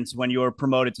parents when you were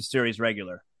promoted to series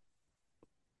regular?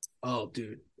 Oh,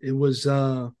 dude, it was, it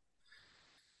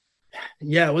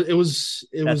was.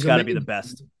 That's got to be the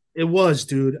best. It was,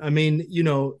 dude. I mean,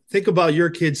 think about your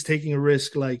kids taking a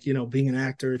risk, like, being an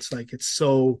actor. It's like, it's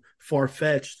so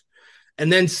far-fetched.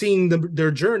 And then seeing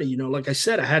their journey, like I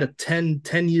said, I had a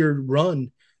 10-year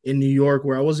run in New York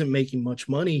where I wasn't making much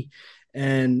money.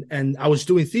 And I was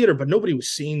doing theater, but nobody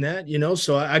was seeing that,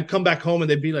 So I'd come back home and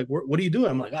they'd be like, "What are you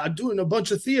doing?" I'm like, "I'm doing a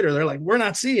bunch of theater." They're like, "We're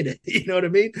not seeing it." You know what I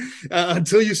mean?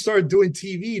 Until you start doing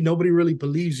TV, nobody really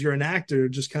believes you're an actor.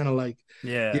 Just kind of like,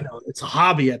 it's a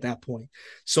hobby at that point.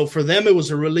 So for them, it was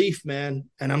a relief, man.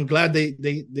 And I'm glad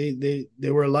they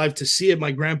were alive to see it.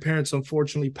 My grandparents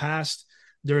unfortunately passed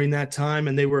during that time,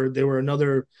 and they were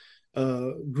another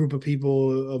group of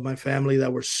people of my family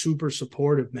that were super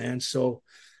supportive, man. So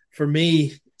for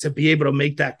me to be able to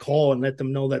make that call and let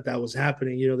them know that was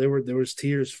happening, there was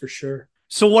tears for sure.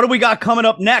 So what do we got coming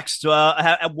up next?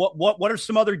 What are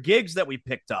some other gigs that we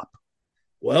picked up?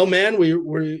 Well, man,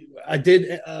 I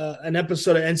did an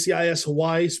episode of NCIS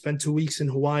Hawaii, spent 2 weeks in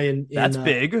Hawaii that's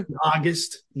big. In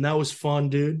August. And that was fun,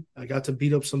 dude. I got to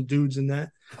beat up some dudes in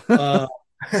that.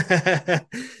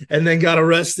 And then got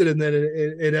arrested, and then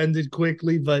it ended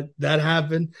quickly, but that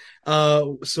happened.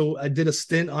 So I did a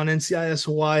stint on NCIS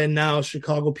Hawaii and now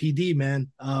Chicago PD,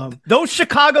 man. Those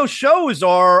Chicago shows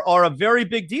are a very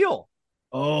big deal.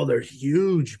 Oh, they're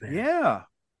huge, man. Yeah.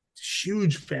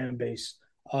 Huge fan base.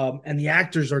 And the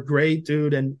actors are great,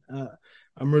 dude. And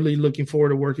I'm really looking forward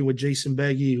to working with Jason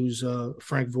Beggy, who's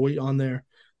Frank Voight on there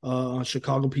on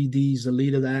Chicago PD. He's the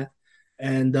lead of that.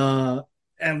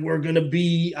 And we're going to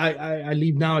be, I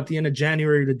leave now at the end of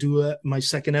January to do my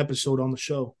second episode on the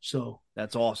show. So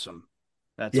that's awesome.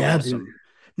 That's awesome. Dude.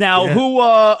 Now,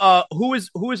 who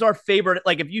is our favorite?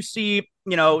 Like, if you see,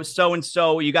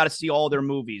 so-and-so, you got to see all their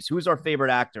movies. Who's our favorite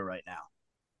actor right now?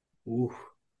 Ooh.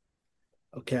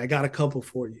 Okay. I got a couple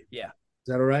for you. Yeah. Is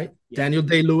that all right? Yeah. Daniel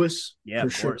Day-Lewis. Yeah,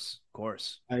 of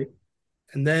course. Right.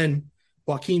 And then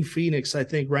Joaquin Phoenix, I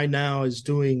think right now is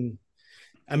doing,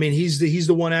 I mean, he's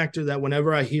the one actor that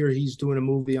whenever I hear he's doing a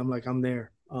movie, I'm like, I'm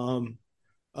there.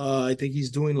 I think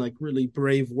he's doing like really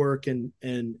brave work and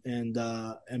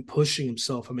pushing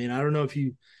himself. I mean, I don't know if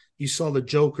you saw The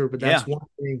Joker, but that's one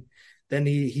thing. Then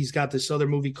he's got this other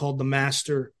movie called The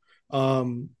Master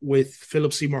with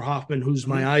Philip Seymour Hoffman, who's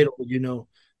my idol,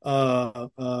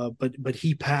 but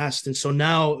he passed, and so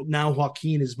now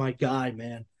Joaquin is my guy,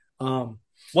 man.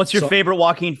 What's your favorite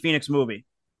Joaquin Phoenix movie?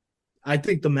 I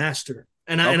think The Master.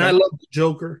 And I love The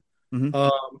Joker. Mm-hmm.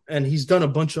 And he's done a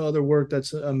bunch of other work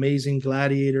that's amazing.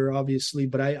 Gladiator, obviously.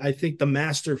 But I think The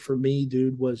Master for me,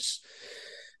 dude, was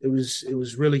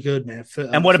really good, man.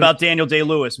 And what about Daniel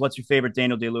Day-Lewis? What's your favorite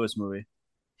Daniel Day-Lewis movie?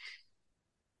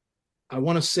 I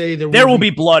want to say There Will Be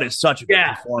Blood is such a good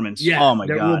performance. Yeah. Oh my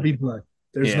God. There Will Be Blood.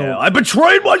 There's no. I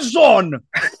betrayed my son.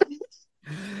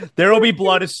 There Will Be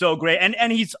Blood is so great.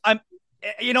 And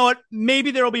you know what?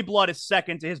 Maybe There Will Be Blood is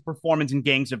second to his performance in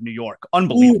Gangs of New York.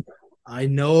 Unbelievable. Ooh, I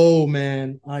know,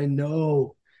 man. I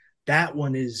know. That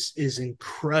one is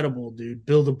incredible, dude.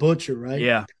 Bill the Butcher,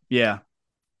 right? Yeah.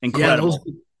 Incredible.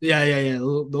 Yeah.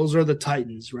 Those are the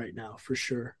Titans right now, for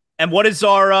sure. And what is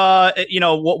our,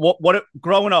 what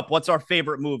growing up, what's our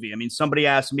favorite movie? I mean, somebody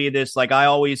asked me this, like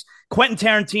Quentin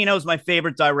Tarantino is my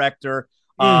favorite director.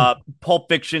 Pulp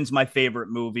Fiction's my favorite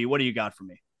movie. What do you got for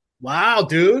me? Wow,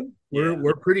 dude.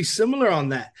 We're pretty similar on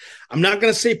that. I'm not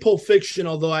going to say Pulp Fiction,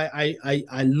 although I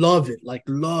love it, like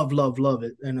love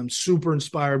it. And I'm super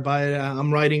inspired by it.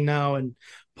 I'm writing now, and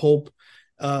Pulp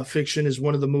Fiction is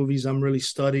one of the movies I'm really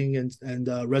studying, and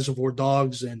Reservoir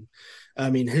Dogs. And I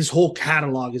mean, his whole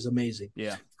catalog is amazing.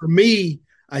 Yeah. For me,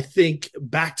 I think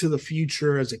Back to the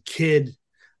Future as a kid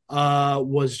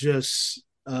was just,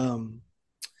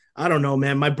 I don't know,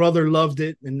 man. My brother loved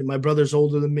it, and my brother's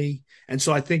older than me. And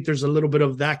so I think there's a little bit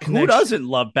of that connection. Who doesn't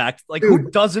love Back to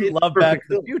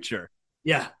the Future?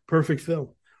 Yeah, perfect film.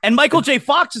 And Michael J.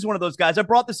 Fox is one of those guys. I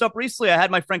brought this up recently. I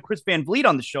had my friend Chris Van Vliet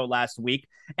on the show last week,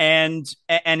 and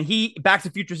he Back to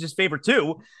the Future is his favorite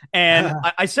too. And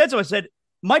I said,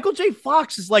 Michael J.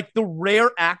 Fox is like the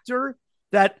rare actor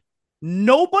that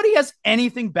nobody has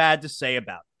anything bad to say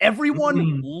about.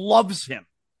 Everyone loves him.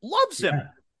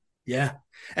 Yeah.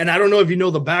 And I don't know if you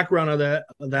know the background of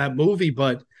that movie,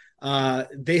 but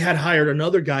they had hired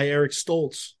another guy, Eric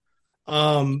Stoltz.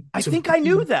 I think I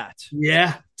knew that.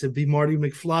 Yeah, to be Marty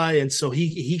McFly, and so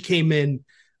he came in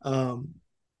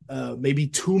maybe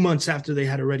 2 months after they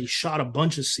had already shot a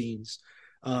bunch of scenes.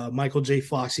 Michael J.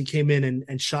 Fox, he came in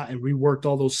and shot and reworked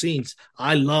all those scenes.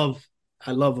 I love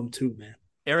him too, man.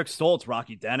 Eric Stoltz,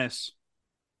 Rocky Dennis.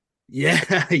 Yeah.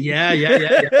 For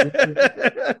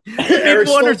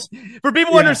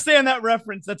people who understand that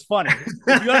reference, that's funny.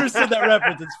 If you understand that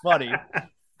reference, it's funny.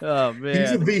 Oh man,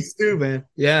 he's a beast too, man.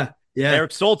 Yeah.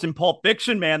 Eric Stoltz in Pulp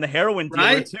Fiction, man, the heroin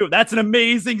dealer too. That's an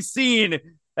amazing scene.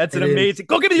 That's an amazing.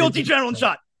 Go give me the old T. General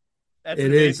shot. That's an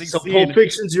amazing so scene. Pulp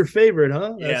Fiction's your favorite,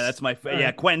 huh? That's my favorite.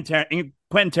 Yeah, Quentin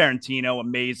Tarantino,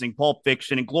 amazing. Pulp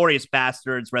Fiction, Inglourious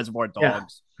Bastards, Reservoir Dogs.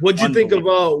 Yeah. What'd you think of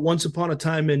Once Upon a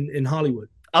Time in Hollywood?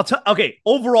 Okay,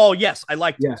 overall, yes, I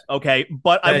liked it. Okay,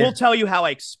 but I will tell you how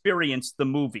I experienced the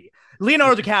movie.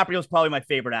 Leonardo DiCaprio is probably my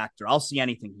favorite actor. I'll see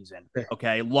anything he's in.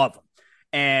 Okay, love him.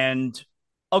 And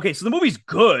okay, so the movie's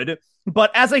good,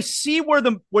 but as I see where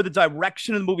the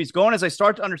direction of the movie's going, as I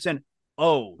start to understand,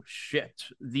 oh shit,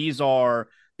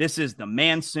 this is the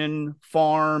Manson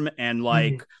farm, and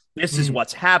like this is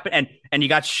what's happened, and you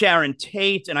got Sharon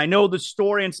Tate, and I know the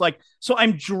story, and it's like, so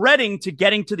I'm dreading to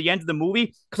getting to the end of the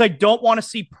movie because I don't want to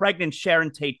see pregnant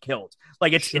Sharon Tate killed.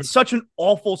 Like it's such an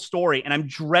awful story, and I'm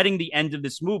dreading the end of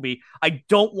this movie. I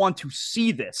don't want to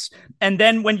see this. And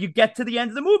then when you get to the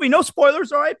end of the movie, no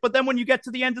spoilers, all right, but then when you get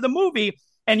to the end of the movie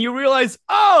and you realize,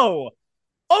 oh,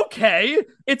 okay,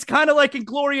 it's kind of like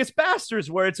Inglourious Bastards,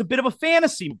 where it's a bit of a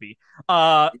fantasy movie.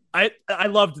 I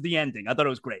loved the ending. I thought it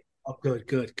was great. Oh, good.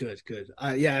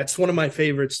 Yeah, it's one of my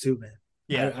favorites too, man.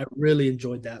 Yeah, I really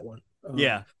enjoyed that one.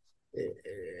 Yeah.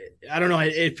 I don't know.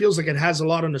 It feels like it has a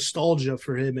lot of nostalgia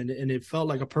for him, and it felt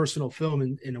like a personal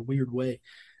film in a weird way.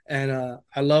 And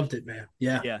I loved it, man.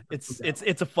 Yeah.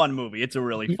 It's a fun movie. It's a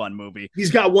really fun movie.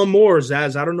 He's got one more,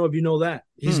 Zaz. I don't know if you know that.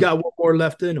 He's got one more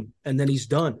left in him, and then he's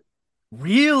done.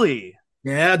 Really?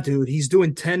 Yeah, dude. He's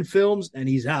doing 10 films and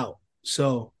he's out.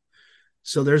 So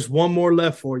there's one more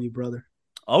left for you, brother.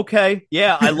 Okay.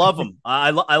 Yeah, I love him.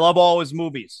 I love all his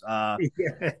movies.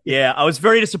 Yeah, I was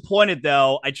very disappointed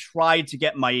though. I tried to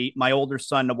get my older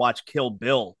son to watch Kill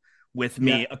Bill with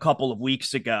me a couple of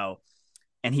weeks ago,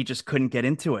 and he just couldn't get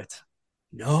into it.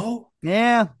 No?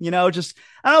 Yeah, I don't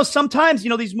know, sometimes,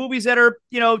 these movies that are,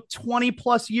 20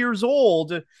 plus years old,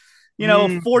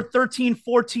 13,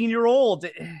 14-year-old,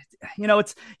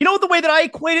 it's, the way that I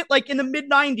equate it, like in the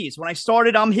mid-90s, when I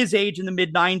started, I'm his age in the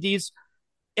mid-90s.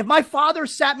 If my father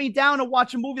sat me down to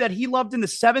watch a movie that he loved in the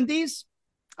 70s,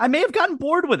 I may have gotten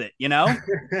bored with it,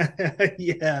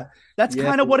 Yeah. That's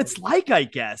kind of what it's like, I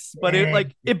guess. But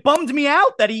it bummed me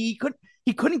out that he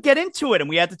couldn't get into it and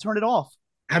we had to turn it off.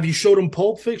 Have you showed him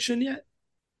Pulp Fiction yet?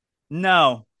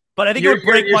 No. But I think it would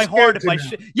break my heart if I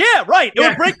yeah, right. It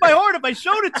would break my heart if I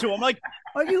showed it to him. Like,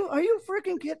 are you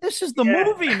freaking kidding? This is the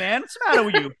movie, man. What's the matter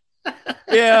with you?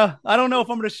 Yeah, I don't know if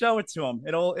I'm going to show it to him.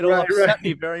 It'll upset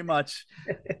me very much.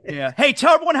 Yeah. Hey,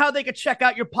 tell everyone how they could check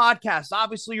out your podcast.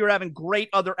 Obviously, you're having great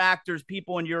other actors,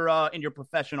 people in your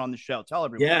profession on the show. Tell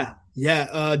everyone.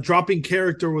 Yeah. Dropping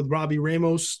Character with Robbie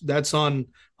Ramos. That's on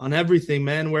everything,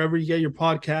 man. Wherever you get your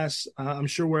podcasts, I'm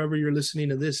sure wherever you're listening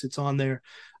to this, it's on there.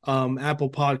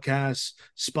 Apple Podcasts,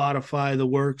 Spotify, the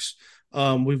works.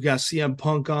 We've got CM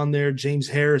Punk on there, James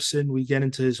Harrison. We get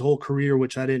into his whole career,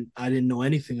 which I didn't know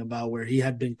anything about, where he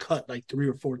had been cut like 3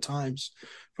 or 4 times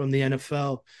from the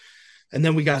NFL. And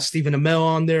then we got Stephen Amell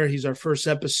on there. He's our first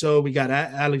episode. We got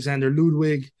Alexander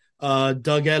Ludwig,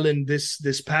 Doug Ellen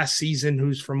this past season,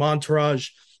 who's from Entourage.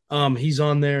 He's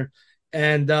on there.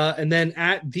 And then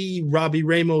at the Robbie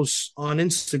Ramos on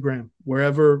Instagram,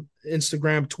 wherever,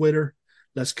 Instagram, Twitter.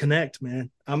 Let's connect, man.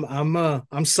 I'm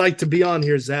psyched to be on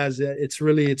here, Zaz. It's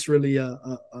really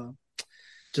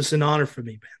just an honor for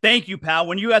me, man. Thank you, pal.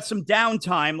 When you have some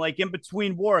downtime, like in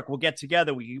between work, we'll get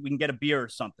together. We can get a beer or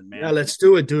something, man. Yeah, let's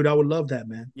do it, dude. I would love that,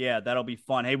 man. Yeah, that'll be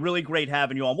fun. Hey, really great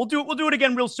having you on. We'll do it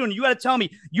again real soon. You got to tell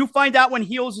me. You find out when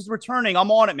Heels is returning.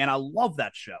 I'm on it, man. I love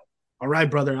that show. All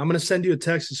right, brother. I'm gonna send you a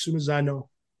text as soon as I know.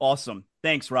 Awesome.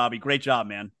 Thanks, Robbie. Great job,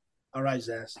 man. All right,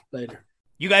 Zaz. Later.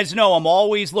 You guys know I'm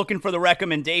always looking for the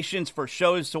recommendations for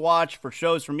shows to watch, for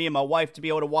shows for me and my wife to be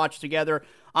able to watch together.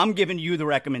 I'm giving you the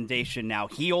recommendation now.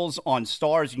 Heels on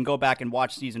Stars. You can go back and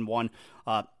watch season 1,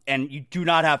 and you do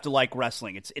not have to like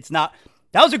wrestling. It's not.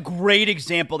 That was a great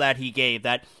example that he gave.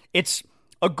 That it's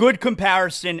a good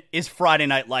comparison is Friday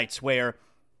Night Lights, where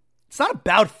it's not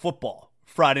about football.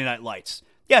 Friday Night Lights.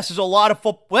 Yes, there's a lot of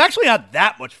football. Well, actually, not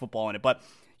that much football in it, but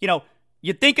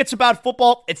you think it's about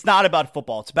football? It's not about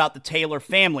football. It's about the Taylor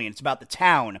family, and it's about the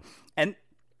town. And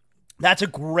that's a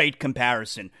great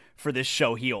comparison for this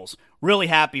show, Heels. Really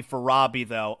happy for Robbie,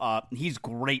 though. He's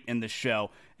great in the show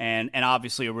and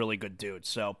obviously a really good dude.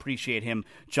 So appreciate him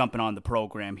jumping on the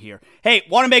program here. Hey,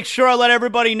 want to make sure I let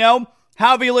everybody know,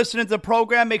 however you listen to the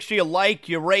program, make sure you like,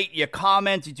 you rate, you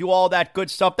comment, you do all that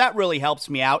good stuff. That really helps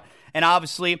me out. And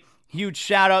obviously, huge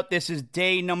shout out. This is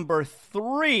day number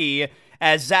 3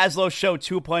 as Zaslow Show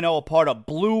 2.0, a part of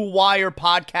Blue Wire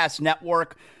Podcast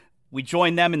Network. We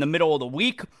joined them in the middle of the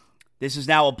week. This is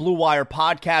now a Blue Wire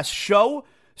Podcast show.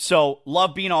 So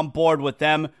love being on board with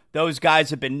them. Those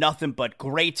guys have been nothing but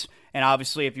great. And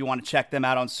obviously, if you want to check them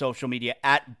out on social media,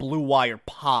 at Blue Wire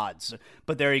Pods.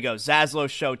 But there you go. Zaslow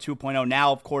Show 2.0,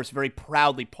 now, of course, very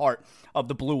proudly part of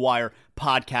the Blue Wire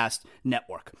Podcast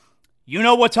Network. You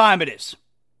know what time it is.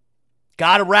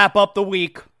 Got to wrap up the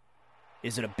week.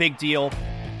 Is it a big deal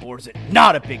or is it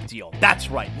not a big deal? That's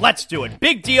right. Let's do it.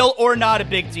 Big deal or not a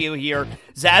big deal here.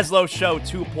 Zaslow Show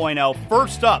 2.0.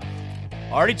 First up,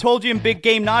 I already told you in big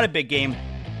game, not a big game.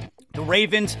 The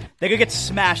Ravens, they're going to get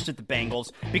smashed at the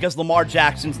Bengals because Lamar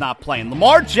Jackson's not playing.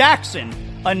 Lamar Jackson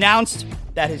announced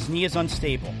that his knee is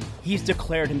unstable. He's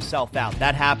declared himself out.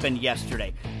 That happened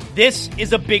yesterday. This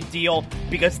is a big deal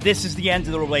because this is the end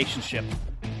of the relationship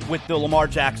with the Lamar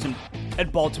Jackson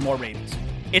and Baltimore Ravens.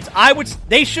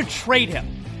 They should trade him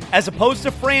as opposed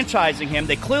to franchising him.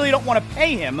 They clearly don't want to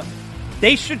pay him.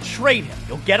 They should trade him.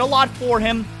 You'll get a lot for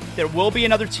him. There will be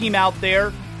another team out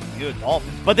there, the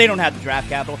Dolphins, but they don't have the draft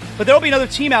capital. But there will be another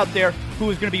team out there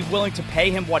who is going to be willing to pay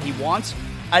him what he wants.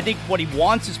 I think what he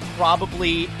wants is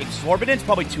probably exorbitant. It's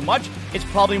probably too much. It's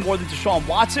probably more than Deshaun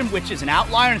Watson, which is an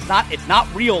outlier. And it's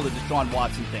not real, the Deshaun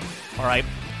Watson thing. All right.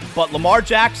 But Lamar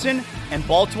Jackson and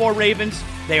Baltimore Ravens,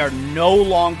 they are no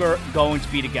longer going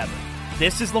to be together.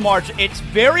 This is Lamar. It's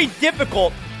very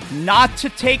difficult not to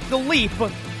take the leap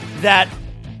that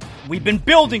we've been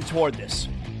building toward this.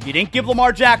 You didn't give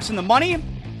Lamar Jackson the money.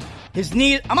 His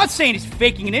knee, I'm not saying he's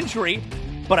faking an injury,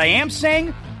 but I am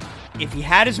saying if he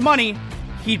had his money,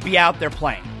 he'd be out there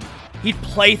playing. He'd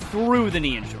play through the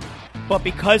knee injury. But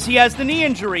because he has the knee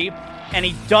injury and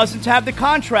he doesn't have the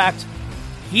contract,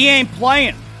 he ain't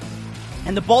playing.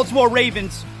 And the Baltimore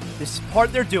Ravens, this is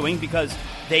part they're doing because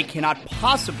they cannot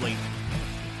possibly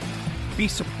be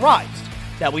surprised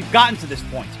that we've gotten to this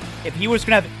point. If he was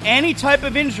going to have any type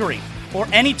of injury or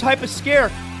any type of scare,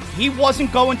 he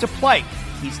wasn't going to play.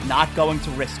 He's not going to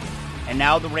risk it. And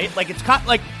now it's kind of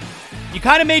like you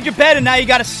kind of made your bed and now you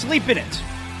got to sleep in it.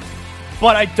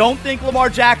 But I don't think Lamar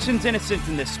Jackson's innocent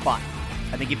in this spot.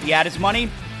 I think if he had his money,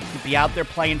 he'd be out there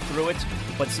playing through it.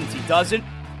 But since he doesn't,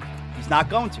 he's not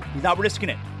going to. He's not risking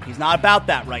it. He's not about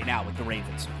that right now with the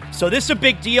Ravens. So this is a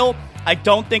big deal. I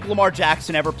don't think Lamar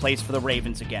Jackson ever plays for the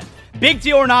Ravens again. Big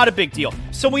deal or not a big deal?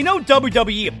 So we know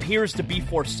WWE appears to be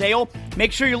for sale.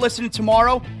 Make sure you're listening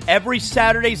tomorrow. Every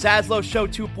Saturday, Zaslow Show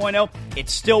 2.0.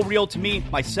 It's still real to me,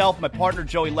 myself, my partner,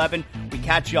 Joey Levin. We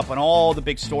catch you up on all the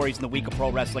big stories in the week of pro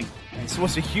wrestling. And this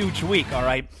was a huge week, all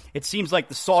right? It seems like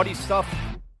the Saudi stuff,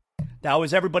 that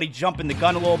was everybody jumping the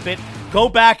gun a little bit. Go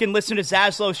back and listen to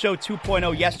Zaslow Show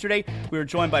 2.0 yesterday. We were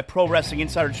joined by Pro Wrestling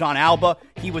Insider John Alba.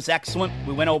 He was excellent.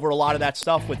 We went over a lot of that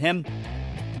stuff with him.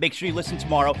 Make sure you listen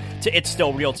tomorrow to It's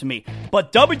Still Real to Me.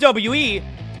 But WWE,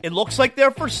 it looks like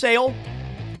they're for sale.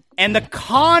 And the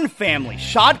Khan family,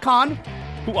 Shad Khan,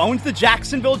 who owns the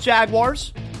Jacksonville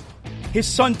Jaguars, his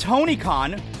son Tony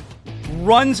Khan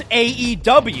runs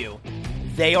AEW.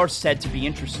 They are said to be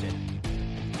interested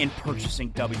in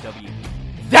purchasing WWE.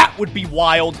 That would be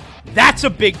wild. That's a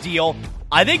big deal.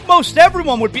 I think most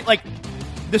everyone would be like,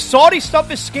 the Saudi stuff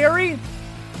is scary.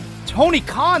 Tony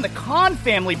Khan, the Khan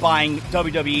family buying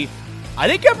WWE, I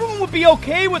think everyone would be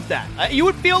okay with that. You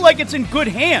would feel like it's in good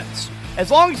hands. As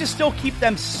long as you still keep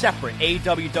them separate,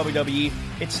 AEW, WWE,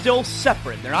 it's still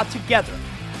separate. They're not together.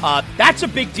 That's a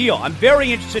big deal. I'm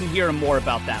very interested in hearing more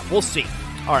about that. We'll see.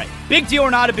 All right, big deal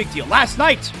or not a big deal? Last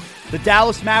night, the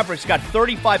Dallas Mavericks got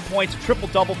 35 points,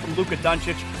 triple-double from Luka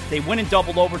Doncic. They win in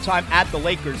double overtime at the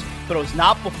Lakers, but it was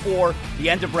not before the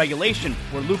end of regulation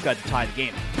where Luka tied the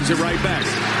game. It's it right back.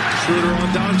 Schroeder on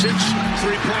Doncic.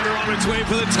 Three-pointer on its way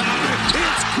for the tie.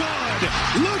 It's good.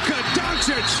 Luka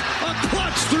Doncic, a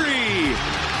clutch three.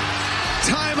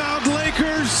 Timeout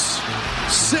Lakers.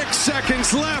 6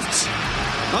 seconds left.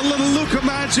 A little Luka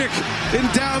magic in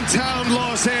downtown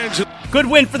Los Angeles. Good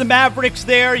win for the Mavericks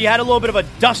there. You had a little bit of a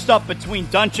dust-up between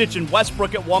Doncic and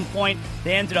Westbrook at one point.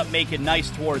 They ended up making nice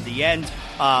toward the end.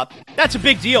 That's a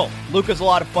big deal. Luka's a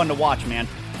lot of fun to watch, man.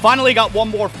 Finally got one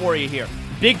more for you here.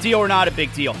 Big deal or not a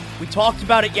big deal? We talked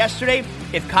about it yesterday.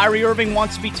 If Kyrie Irving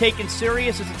wants to be taken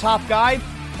serious as a top guy,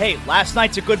 hey, last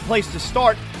night's a good place to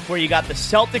start where you got the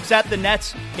Celtics at the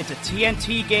Nets. It's a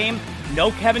TNT game.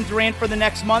 No Kevin Durant for the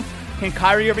next month. Can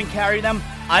Kyrie Irving carry them?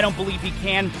 I don't believe he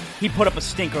can. He put up a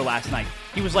stinker last night.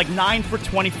 He was like 9 for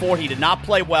 24. He did not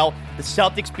play well. The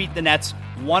Celtics beat the Nets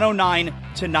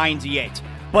 109-98.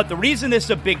 But the reason this is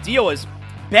a big deal is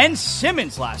Ben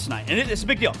Simmons last night, and it's a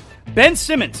big deal. Ben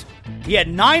Simmons, he had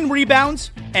 9 rebounds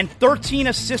and 13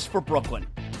 assists for Brooklyn.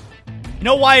 You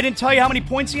know why I didn't tell you how many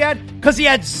points he had? Because he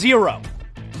had 0.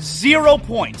 0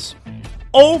 points.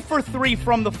 0 for 3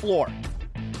 from the floor.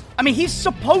 I mean, he's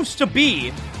supposed to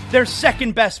be their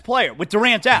second best player with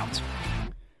Durant out.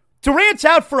 Durant's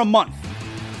out for a month.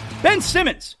 Ben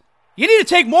Simmons, you need to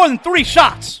take more than 3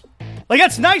 shots. Like,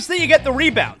 it's nice that you get the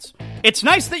rebounds. It's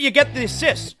nice that you get the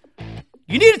assists.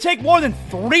 You need to take more than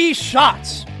 3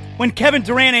 shots when Kevin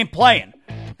Durant ain't playing.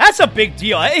 That's a big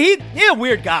deal. He's a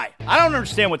weird guy. I don't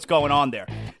understand what's going on there.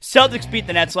 Celtics beat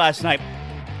the Nets last night,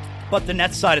 but the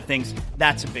Nets side of things,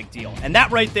 that's a big deal. And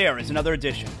that right there is another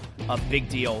edition of Big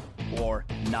Deal or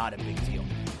Not a Big Deal.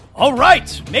 All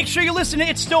right, make sure you listen to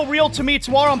It's Still Real to Me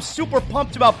tomorrow. I'm super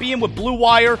pumped about being with Blue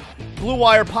Wire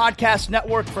Podcast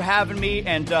Network for having me.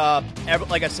 And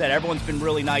like I said, everyone's been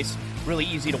really nice, really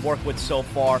easy to work with so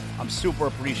far. I'm super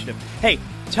appreciative. Hey,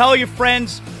 tell your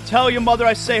friends, tell your mother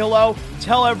I say hello,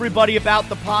 tell everybody about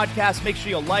the podcast. Make sure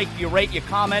you like, you rate, you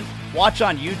comment. Watch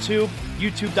on YouTube,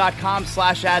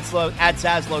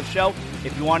 youtube.com/@Zaslow Show.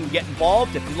 If you want to get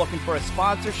involved, if you're looking for a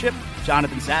sponsorship,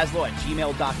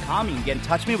 JonathanZaslow@gmail.com. You can get in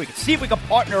touch with me. We can see if we can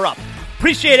partner up.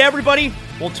 Appreciate everybody.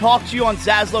 We'll talk to you on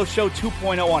Zaslow Show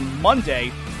 2.0 on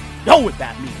Monday. Know what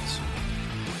that means.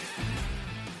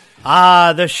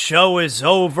 The show is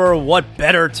over. What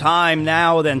better time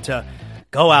now than to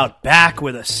go out back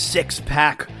with a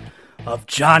 6-pack of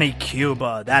Johnny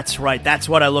Cuba. That's right. That's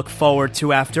what I look forward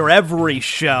to after every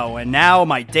show. And now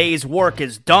my day's work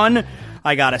is done.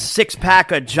 I got a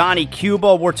 6-pack of Johnny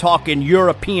Cuba. We're talking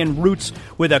European roots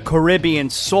with a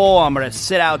Caribbean soul. I'm going to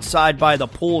sit outside by the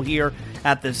pool here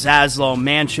at the Zaslow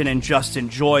Mansion and just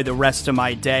enjoy the rest of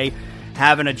my day.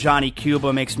 Having a Johnny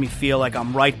Cuba makes me feel like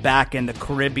I'm right back in the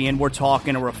Caribbean. We're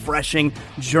talking a refreshing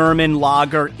German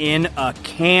lager in a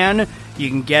can. You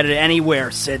can get it anywhere.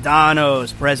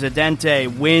 Sedanos, Presidente,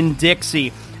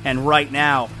 Winn-Dixie. And right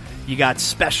now, you got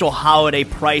special holiday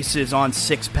prices on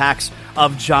 6-packs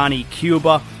of Johnny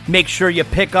Cuba. Make sure you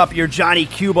pick up your Johnny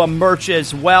Cuba merch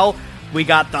as well. We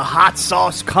got the hot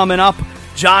sauce coming up.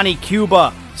 Johnny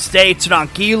Cuba, stay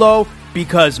tranquilo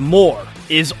because more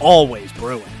is always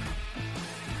brewing.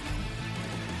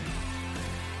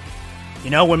 You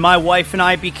know, when my wife and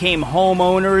I became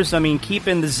homeowners,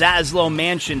 keeping the Zaslow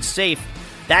Mansion safe,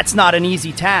 that's not an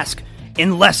easy task.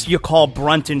 Unless you call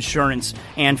Brunt Insurance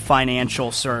and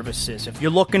Financial Services. If you're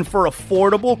looking for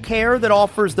affordable care that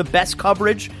offers the best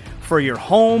coverage for your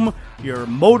home, your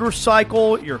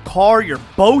motorcycle, your car, your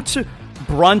boat,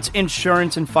 Brunt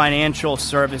Insurance and Financial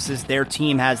Services, their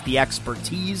team has the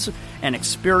expertise and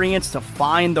experience to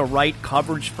find the right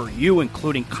coverage for you,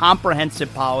 including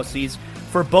comprehensive policies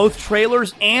for both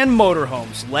trailers and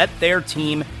motorhomes. Let their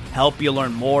team help you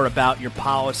learn more about your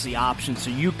policy options so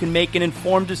you can make an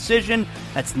informed decision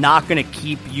that's not going to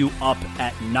keep you up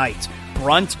at night.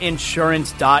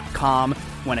 BruntInsurance.com.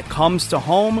 When it comes to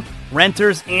home,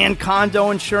 renters, and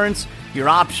condo insurance, your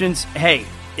options,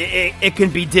 it can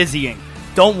be dizzying.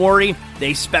 Don't worry,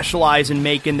 they specialize in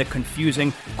making the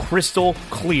confusing crystal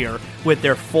clear with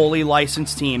their fully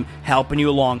licensed team helping you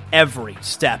along every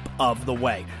step of the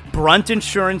way.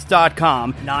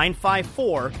 BruntInsurance.com,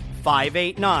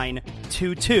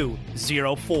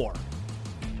 954-589-2204.